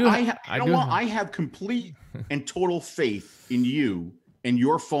have complete and total faith in you and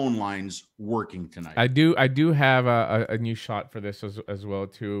your phone lines working tonight. I do have a new shot for this as well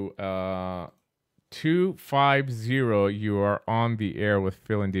too. 250, you are on the air with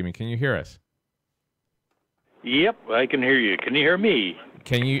Phil and Demi. Can you hear us? Yep, I can hear you. Can you hear me?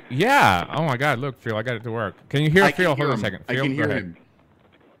 Can you? Yeah. Oh my God! Look, Phil, I got it to work. Can you hear Phil? Hold on a second. Phil, I can hear him.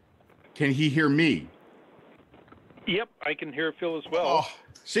 Can he hear me? Yep, I can hear Phil as well. Oh,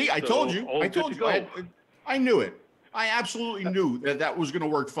 see, I told you. I knew it. I absolutely knew that was going to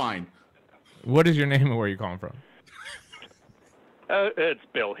work fine. What is your name and where are you calling from? It's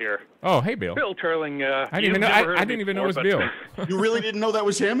Bill here. Oh, hey, Bill. Bill Turling. I didn't even know it was Bill. You really didn't know that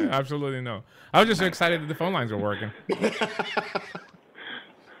was him? Absolutely no. I was just so excited that the phone lines were working.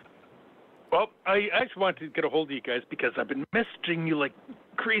 Well, I actually wanted to get a hold of you guys because I've been messaging you like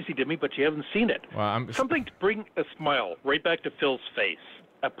crazy, Demi, but you haven't seen it. Well, something to bring a smile right back to Phil's face.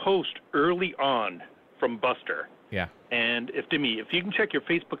 A post early on from Buster. Yeah. And if you can check your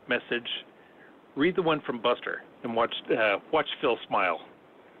Facebook message, read the one from Buster and watch Phil smile.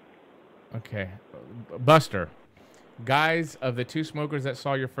 Okay. Buster. Guys, of the two smokers that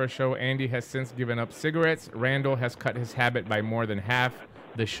saw your first show, Andy has since given up cigarettes. Randall has cut his habit by more than half.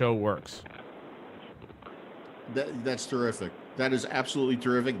 The show works. That's terrific. That is absolutely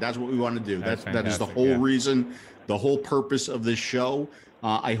terrific. That's what we want to do. That is the whole reason, the whole purpose of this show.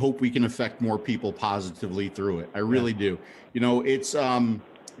 I hope we can affect more people positively through it. I really do. It's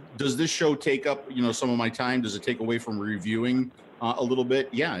does this show take up some of my time? Does it take away from reviewing a little bit?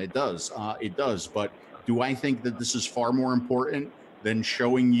 Yeah, it does. It does. But do I think that this is far more important than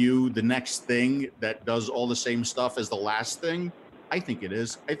showing you the next thing that does all the same stuff as the last thing? I think it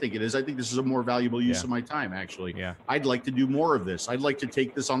is. I think this is a more valuable use of my time, actually. Yeah. I'd like to do more of this. I'd like to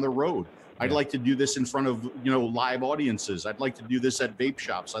take this on the road. I'd like to do this in front of, live audiences. I'd like to do this at vape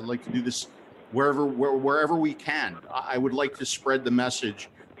shops. I'd like to do this wherever we can. I would like to spread the message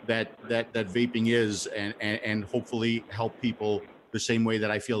that vaping is and hopefully help people the same way that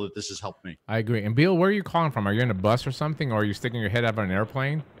I feel that this has helped me. I agree. And Bill, where are you calling from? Are you in a bus or something, or are you sticking your head up on an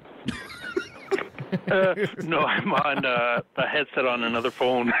airplane? No, I'm on a headset on another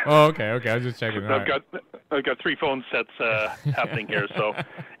phone. Oh, okay. I was just checking. I've got 3 phone sets happening here. So,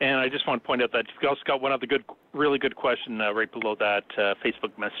 and I just want to point out that you've also got one other really good question right below that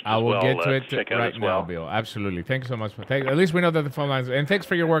Facebook message. I will as well, get to it check out right as now, well. Bill. Absolutely. Thank you so much. At least we know that the phone lines. And thanks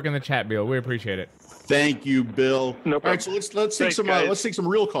for your work in the chat, Bill. We appreciate it. Thank you, Bill. No All right, so let's take some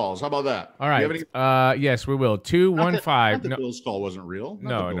real calls. How about that? All right. Yes, we will. 215. No, Bill's call wasn't real.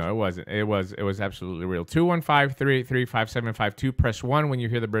 No, it wasn't. It was absolutely real. 215-383-5752. Press 1 when you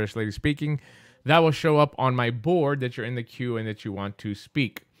hear the British lady speaking. That will show up on my board that you're in the queue and that you want to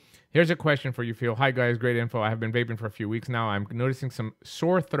speak. Here's a question for you, Phil. Hi, guys. Great info. I have been vaping for a few weeks now. I'm noticing some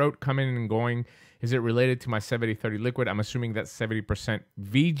sore throat coming and going. Is it related to my 70-30 liquid? I'm assuming that's 70%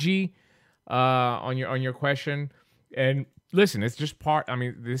 VG on your question. And listen, it's just part. I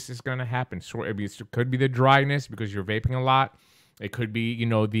mean, this is going to happen. It could be the dryness because you're vaping a lot. It could be,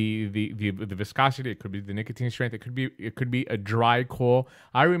 the viscosity. It could be the nicotine strength. It could be a dry coil.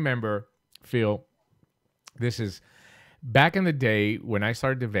 I remember, Phil, this is back in the day when I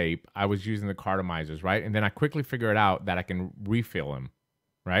started to vape. I was using the cartomizers, right? And then I quickly figured out that I can refill them,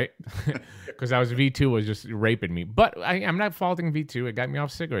 right? Because V2 was just raping me. But I'm not faulting V2. It got me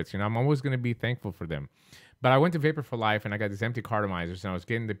off cigarettes. I'm always going to be thankful for them. But I went to Vapor for Life, and I got these empty cartomizers, and I was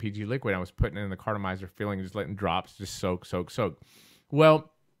getting the PG liquid. I was putting it in the cartomizer, filling, just letting drops, just soak.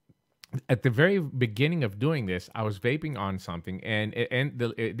 Well, at the very beginning of doing this, I was vaping on something, and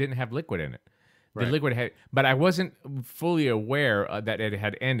it didn't have liquid in it. The liquid had, but I wasn't fully aware that it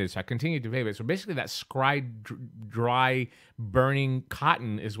had ended, so I continued to vape it. So basically, that dry, burning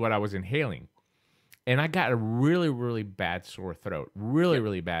cotton is what I was inhaling. And I got a really, really bad sore throat,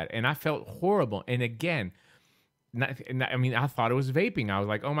 really bad. And I felt horrible. And again, I thought it was vaping. I was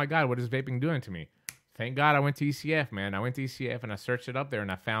like, oh my God, what is vaping doing to me? Thank God I went to ECF, man. I went to ECF and I searched it up there and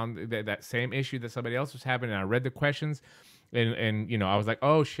I found that same issue that somebody else was having. And I read the questions and I was like,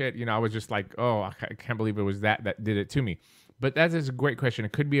 oh shit. I was just like, oh, I can't believe it was that did it to me. But that is a great question.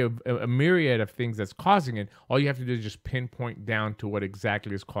 It could be a myriad of things that's causing it. All you have to do is just pinpoint down to what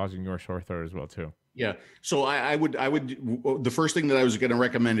exactly is causing your sore throat as well too. Yeah. So I would the first thing that I was going to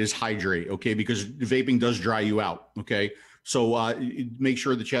recommend is hydrate. Okay. Because vaping does dry you out. Okay. So make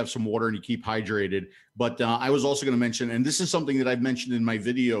sure that you have some water and you keep hydrated. But I was also going to mention, and this is something that I've mentioned in my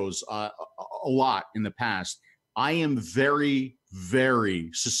videos a lot in the past. I am very, very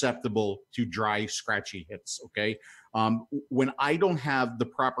susceptible to dry, scratchy hits. Okay. When I don't have the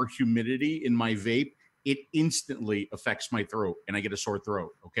proper humidity in my vape, it instantly affects my throat and I get a sore throat.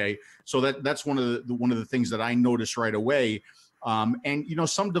 Okay. So that's one of the things that I notice right away. And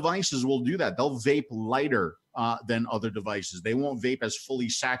some devices will do that. They'll vape lighter than other devices. They won't vape as fully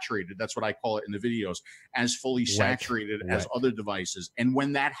saturated. That's what I call it in the videos, as fully saturated as other devices. And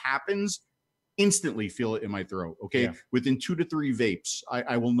when that happens, instantly feel it in my throat. Okay. Yeah. Within 2 to 3 vapes,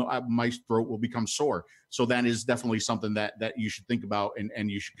 I will know my throat will become sore. So that is definitely something that you should think about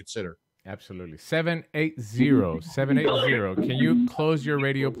and you should consider. Absolutely. 780. Can you close your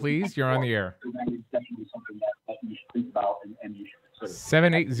radio, please? You're on the air.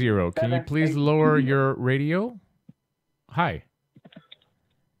 780. Can you please lower your radio? Hi.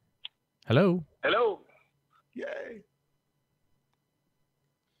 Hello. Hello. Yay.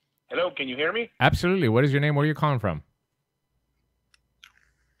 Hello. Can you hear me? Absolutely. What is your name? Where are you calling from?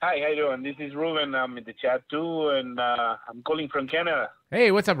 Hi, how you doing? This is Ruben. I'm in the chat too, and I'm calling from Canada.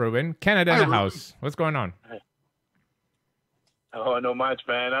 Hey, what's up, Ruben? Canada in the house. What's going on? Oh, not much,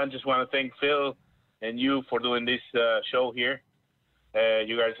 man. I just want to thank Phil and you for doing this show here.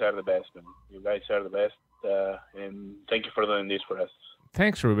 You guys are the best, man. You guys are the best, and thank you for doing this for us.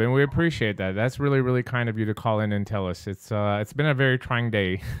 Thanks, Ruben. We appreciate that. That's really, really kind of you to call in and tell us. It's been a very trying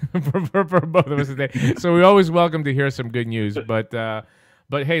day for both of us today. So we always welcome to hear some good news,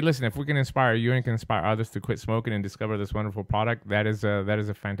 But hey, listen, if we can inspire you and can inspire others to quit smoking and discover this wonderful product, that is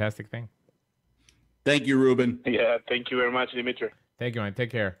a fantastic thing. Thank you, Ruben. Yeah, thank you very much, Dimitri. Thank you, man. Take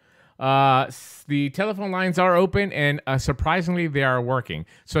care. The telephone lines are open, and surprisingly, they are working.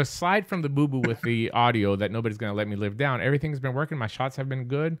 So aside from the boo-boo with the audio that nobody's going to let me live down, everything's been working. My shots have been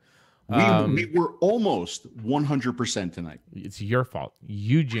good. We were almost 100% tonight. It's your fault.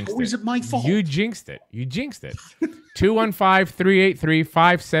 You jinxed it. How is it my fault? You jinxed it.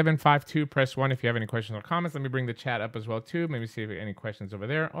 215-383-5752. Press 1 if you have any questions or comments. Let me bring the chat up as well, too. Maybe see if there are any questions over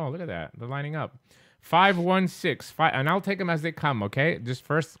there. Oh, look at that. They're lining up. 516. And I'll take them as they come, okay? Just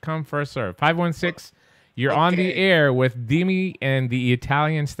first come, first serve. 516. You're on the air with Dimi and the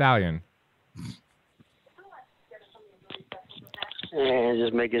Italian Stallion. And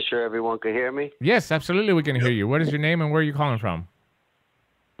just making sure everyone can hear me. Yes, absolutely we can hear you. What is your name and where are you calling from?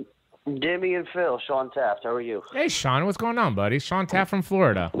 Jimmy and Phil, Sean Taft, how are you? Hey, Sean, what's going on, buddy? Sean Taft from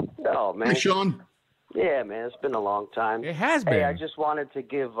Florida. Oh, man. Hey, Sean. Yeah, man, it's been a long time. It has been. Hey, I just wanted to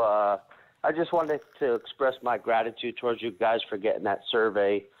give, I just wanted to express my gratitude towards you guys for getting that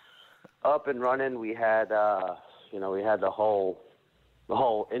survey up and running. We had, we had the whole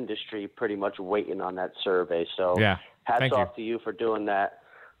industry pretty much waiting on that survey. So yeah, hats off to you for doing that.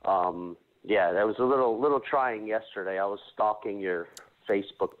 Yeah, that was a little trying yesterday. I was stalking your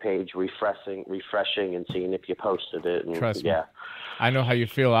Facebook page, refreshing and seeing if you posted it. And Trust me. yeah. I know how you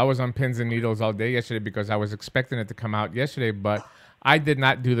feel. I was on pins and needles all day yesterday because I was expecting it to come out yesterday, but I did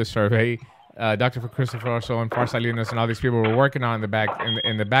not do the survey. Dr. Christopher also and Farsalinos and all these people were working on in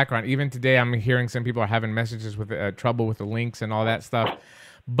the background. Even today, I'm hearing some people are having messages with trouble with the links and all that stuff.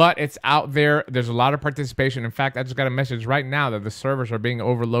 But it's out there. There's a lot of participation. In fact, I just got a message right now that the servers are being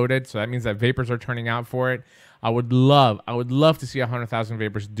overloaded. So that means that vapors are turning out for it. I would love to see 100,000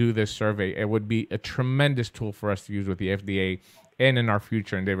 vapors do this survey. It would be a tremendous tool for us to use with the FDA and in our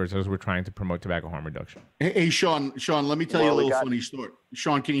future endeavors as we're trying to promote tobacco harm reduction. Hey, Sean, let me tell you a little funny story.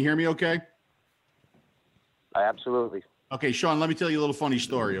 Sean, can you hear me okay? Absolutely. Okay, Sean, let me tell you a little funny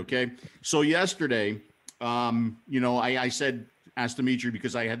story, okay? So yesterday, I said, asked Dimitri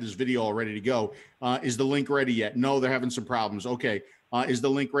because I had this video all ready to go. Is the link ready yet? No, they're having some problems. Okay. Is the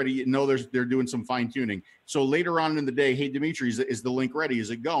link ready? No, they're doing some fine tuning. So later on in the day, hey, Dimitri, is the link ready? Is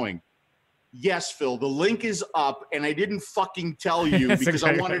it going? Yes, Phil, the link is up, and I didn't fucking tell you because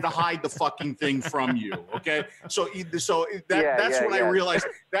I wanted to hide the fucking thing from you. Okay, so that's when I realized.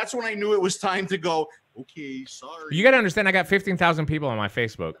 That's when I knew it was time to go. Okay, sorry. You got to understand, I got 15,000 people on my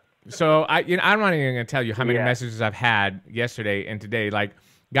Facebook, so I'm not even gonna tell you how many messages I've had yesterday and today. Like,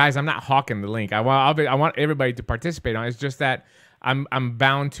 guys, I'm not hawking the link. I want everybody to participate on it. It's just that I'm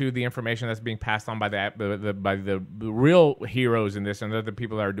bound to the information that's being passed on by the real heroes in this, and they're the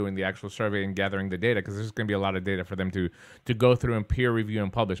people that are doing the actual survey and gathering the data, because there's going to be a lot of data for them to go through and peer review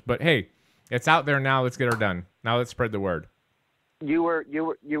and publish. But hey, it's out there now. Let's get her done. Now let's spread the word. You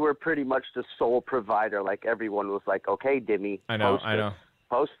were pretty much the sole provider. Like, everyone was like, "Okay, Dimmy, I know.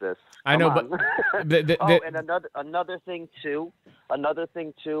 Post this." I know, on. but and another thing too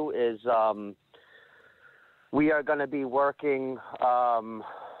is we are going to be working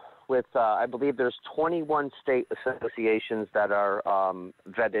with, I believe there's 21 state associations that are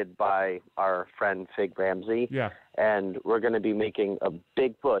vetted by our friend Fig Ramsey. Yeah. And we're going to be making a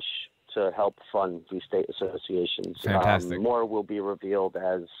big push to help fund these state associations. Fantastic. More will be revealed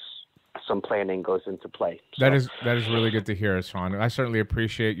as some planning goes into play. So. That is really good to hear, Sean. I certainly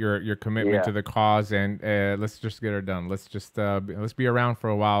appreciate your commitment to the cause, and let's just get her done. Let's just let's be around for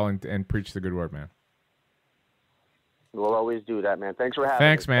a while and preach the good word, man. We'll always do that, man. Thanks for having me.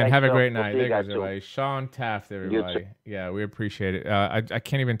 Thanks, man. Have a great night. There goes everybody. Sean Taft, everybody. Yeah, we appreciate it. I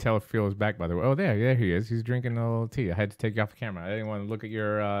can't even tell if Phil is back, by the way. Oh, there he is. He's drinking a little tea. I had to take you off the camera. I didn't want to look at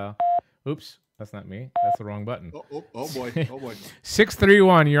your... Oops, that's not me. That's the wrong button. Oh boy. Oh, boy.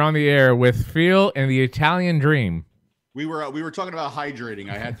 631, you're on the air with Phil and the Italian Dream. We were talking about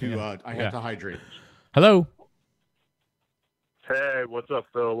hydrating. I had to to hydrate. Hello. Hey, what's up,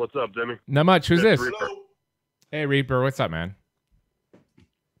 Phil? What's up, Demi? Not much. Who's this? Reaper. Hey, Reaper. What's up, man?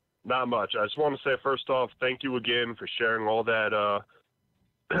 Not much. I just want to say, first off, thank you again for sharing all that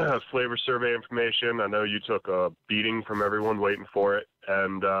flavor survey information. I know you took a beating from everyone waiting for it,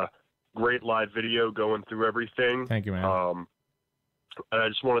 and great live video going through everything. Thank you, man. And I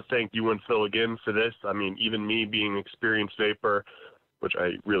just want to thank you and Phil again for this. I mean, even me being experienced vapor, which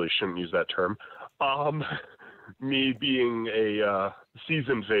I really shouldn't use that term, me being a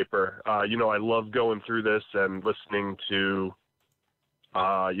seasoned vapor, I love going through this and listening to,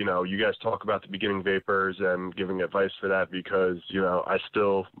 you guys talk about the beginning vapors and giving advice for that, because, I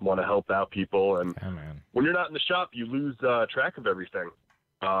still want to help out people. And when you're not in the shop, you lose track of everything.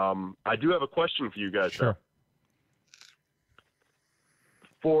 I do have a question for you guys. Sure.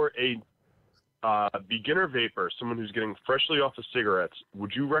 For a beginner vapor, someone who's getting freshly off of cigarettes,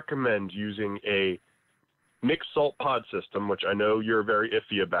 would you recommend using a mixed salt pod system, which I know you're very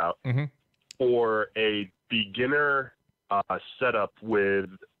iffy about, or a beginner setup with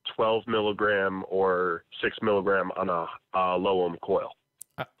 12 milligram or 6 milligram on a low ohm coil?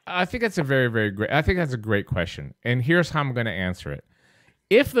 I think that's a very, very great. I think that's a great question, and here's how I'm going to answer it.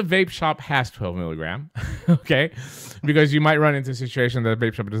 If the vape shop has 12 milligram, okay, because you might run into a situation that the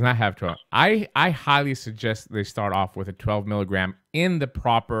vape shop does not have 12. I highly suggest they start off with a 12 milligram in the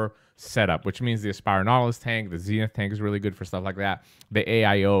proper setup, which means the Aspire Nautilus tank, the Zenith tank is really good for stuff like that. The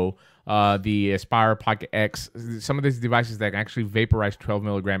AIO, the Aspire Pocket X, some of these devices that can actually vaporize 12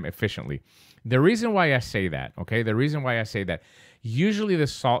 milligram efficiently. The reason why I say that, okay, the reason why I say that, usually the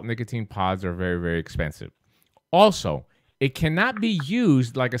salt nicotine pods are very, very expensive. Also, it cannot be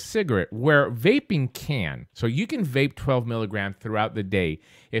used like a cigarette, where vaping can. So you can vape 12 milligrams throughout the day.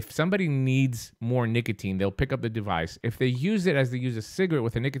 If somebody needs more nicotine, they'll pick up the device. If they use it as they use a cigarette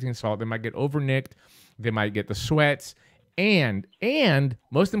with a nicotine salt, they might get overnicked, they might get the sweats, and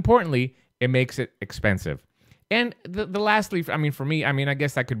most importantly, it makes it expensive. And the lastly, I mean, for me, I mean, I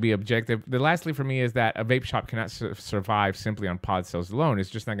guess that could be objective. The lastly for me is that a vape shop cannot survive simply on pod sales alone. It's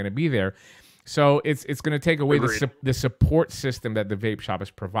just not going to be there. So it's going to take away the support system that the vape shop is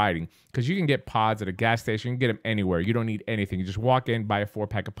providing, because you can get pods at a gas station. You can get them anywhere. You don't need anything. You just walk in, buy a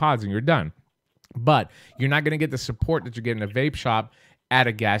 4-pack of pods, and you're done. But you're not going to get the support that you get in a vape shop at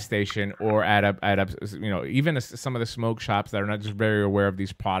a gas station, or at a even some of the smoke shops that are not just very aware of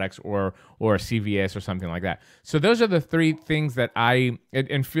these products, or a CVS or something like that. So those are the 3 things that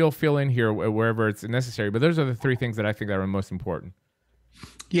and fill in here wherever it's necessary. But those are the 3 things that I think that are most important.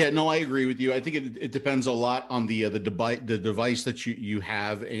 Yeah, no, I agree with you. I think it depends a lot on the device that you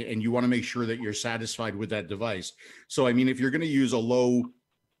have, and you want to make sure that you're satisfied with that device. So, I mean, if you're going to use a low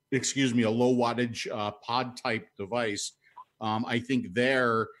wattage pod type device, I think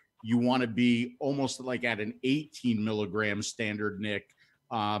there you want to be almost like at an 18 milligram standard nic,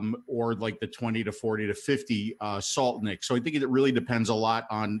 or like the 20 to 40 to 50 salt nic. So I think it really depends a lot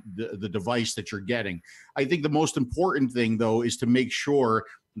on the device that you're getting. I think the most important thing, though, is to make sure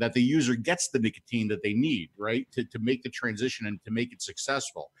that the user gets the nicotine that they need, right, to make the transition and to make it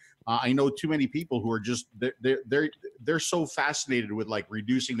successful. I know too many people who are just they're so fascinated with like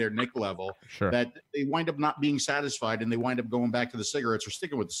reducing their nic level that they wind up not being satisfied, and they wind up going back to the cigarettes or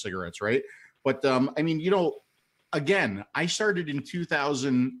sticking with the cigarettes, right? But I mean, again, I started in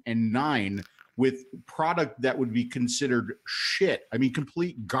 2009 with product that would be considered shit. I mean,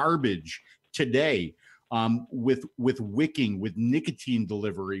 complete garbage today. With wicking, with nicotine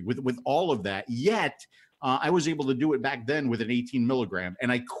delivery, with all of that. Yet I was able to do it back then with an 18 milligram.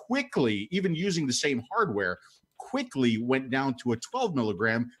 And I quickly, even using the same hardware, quickly went down to a 12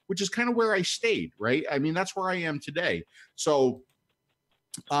 milligram, which is kind of where I stayed, right? I mean, that's where I am today. So,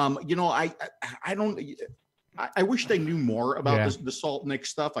 I wish they knew more about the salt nic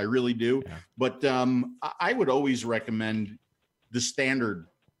stuff. I really do. Yeah. But I would always recommend the standard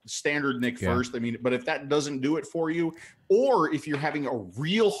nic first. I mean, but if that doesn't do it for you, or if you're having a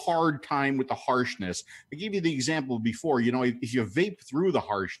real hard time with the harshness, I gave you the example before, if you vape through the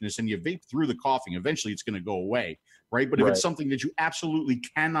harshness and you vape through the coughing, eventually it's going to go away, right? But if it's something that you absolutely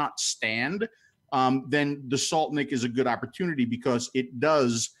cannot stand, then the salt nic is a good opportunity, because it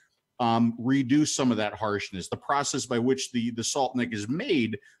does reduce some of that harshness. The process by which the salt nic is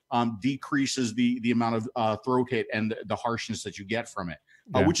made decreases the amount of throat hit and the harshness that you get from it.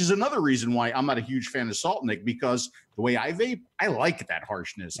 Which is another reason why I'm not a huge fan of salt nic, because the way I vape, I like that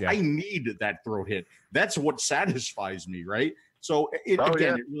harshness. I need that throat hit. That's what satisfies me, right? So it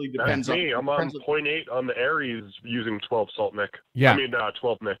really depends. That's me. I'm on 0.8 on the Aries using 12 salt nic. Yeah, I mean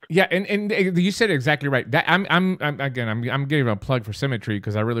 12 nic. Yeah, and you said it exactly right. That I'm giving a plug for Symmetry,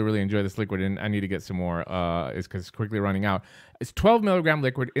 because I really enjoy this liquid, and I need to get some more. It's because it's quickly running out. It's 12 milligram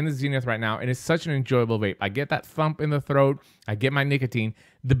liquid in the Zenith right now, and it's such an enjoyable vape. I get that thump in the throat. I get my nicotine.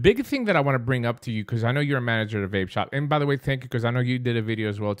 The big thing that I want to bring up to you, because I know you're a manager at a vape shop, and by the way, thank you, because I know you did a video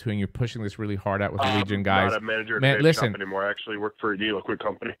as well too, and you're pushing this really hard out with the Legion guys. I'm not a manager at a vape shop anymore. I actually work for a e-liquid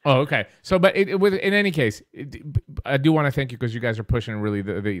company. Oh, okay. So, but in any case, I do want to thank you, because you guys are pushing really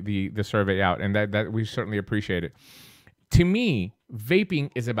the survey out, and that we certainly appreciate it. To me,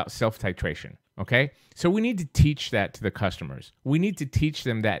 vaping is about self-titration, okay? So we need to teach that to the customers. We need to teach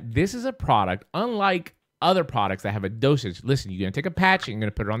them that this is a product, unlike other products that have a dosage. Listen, you're going to take a patch, and you're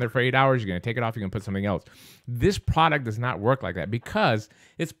going to put it on there for 8 hours, you're going to take it off, you're going to put something else. This product does not work like that, because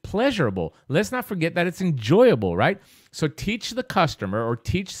it's pleasurable. Let's not forget that it's enjoyable, right? So teach the customer, or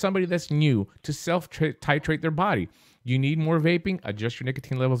teach somebody that's new, to self-titrate their body. You need more vaping, adjust your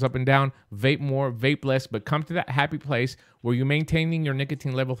nicotine levels up and down, vape more, vape less, but come to that happy place where you're maintaining your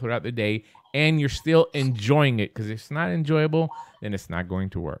nicotine level throughout the day, and you're still enjoying it, because if it's not enjoyable, then it's not going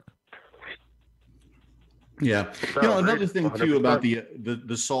to work. Yeah. Another thing too about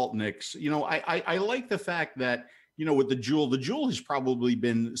the salt nics, I like the fact that, with the Juul has probably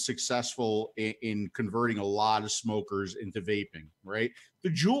been successful in converting a lot of smokers into vaping, right? The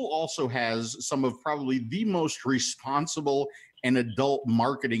Juul also has some of probably the most responsible and adult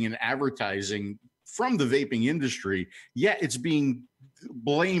marketing and advertising from the vaping industry, yet it's being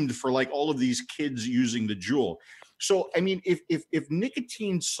blamed for like all of these kids using the Juul. So, I mean, if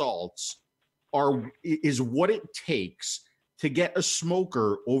nicotine salts is what it takes to get a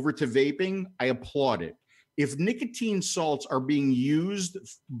smoker over to vaping, I applaud it. If nicotine salts are being used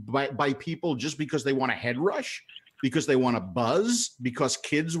by people just because they want a head rush, because they want to buzz, because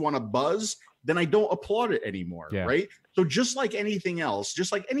kids want to buzz, then I don't applaud it anymore, right? So just like anything else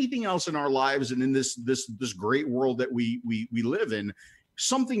in our lives and in this great world that we live in,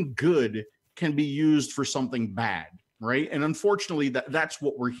 something good can be used for something bad, right? And unfortunately, that's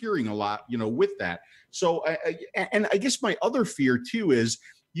what we're hearing a lot, with that. So, I guess my other fear too is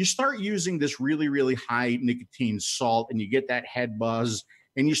you start using this really, really high nicotine salt, and you get that head buzz,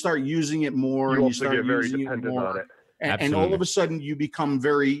 and you start using it more, and you start get very using it dependent more. on it. And all of a sudden you become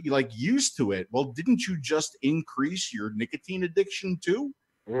very used to it. Well, didn't you just increase your nicotine addiction too?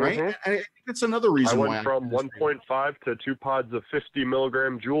 Right. And I think that's another reason why I went from 1.5 to 2 pods of 50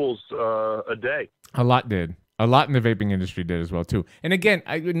 milligram joules a day. A lot did. A lot in the vaping industry did as well too. And again,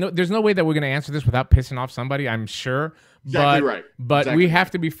 there's no way that we're going to answer this without pissing off somebody, I'm sure. Exactly right. But we have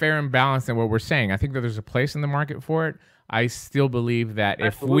to be fair and balanced in what we're saying. I think that there's a place in the market for it. I still believe that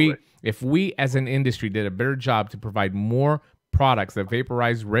if we as an industry did a better job to provide more products that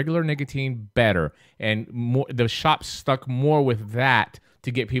vaporize regular nicotine better, and more, the shops stuck more with that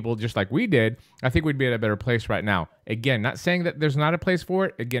to get people just like we did, I think we'd be at a better place right now. Again, not saying that there's not a place for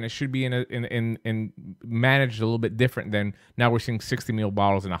it. Again, it should be in managed a little bit different than now we're seeing 60 ml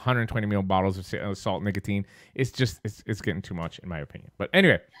bottles and 120 ml bottles of salt nicotine. It's just, it's getting too much in my opinion. But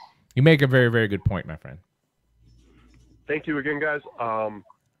anyway, you make a very, very good point, my friend. Thank you again, guys.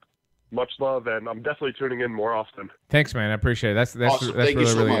 Much love, and I'm definitely tuning in more often. Thanks, man. I appreciate it. That's awesome. That's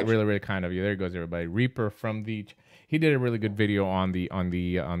really, really kind of you. There goes everybody. Reaper from the. He did a really good video on the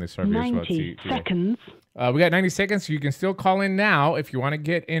survey as well. 90 seconds. We got 90 seconds, so you can still call in now if you want to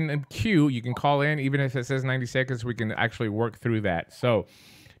get in a queue. You can call in even if it says 90 seconds. We can actually work through that. So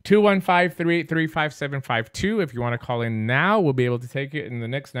 215-383-5752. If you want to call in now, we'll be able to take it in the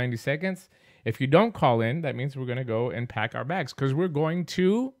next 90 seconds. If you don't call in, that means we're going to go and pack our bags because we're going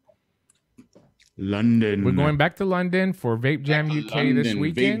to London. We're going back to London for Vape Jam UK this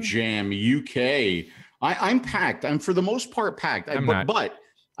weekend. Vape Jam UK. I'm packed. I'm for the most part packed. But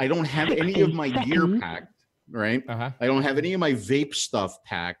I don't have any of my gear packed, right? I don't have any of my vape stuff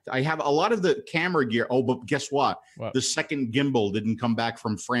packed. I have a lot of the camera gear. Oh, but guess what? The second gimbal didn't come back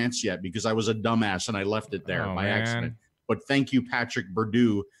from France yet because I was a dumbass and I left it there by accident. But thank you, Patrick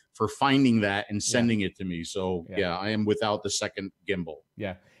Berdu, for finding that and sending it to me. So yeah, I am without the second gimbal.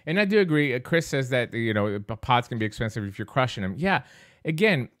 Yeah. And I do agree. Chris says that, pods can be expensive if you're crushing them. Yeah.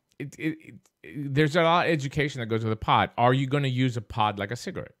 Again, there's a lot of education that goes with a pod. Are you going to use a pod like a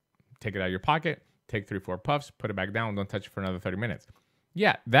cigarette? Take it out of your pocket, take 3-4 puffs, put it back down, don't touch it for another 30 minutes.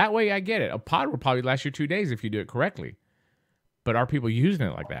 Yeah, that way I get it. A pod will probably last you 2 days if you do it correctly. But are people using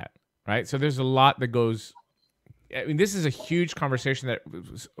it like that? Right? So there's a lot that goes... I mean, this is a huge conversation that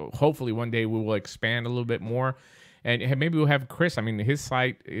hopefully one day we will expand a little bit more. And maybe we'll have Chris. I mean, his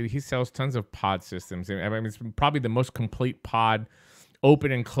site, he sells tons of pod systems. I mean, it's probably the most complete pod,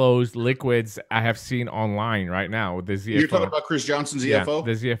 open and closed liquids I have seen online right now with the ZFO. You're talking about Chris Johnson ZFO?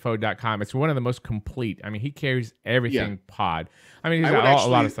 Yeah, the ZFO.com. It's one of the most complete. I mean, he carries everything pod. I mean, he's got a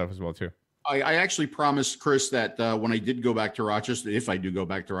lot of stuff as well, too. I actually promised Chris that when I did go back to Rochester, if I do go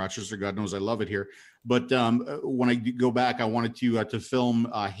back to Rochester, God knows I love it here. But when I go back, I wanted to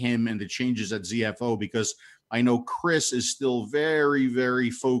film him and the changes at ZFO because I know Chris is still very, very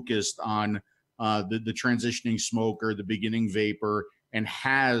focused on the transitioning smoker, the beginning vapor, and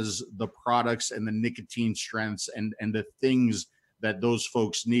has the products and the nicotine strengths and the things that those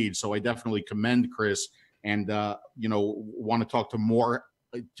folks need. So I definitely commend Chris and want to talk to more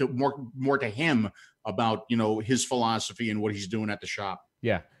to him about his philosophy and what he's doing at the shop.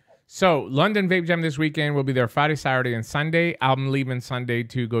 Yeah. So London Vape Jam this weekend. We'll be there Friday, Saturday, and Sunday. I'm leaving Sunday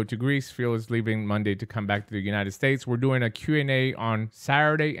to go to Greece. Phil is leaving Monday to come back to the United States. We're doing a Q&A on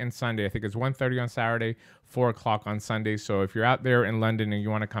Saturday and Sunday. I think it's 1:30 on Saturday, 4 o'clock on Sunday. So if you're out there in London and you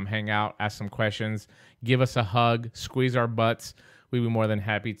want to come hang out, ask some questions, give us a hug, squeeze our butts, we'd be more than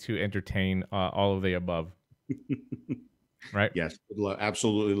happy to entertain all of the above. Right? Yes,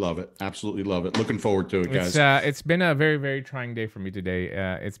 absolutely love it. Absolutely love it. Looking forward to it, guys. It's been a very, very trying day for me today.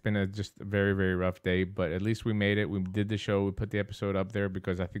 It's been just a very, very rough day, but at least we made it. We did the show. We put the episode up there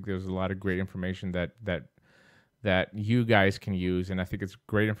because I think there's a lot of great information that you guys can use, and I think it's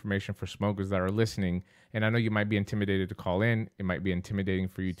great information for smokers that are listening. And I know you might be intimidated to call in. It might be intimidating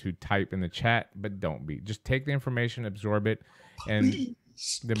for you to type in the chat, but don't be. Just take the information, absorb it, and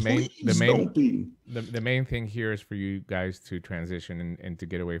the main thing here is for you guys to transition and to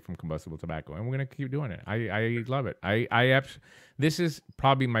get away from combustible tobacco, and we're gonna keep doing it. I love it. This is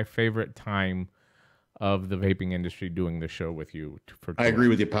probably my favorite time of the vaping industry doing the show with you. I agree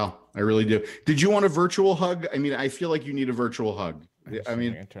with you, pal. I really do. Did you want a virtual hug? I mean, I feel like you need a virtual hug. I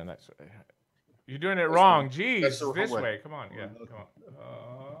mean, turn that. You're doing it wrong. Jeez, the this wrong way. way. Come on, yeah, come on.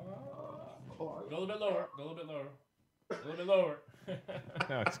 Go a little bit lower. Go a little bit lower. A little bit lower.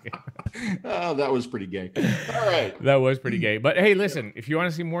 No, it's good. Oh, that was pretty gay. All right. That was pretty gay. But hey, listen, if you want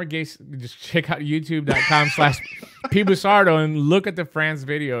to see more gays, just check out youtube.com/pbusardo and look at the France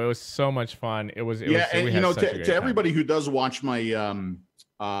video. It was so much fun. It was Yeah, and we you had know, such a great to everybody time. who does watch my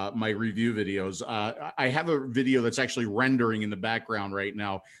my review videos, I have a video that's actually rendering in the background right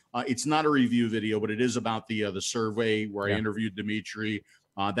now. It's not a review video, but it is about the survey where I interviewed Dimitri.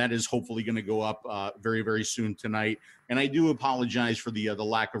 That is hopefully going to go up very, very soon tonight. And I do apologize for the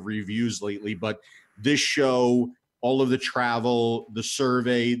lack of reviews lately, but this show, all of the travel, the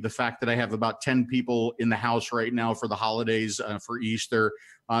survey, the fact that I have about 10 people in the house right now for the holidays for Easter.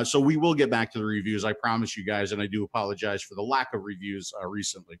 So we will get back to the reviews. I promise you guys. And I do apologize for the lack of reviews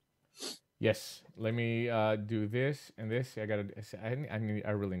recently. Yes. Let me do this and this.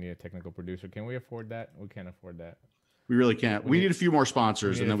 I really need a technical producer. Can we afford that? We can't afford that. We really can't. We need a few more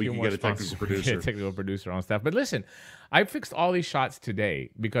sponsors, and then we can get a technical producer. A technical producer on staff. But listen, I fixed all these shots today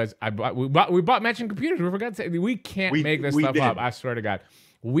because we bought matching computers. We forgot to say we can't make this stuff up. I swear to God,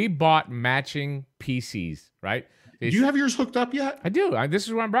 we bought matching PCs. Right? Do you have yours hooked up yet? I do. This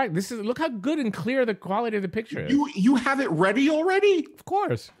is where I'm bright. Look how good and clear the quality of the picture is. You have it ready already? Of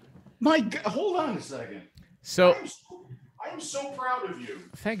course. My God, hold on a second. So I am so proud of you.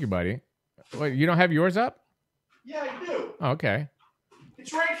 Thank you, buddy. Wait, you don't have yours up? Yeah, I do. Oh, okay.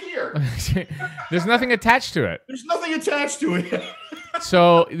 It's right here. There's nothing attached to it. There's nothing attached to it.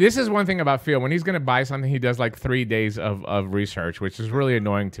 So this is one thing about Phil. When he's going to buy something, he does like 3 days of research, which is really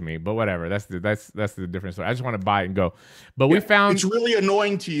annoying to me. But whatever. That's the difference. I just want to buy it and go. But we found it's really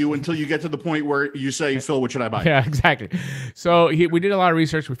annoying to you until you get to the point where you say, Phil, what should I buy? Yeah, exactly. So we did a lot of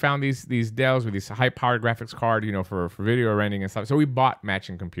research. We found these Dells with these high-powered graphics card, for video rendering and stuff. So we bought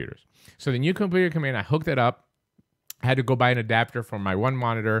matching computers. So the new computer came in. I hooked it up. I had to go buy an adapter for my one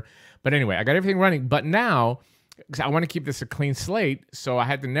monitor. But anyway, I got everything running. But now, because I want to keep this a clean slate, so I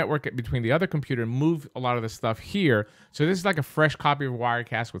had to network it between the other computer and move a lot of the stuff here. So this is like a fresh copy of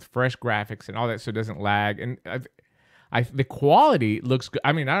Wirecast with fresh graphics and all that so it doesn't lag. And the quality looks good.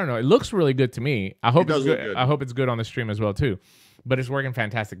 I mean, I don't know. It looks really good to me. I hope it's good. I hope it's good on the stream as well, too. But it's working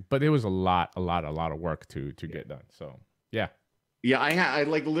fantastic. But it was a lot of work to get done. So, yeah. Yeah, I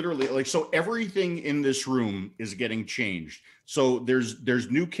like literally so everything in this room is getting changed. So there's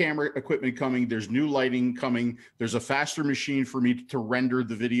new camera equipment coming. There's new lighting coming. There's a faster machine for me to render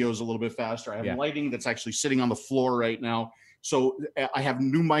the videos a little bit faster. I have lighting that's actually sitting on the floor right now. So I have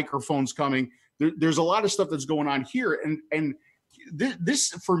new microphones coming. There's a lot of stuff that's going on here. And this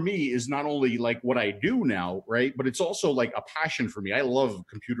for me is not only like what I do now, right? But it's also like a passion for me. I love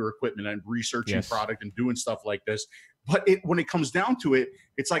computer equipment and researching product and doing stuff like this. But when it comes down to it,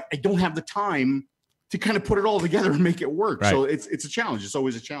 it's like I don't have the time to kind of put it all together and make it work. Right. So it's a challenge. It's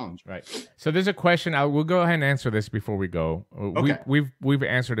always a challenge. Right. So there's a question. We'll go ahead and answer this before we go. Okay. We've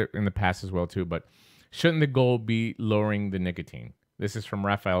answered it in the past as well too. But shouldn't the goal be lowering the nicotine? This is from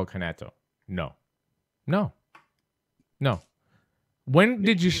Rafael Caneto. No. When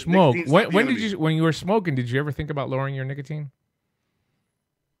did you smoke? When you were smoking, did you ever think about lowering your nicotine?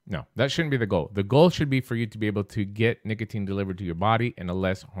 No, that shouldn't be the goal. The goal should be for you to be able to get nicotine delivered to your body in a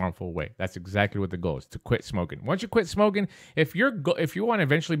less harmful way. That's exactly what the goal is, to quit smoking. Once you quit smoking, if you want to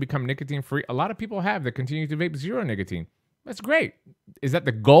eventually become nicotine free, a lot of people have that continue to vape zero nicotine. That's great. Is that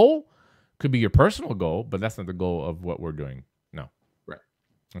the goal? Could be your personal goal, but that's not the goal of what we're doing. No. Right.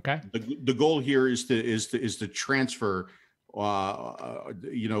 Okay. The goal here is to transfer your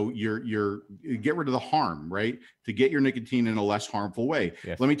get rid of the harm, right? To get your nicotine in a less harmful way.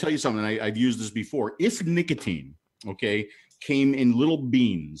 Yes. Let me tell you something. I've used this before. If nicotine, came in little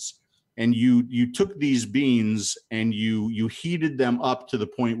beans, and you took these beans and you heated them up to the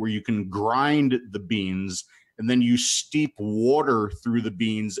point where you can grind the beans, and then you steep water through the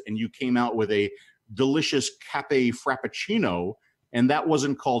beans, and you came out with a delicious cafe frappuccino, and that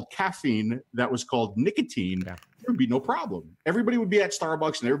wasn't called caffeine, that was called nicotine. Yeah. There would be no problem. Everybody would be at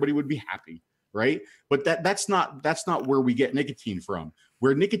Starbucks and everybody would be happy, right? But that's not where we get nicotine from.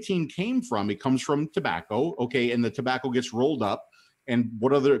 Where nicotine came from, it comes from tobacco, and the tobacco gets rolled up, and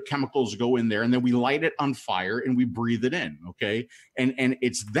what other chemicals go in there, and then we light it on fire and we breathe it in, and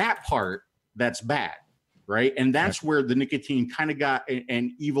it's that part that's bad, right? And that's where the nicotine kind of got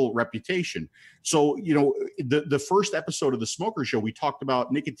an evil reputation. So, the first episode of the Smoker Show, we talked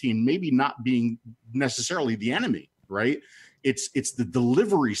about nicotine maybe not being necessarily the enemy, right? It's the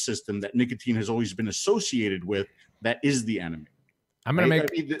delivery system that nicotine has always been associated with that is the enemy. I'm gonna right?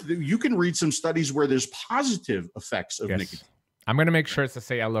 make. I mean, you can read some studies where there's positive effects of nicotine. I'm gonna make shirts that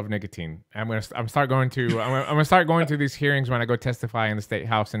say "I love nicotine." I'm gonna start going to these hearings when I go testify in the state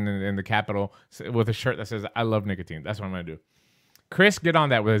house and in the Capitol with a shirt that says "I love nicotine." That's what I'm gonna do. Chris, get on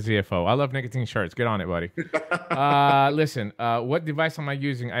that with a ZFO. I love nicotine shirts. Get on it, buddy. Listen, what device am I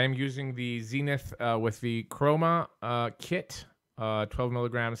using? I am using the Zenith with the Chroma kit, 12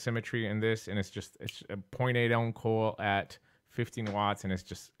 milligram symmetry in this, and it's a 0.8 ohm coil at 15 watts, and it's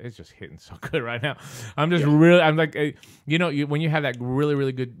just hitting so good right now. I'm like, when you have that really,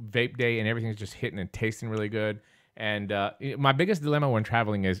 really good vape day and everything's just hitting and tasting really good. And my biggest dilemma when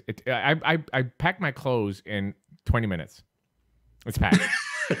traveling is I pack my clothes in 20 minutes. It's packed.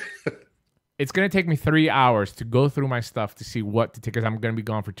 It's going to take me 3 hours to go through my stuff to see what to take, because I'm going to be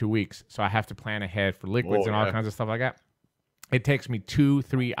gone for 2 weeks. So I have to plan ahead for liquids and all kinds of stuff like that. It takes me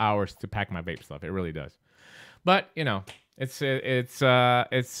 2-3 hours to pack my vape stuff. It really does. But, it's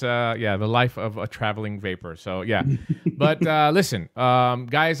the life of a traveling vapor. So yeah, but listen,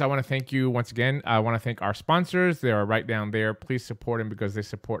 guys, I want to thank you once again. I want to thank our sponsors. They are right down there. Please support them because they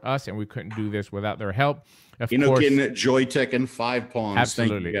support us, and we couldn't do this without their help. Of course, Joytech, and 5 Palms.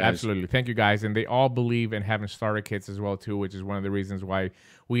 Absolutely, absolutely. Thank you guys, and they all believe in having starter kits as well too, which is one of the reasons why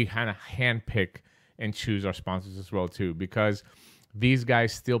we kind of handpick and choose our sponsors as well too, because these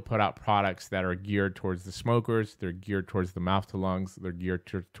guys still put out products that are geared towards the smokers. They're geared towards the mouth to lungs. They're geared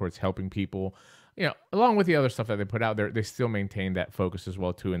towards helping people. Along with the other stuff that they put out there, they still maintain that focus as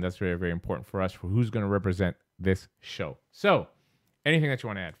well too, and that's very, very important for us for who's going to represent this show. So, anything that you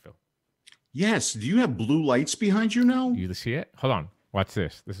want to add, Phil? Yes. Do you have blue lights behind you now? You see it? Hold on. Watch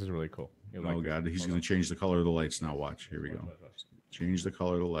this. This is really cool. Oh God, he's going to change the color of the lights now. Watch. Here we go. Change the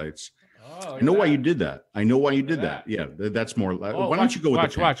color of the lights. Oh, I know why you did that. I know why you did that. Yeah, that's more. Why don't you go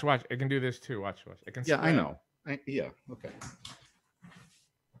with the watch? It can do this too. Watch. It can. Yeah, I know. Yeah. Okay.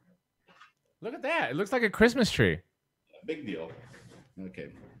 Look at that. It looks like a Christmas tree. Big deal.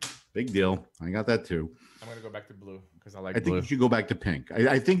 Okay. Big deal. I got that too. I'm gonna go back to blue because I think you should go back to pink.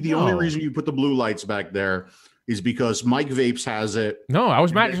 I think the only reason you put the blue lights back there is because Mike Vapes has it. No, I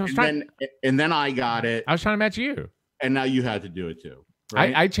was matching. And then I got it. I was trying to match you. And now you had to do it too.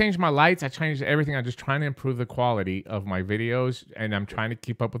 Right? I changed my lights. I changed everything. I'm just trying to improve the quality of my videos, and I'm trying to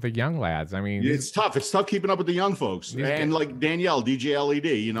keep up with the young lads. I mean, it's tough. It's tough keeping up with the young folks. And like Danielle, DJ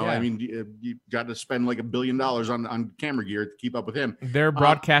LED, I mean, you got to spend like $1 billion on camera gear to keep up with him. They're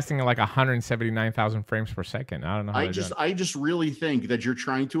broadcasting at like 179,000 frames per second. I don't know. I just really think that you're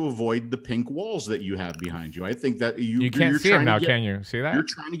trying to avoid the pink walls that you have behind you. I think that you can't see them now, can you? See that? You're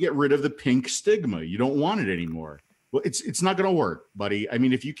trying to get rid of the pink stigma. You don't want it anymore. Well, it's not going to work, buddy. I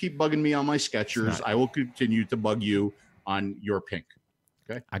mean, if you keep bugging me on my Skechers, I will continue to bug you on your pink.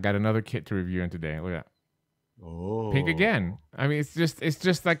 Okay. I got another kit to review in today. Look at that. Oh, pink again. I mean, it's just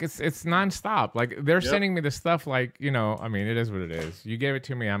like it's nonstop. Like they're sending me the stuff. Like I mean, it is what it is. You gave it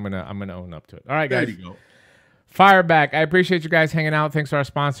to me. I'm gonna own up to it. All right, guys. There you go. Fire back. I appreciate you guys hanging out. Thanks to our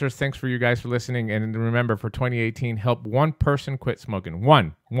sponsors. Thanks for you guys for listening. And remember, for 2018, help one person quit smoking.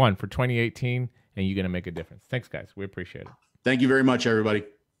 One for 2018. And you're going to make a difference. Thanks, guys. We appreciate it. Thank you very much, everybody.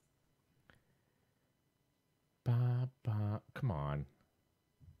 Come on.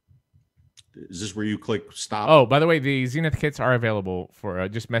 Is this where you click stop? Oh, by the way, the Zenith kits are available for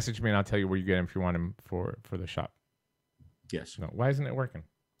just message me and I'll tell you where you get them if you want them for the shop. Yes. No, why isn't it working?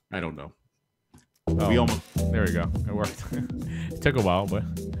 I don't know. Oh, there we go. It worked. It took a while, but...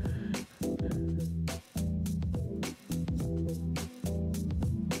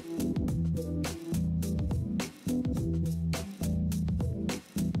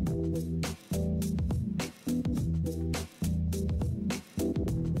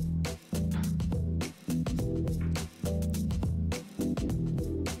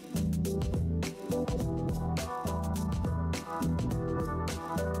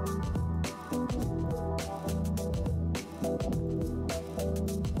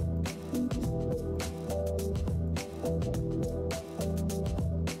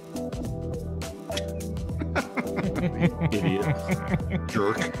 Idiot.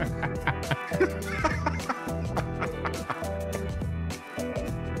 Jerk.